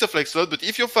 it's a flex slot, but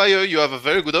if you're fire, you have a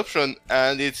very good option,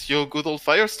 and it's your good old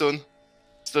Firestone.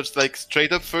 So it's like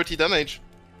straight up 30 damage.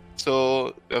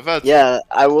 So, that. Yeah,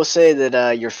 I will say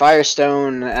that your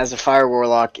Firestone as a Fire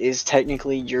Warlock is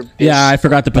technically your BiS. Yeah, I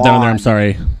forgot to put that on there. I'm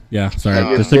sorry. Yeah,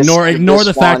 sorry. Just ignore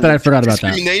the fact that I forgot about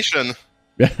that. Discrimination.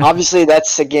 Obviously,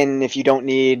 that's again if you don't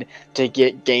need to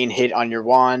gain hit on your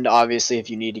wand. Obviously, if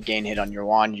you need to gain hit on your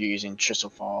wand, you're using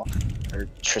Tristfall or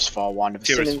Tristfall Wand of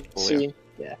Ascendancy.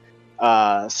 Yeah.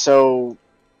 So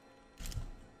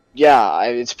yeah,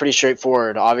 it's pretty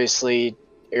straightforward. Obviously,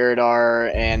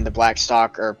 Iridar and the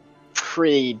Blackstock are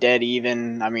pretty dead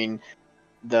even. I mean,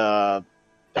 the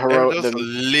Iridar's a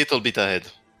little bit ahead.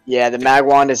 Yeah, the Mag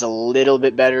Wand is a little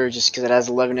bit better just because it has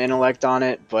 11 intellect on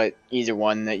it, but either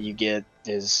one that you get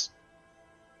is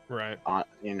right.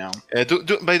 You know.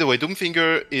 By the way,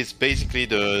 Doomfinger is basically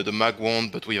the Mag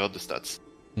Wand, but without the stats.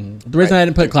 The reason I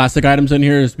didn't put classic items in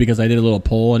here is because I did a little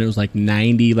poll and it was like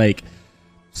 97%,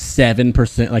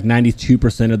 like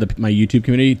 92% of my YouTube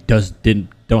community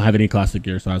don't have any classic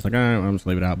gear. So I was like, I'm just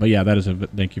leave it out. But yeah, that is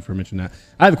thank you for mentioning that.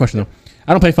 I have a question though.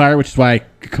 I don't play Fire, which is why I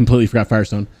completely forgot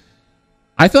Firestone.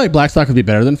 I feel like Blackstock would be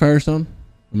better than Firestone.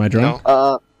 Am I drunk?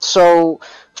 No. So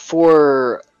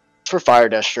for Fire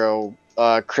Destro,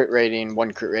 crit rating,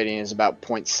 one crit rating is about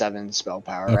 0.7 spell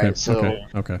power, right? So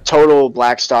total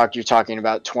Blackstock, you're talking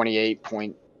about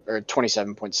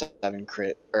 27.7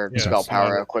 crit or spell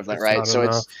power equivalent, right? So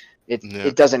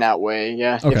it doesn't outweigh,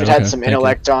 if it had some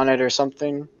intellect on it or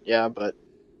something, but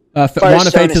Wand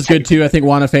of Fates is good too. I think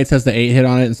Wand of Fates has the 8 hit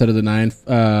on it instead of the 9.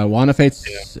 Wand of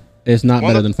Fates is not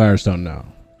better than Firestone, no.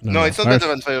 No, it's not better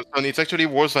than Firestone. It's actually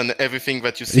worse than everything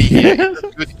that you see here.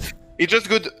 It's just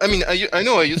good. I mean, I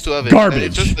know I used to have it. Garbage.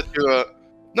 It's just that you,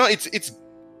 no, it's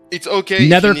okay.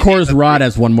 Nethercore's Rod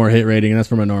has 1 more hit rating, and that's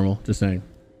from a normal. Just saying.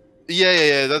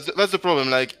 Yeah. That's the problem.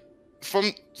 Like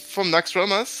from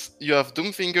Naxxramas, you have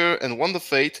Doomfinger and Wand of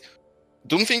Fate.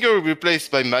 Doomfinger will be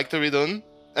replaced by Magteridon,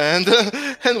 and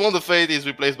Wand of Fate is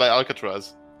replaced by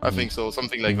Alcatraz. I think so,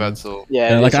 something like that. So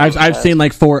like I've seen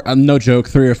like 4, no joke,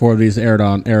 3 or 4 of these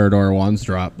Eridar wands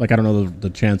drop. Like I don't know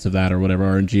the chance of that or whatever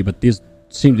RNG, but these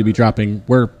seem to be dropping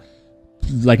where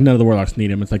like none of the warlocks need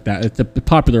them. It's like that. It's a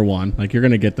popular one. Like you're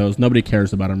gonna get those. Nobody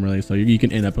cares about them really, so you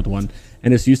can end up with one.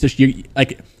 And it's used to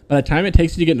like by the time it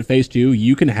takes you to get into phase 2,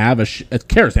 you can have a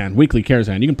Karazhan, weekly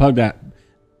Karazhan. You can plug that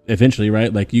eventually,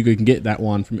 right? Like you can get that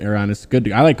wand from Aeron. It's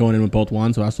good. I like going in with both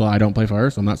wands. So also I don't play Fire,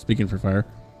 so I'm not speaking for Fire.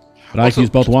 But I like to use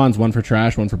both wands, one for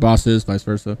trash, one for bosses, vice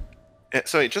versa.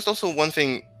 Sorry, just also one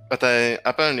thing that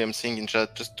apparently I'm seeing in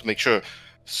chat, just to make sure.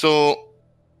 So,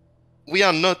 we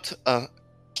are not a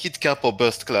hit cap or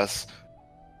burst class.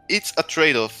 It's a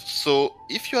trade-off. So,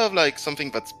 if you have like something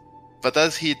that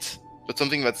has hit, but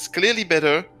something that's clearly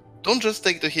better, don't just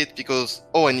take the hit because,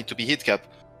 I need to be hit cap.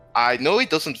 I know it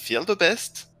doesn't feel the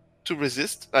best to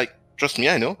resist. Like, trust me,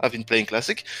 I know. I've been playing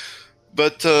Classic.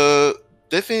 But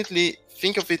definitely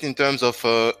think of it in terms of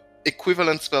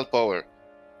equivalent spell power.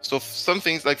 So some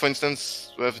things, like for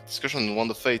instance, we have a discussion on Wand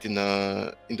of Fate in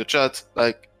the chat.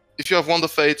 Like if you have Wand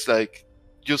of Fate, like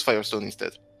use Firestone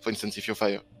instead. For instance, if you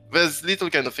fire, there's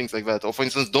little kind of things like that. Or for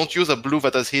instance, don't use a blue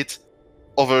that has hit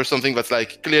over something that's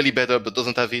like clearly better but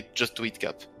doesn't have hit just to hit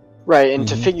cap. Right, and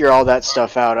to figure all that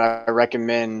stuff out, I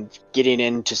recommend getting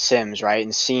into Sims, right,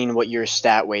 and seeing what your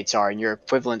stat weights are and your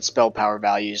equivalent spell power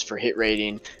values for hit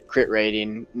rating, crit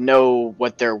rating, know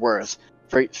what they're worth.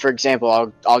 For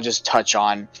example, I'll just touch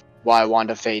on why Wand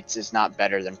of Fates is not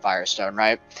better than Firestone,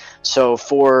 right? So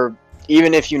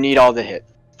even if you need all the hit,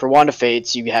 for Wand of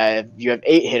Fates, you have 8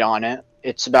 hit on it.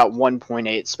 It's about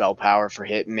 1.8 spell power for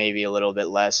hit, maybe a little bit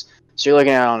less. So you're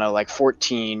looking at, I don't know, like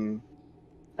 14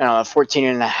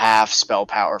 and a half spell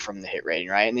power from the hit rating,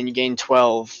 right? And then you gain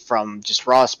 12 from just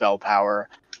raw spell power.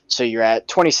 So you're at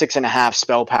 26 and a half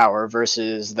spell power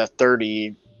versus the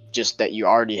 30 just that you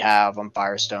already have on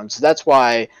Firestone. So that's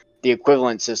why the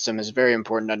equivalent system is very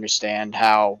important to understand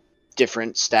how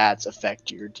different stats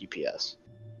affect your DPS.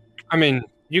 I mean,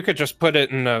 you could just put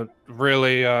it in a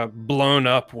really blown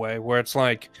up way where it's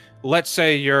like, let's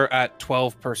say you're at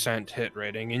 12% hit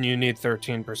rating and you need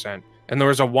 13%. And there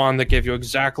was a wand that gave you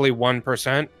exactly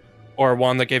 1%, or a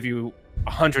wand that gave you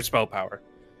 100 spell power.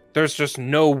 There's just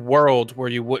no world where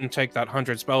you wouldn't take that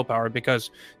 100 spell power,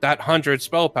 because that 100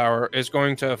 spell power is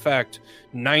going to affect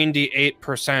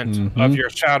 98% of your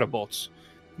shadow bolts.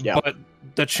 Yeah. But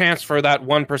the chance for that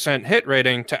 1% hit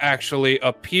rating to actually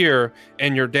appear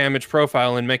in your damage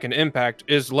profile and make an impact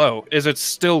is low. Is it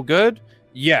still good?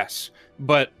 Yes.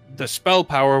 But the spell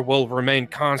power will remain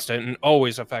constant and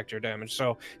always affect your damage.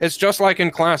 So it's just like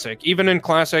in Classic. Even in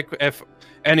Classic, if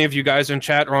any of you guys in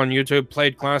chat or on YouTube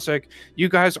played Classic, you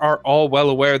guys are all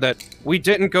well aware that we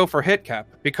didn't go for hit cap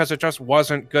because it just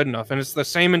wasn't good enough. And it's the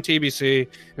same in TBC,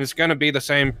 and it's going to be the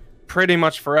same pretty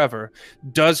much forever.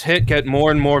 Does hit get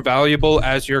more and more valuable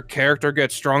as your character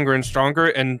gets stronger and stronger?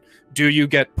 And do you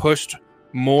get pushed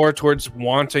more towards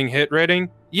wanting hit rating?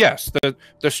 yes,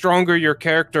 the stronger your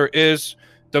character is,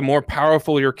 the more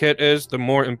powerful your kit is, the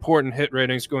more important hit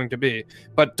rating is going to be.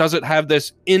 But does it have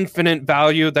this infinite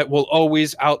value that will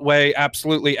always outweigh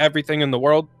absolutely everything in the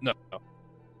world? No.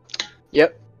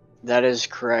 Yep, that is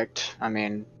correct. I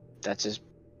mean, that's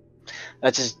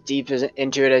as deep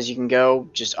into it as you can go.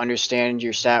 Just understand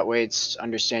your stat weights,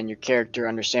 understand your character,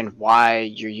 understand why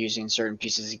you're using certain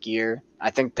pieces of gear. I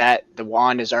think that the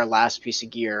wand is our last piece of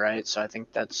gear, right? So I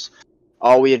think that's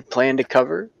all we had planned to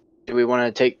cover. Do we want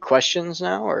to take questions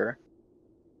now, or?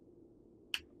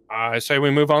 I say we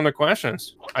move on to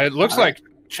questions. It looks like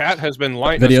chat has been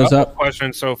lighting Videos us up up. with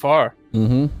questions so far.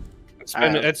 Mm-hmm.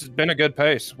 It's been a good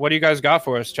pace. What do you guys got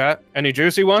for us, chat? Any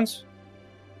juicy ones?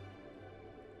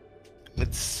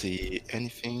 Let's see,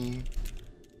 anything?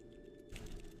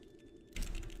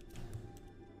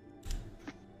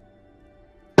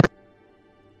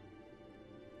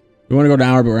 We want to go to an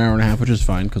hour, but we're an hour and a half, which is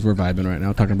fine because we're vibing right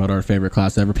now, talking about our favorite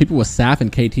class ever. People with SAF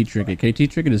and KT Trinket. KT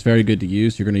Trinket is very good to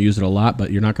use. You're going to use it a lot, but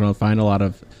you're not going to find a lot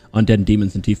of undead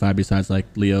demons in T5 besides like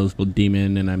Leo's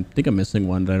demon, and I think I'm missing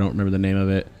one, but I don't remember the name of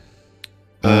it.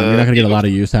 You're not going to get a lot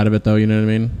of use out of it, though. You know what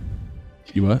I mean?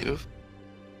 You what?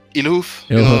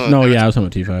 Ilhoof? No, yeah, I was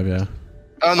talking about T5, yeah.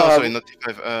 Oh, no, sorry, not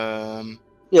T5.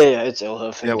 Yeah, it's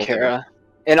Ilhoof and Kara.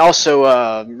 And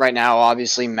also, right now,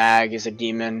 obviously, Mag is a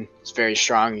demon. It's very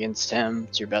strong against him.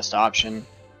 It's your best option.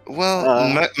 Well,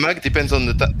 Mag depends on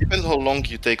depends how long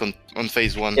you take on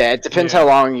phase 1. Yeah, it depends how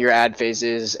long your ad phase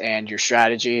is and your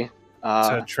strategy. It's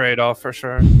a trade-off for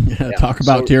sure. Yeah, talk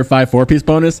about tier 5 4-piece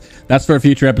bonus. That's for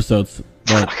future episodes.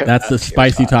 But that's a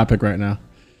spicy topic right now.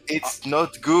 It's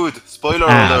not good. Spoiler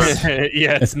alert.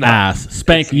 Yeah, it's ass.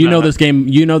 Spank, you know this game.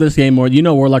 You know this game more. You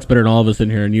know Warlock's better than all of us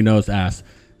in here, and you know it's ass.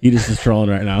 He just is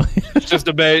trolling right now. Just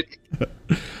debate.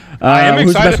 I am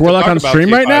who's the best Warlock on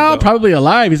stream right now? Though. Probably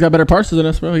alive. He's got better parses than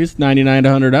us, bro. He's 99 to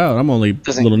 100 out. I'm only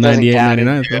a little 98,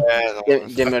 99. Yeah,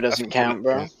 Demo doesn't count,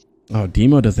 bro. Oh,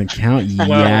 Demo doesn't count.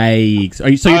 Yikes! Are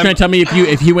you so you're trying to tell me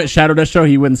if he went Shadow Destro,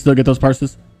 he wouldn't still get those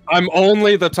parses? I'm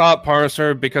only the top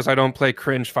parser because I don't play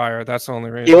Cringe Fire. That's the only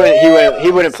reason.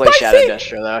 He wouldn't play Shadow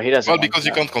Destro though. He doesn't. Well, because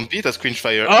you can't compete as Cringe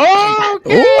Fire. Oh,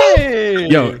 okay.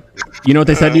 Yo, you know what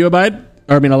they said to you, Abide?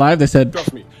 Or I mean, alive? They said,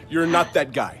 "Trust me, you're not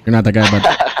that guy." You're not that guy,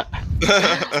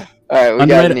 but. All right, we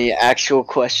got any actual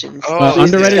questions?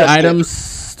 Underrated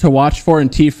items to watch for in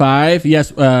T5.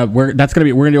 Yes, we're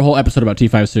gonna do a whole episode about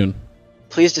T5 soon.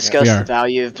 Please discuss the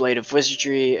value of Blade of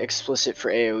Wizardry, explicit for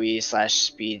AoE /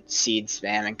 speed seed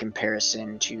spam in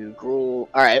comparison to Gruul.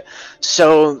 Alright,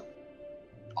 so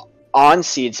on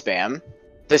seed spam,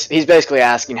 he's basically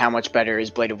asking how much better is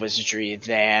Blade of Wizardry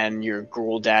than your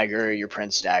Gruul dagger, or your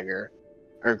Prince dagger,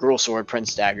 or Gruul sword,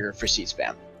 Prince dagger for seed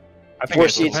spam. I think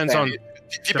it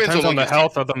depends on the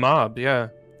health of the mob, yeah.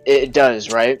 It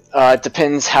does, right? It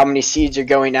depends how many seeds are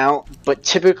going out, but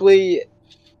typically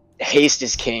haste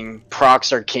is king,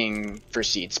 procs are king for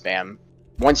seed spam.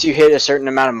 Once you hit a certain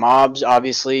amount of mobs,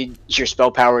 obviously your spell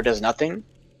power does nothing,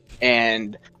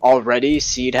 and already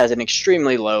seed has an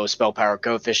extremely low spell power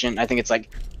coefficient. I think it's like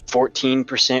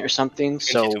 14% or something.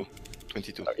 22.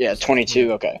 Yeah,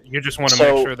 22. Okay. You just want to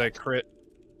make sure they crit.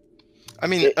 I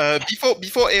mean,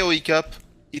 before AoE cap,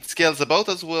 it scales about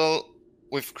as well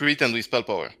with crit and with spell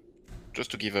power,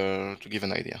 just to give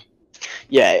an idea.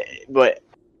 Yeah, but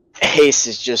haste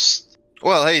is just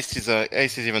haste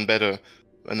is even better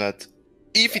than that.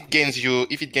 If it gains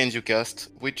you cast,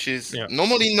 which is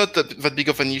normally not that big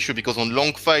of an issue because on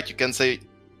long fight you can say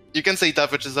it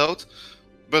averages out,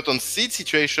 but on seed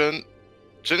situation,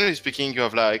 generally speaking, you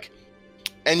have like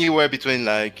anywhere between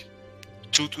like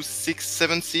 2 to 6,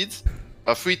 7 seeds,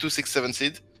 or 3 to 6, 7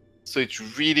 seeds. So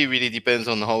it really depends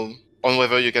on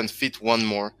whether you can fit one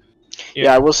more.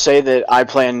 Yeah, I will say that I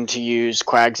plan to use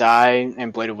Quag's Eye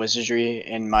and Blade of Wizardry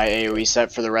in my AoE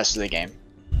set for the rest of the game.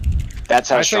 That's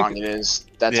how strong it is.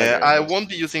 I won't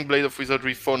be using Blade of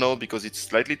Wizardry for now because it's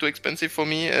slightly too expensive for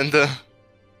me, and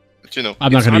but you know,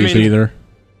 I'm not going to use it either.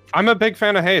 I'm a big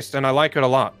fan of haste, and I like it a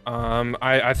lot.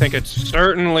 I think it's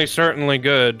certainly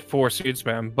good for seed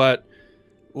spam, but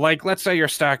like, let's say you're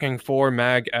stacking 4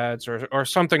 mag ads or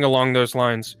something along those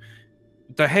lines.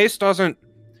 The haste doesn't.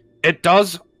 It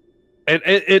does.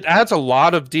 It adds a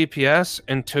lot of DPS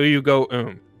until you go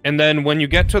and then when you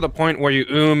get to the point where you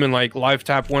and like life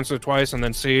tap once or twice and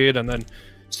then seed and then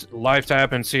life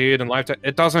tap and seed and life tap,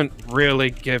 it doesn't really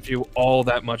give you all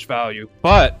that much value.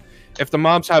 But if the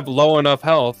mobs have low enough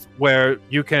health where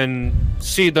you can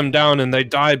seed them down and they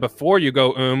die before you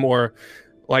go or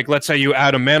like, let's say you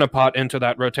add a mana pot into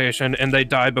that rotation and they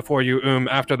die before you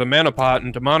after the mana pot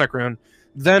and demonic rune,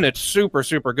 then it's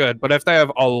super good. But if they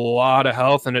have a lot of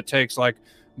health and it takes like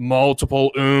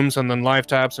multiple ooms and then life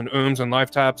taps and ooms and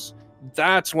life taps,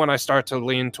 that's when I start to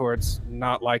lean towards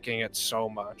not liking it so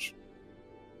much.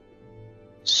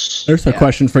 There's a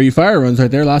question for you fire runs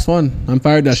right there. Last one. I'm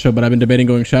Fire Destro, but I've been debating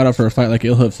going Shadow for a fight like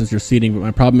Ilhoof since you're seeding. But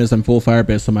my problem is I'm full fire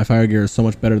base, so my fire gear is so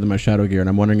much better than my Shadow gear, and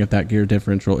I'm wondering if that gear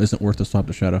differential isn't worth the swap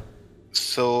to Shadow.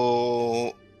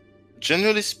 So,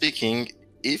 generally speaking,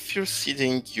 if you're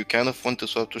seeding, you kind of want to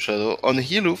swap to Shadow. On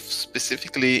Ilhoof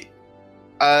specifically,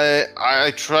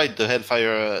 I tried the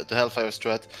Hellfire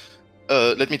strat.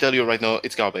 Let me tell you right now,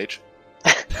 it's garbage.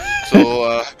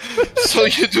 So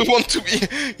you do want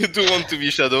to be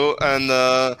Shadow, and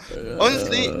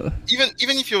honestly,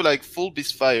 even if you're like full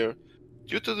BiS fire,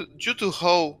 due to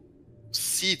how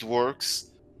seed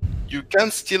works, you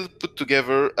can still put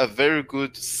together a very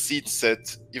good seed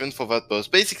set even for that boss.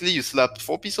 Basically, you slap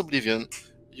 4-piece Oblivion,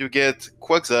 you get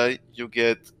Quagseye, you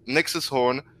get Nexus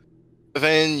Horn,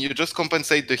 then you just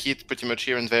compensate the hit pretty much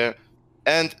here and there,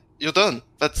 and you're done.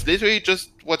 That's literally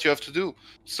just what you have to do.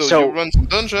 So you run some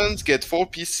dungeons, get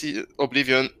 4-piece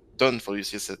Oblivion, done for your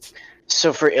set.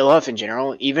 So for Ilhoof in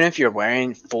general, even if you're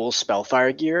wearing full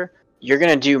Spellfire gear, you're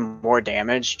going to do more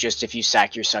damage just if you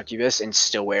sack your Succubus and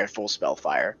still wear full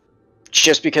Spellfire.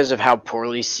 Just because of how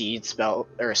poorly seed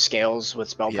scales with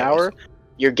spell power,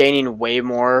 you're gaining way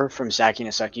more from sacking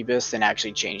a Succubus than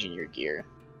actually changing your gear.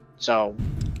 So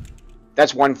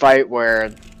that's one fight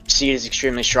where seed is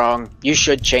extremely strong. You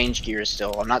should change gear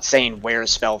still. I'm not saying wear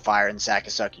Spellfire and sack a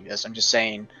Succubus. I'm just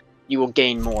saying you will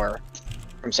gain more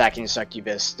from sacking a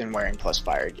Succubus than wearing plus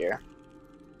fire gear.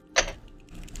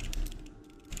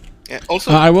 Yeah,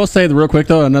 also, I will say real quick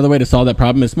though, another way to solve that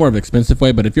problem, it's more of an expensive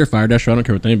way, but if you're Fire Dasher, I don't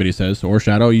care what anybody says, or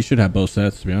Shadow, you should have both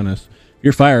sets, to be honest. If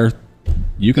you're Fire,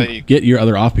 you can get your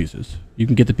other off pieces. You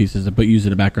can get the pieces and use it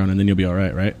in the background, and then you'll be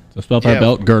alright, right? So Spellfire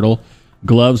belt, girdle,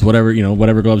 gloves,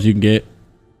 whatever gloves you can get.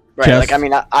 Right, chest, like I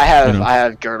mean, I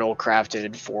have girdle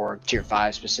crafted for tier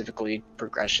 5 specifically,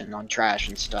 progression on trash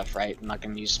and stuff, right? I'm not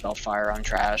going to use Spellfire on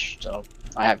trash, so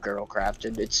I have girdle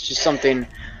crafted. It's just something,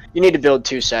 you need to build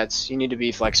 2 sets. You need to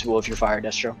be flexible if you're Fire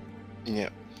Destro. Yeah.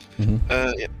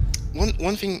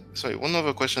 Mm-hmm. One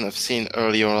other question I've seen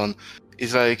earlier on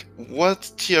is like,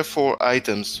 what tier 4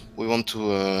 items we want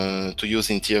to use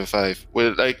in tier 5?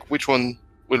 Well, like, which one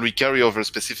will we carry over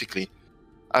specifically?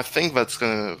 I think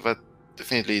that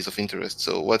definitely is of interest.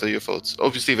 So what are your thoughts?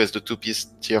 Obviously there's the 2-piece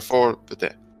tier 4,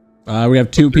 but we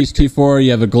have 2-piece T4.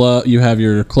 You have a glove. You have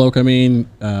your cloak. I mean,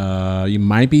 you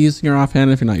might be using your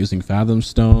offhand if you're not using Fathom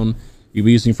Stone. You'll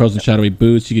be using Frozen Shadowy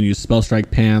boots. You can use Spell Strike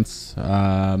pants.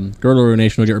 Girdle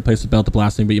Ruination will get replaced with Belt of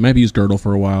Blasting, but you might be using Girdle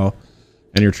for a while.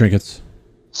 And your trinkets.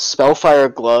 Spellfire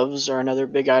gloves are another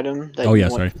big item that you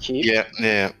want to keep.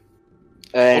 Yeah.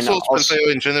 And also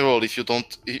Spellfire in general, if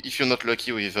you're not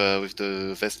lucky with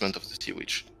the vestment of the Sea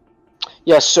Witch.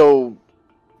 Yeah, so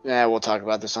we'll talk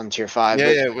about this on tier 5.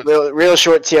 Real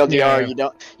short TLDR. Yeah.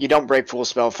 You don't break full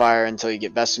Spellfire until you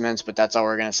get vestments, but that's all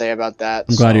we're gonna say about that.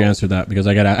 I'm glad you answered that because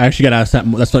I actually got asked that.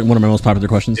 That's like one of my most popular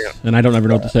questions, and I don't ever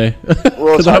know what to say.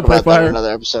 We'll talk about that in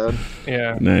another episode.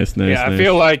 Yeah. Nice. Yeah, I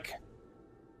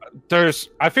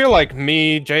feel like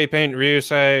me, J-Paint,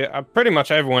 Ryusei, pretty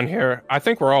much everyone here, I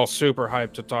think we're all super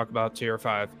hyped to talk about tier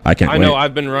 5. I know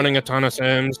I've been running a ton of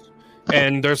sims,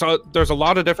 and there's a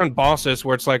lot of different bosses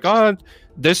where it's like,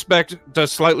 this spec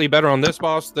does slightly better on this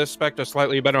boss, this spec does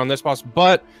slightly better on this boss,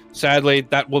 but sadly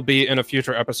that will be in a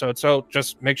future episode. So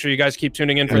just make sure you guys keep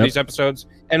tuning in for these episodes,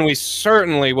 and we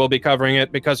certainly will be covering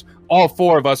it because all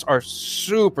 4 of us are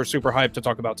super, super hyped to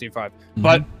talk about T5. Mm-hmm.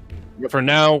 But for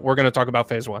now, we're going to talk about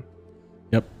phase 1.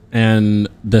 Yep. And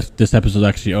this episode's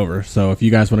actually over. So if you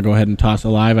guys want to go ahead and toss a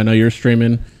live, I know you're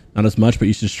streaming, not as much, but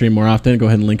you should stream more often. Go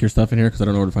ahead and link your stuff in here because I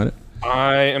don't know where to find it.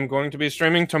 I am going to be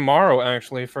streaming tomorrow,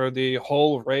 actually, for the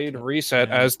whole raid reset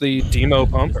as the Demo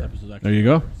Pumper. There you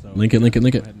go. Link it. Go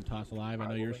ahead and toss a live. I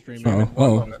know you're streaming.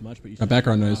 My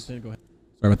background noise. Sorry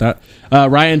about that.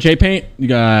 Ryan, J-Paint, you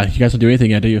guys don't do anything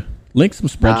yet, do you? Link some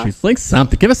spreadsheets. Link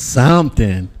something. Give us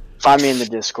something. Find me in the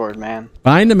Discord, man.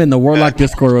 Find them in the Warlock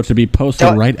Discord, which will be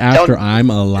posted right after I'm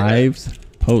alive's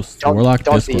post. Warlock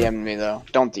Discord. Don't DM me, though.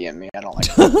 Don't DM me. I don't like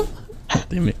that.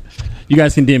 DM me. You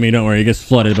guys can DM me, don't worry. It gets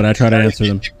flooded, but I try to answer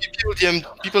them. People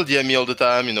DM me all the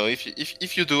time, you know.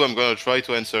 If you do, I'm gonna try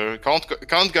to answer.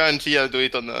 Can't guarantee I'll do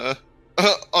it on a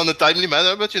timely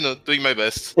manner, but doing my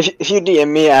best. If you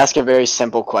DM me, ask a very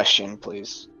simple question,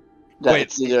 please.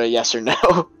 It's either a yes or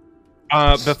no.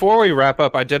 Before we wrap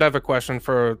up, I did have a question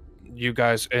for you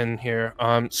guys in here.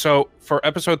 So for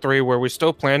episode 3, were we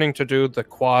still planning to do the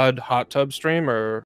quad hot tub stream, or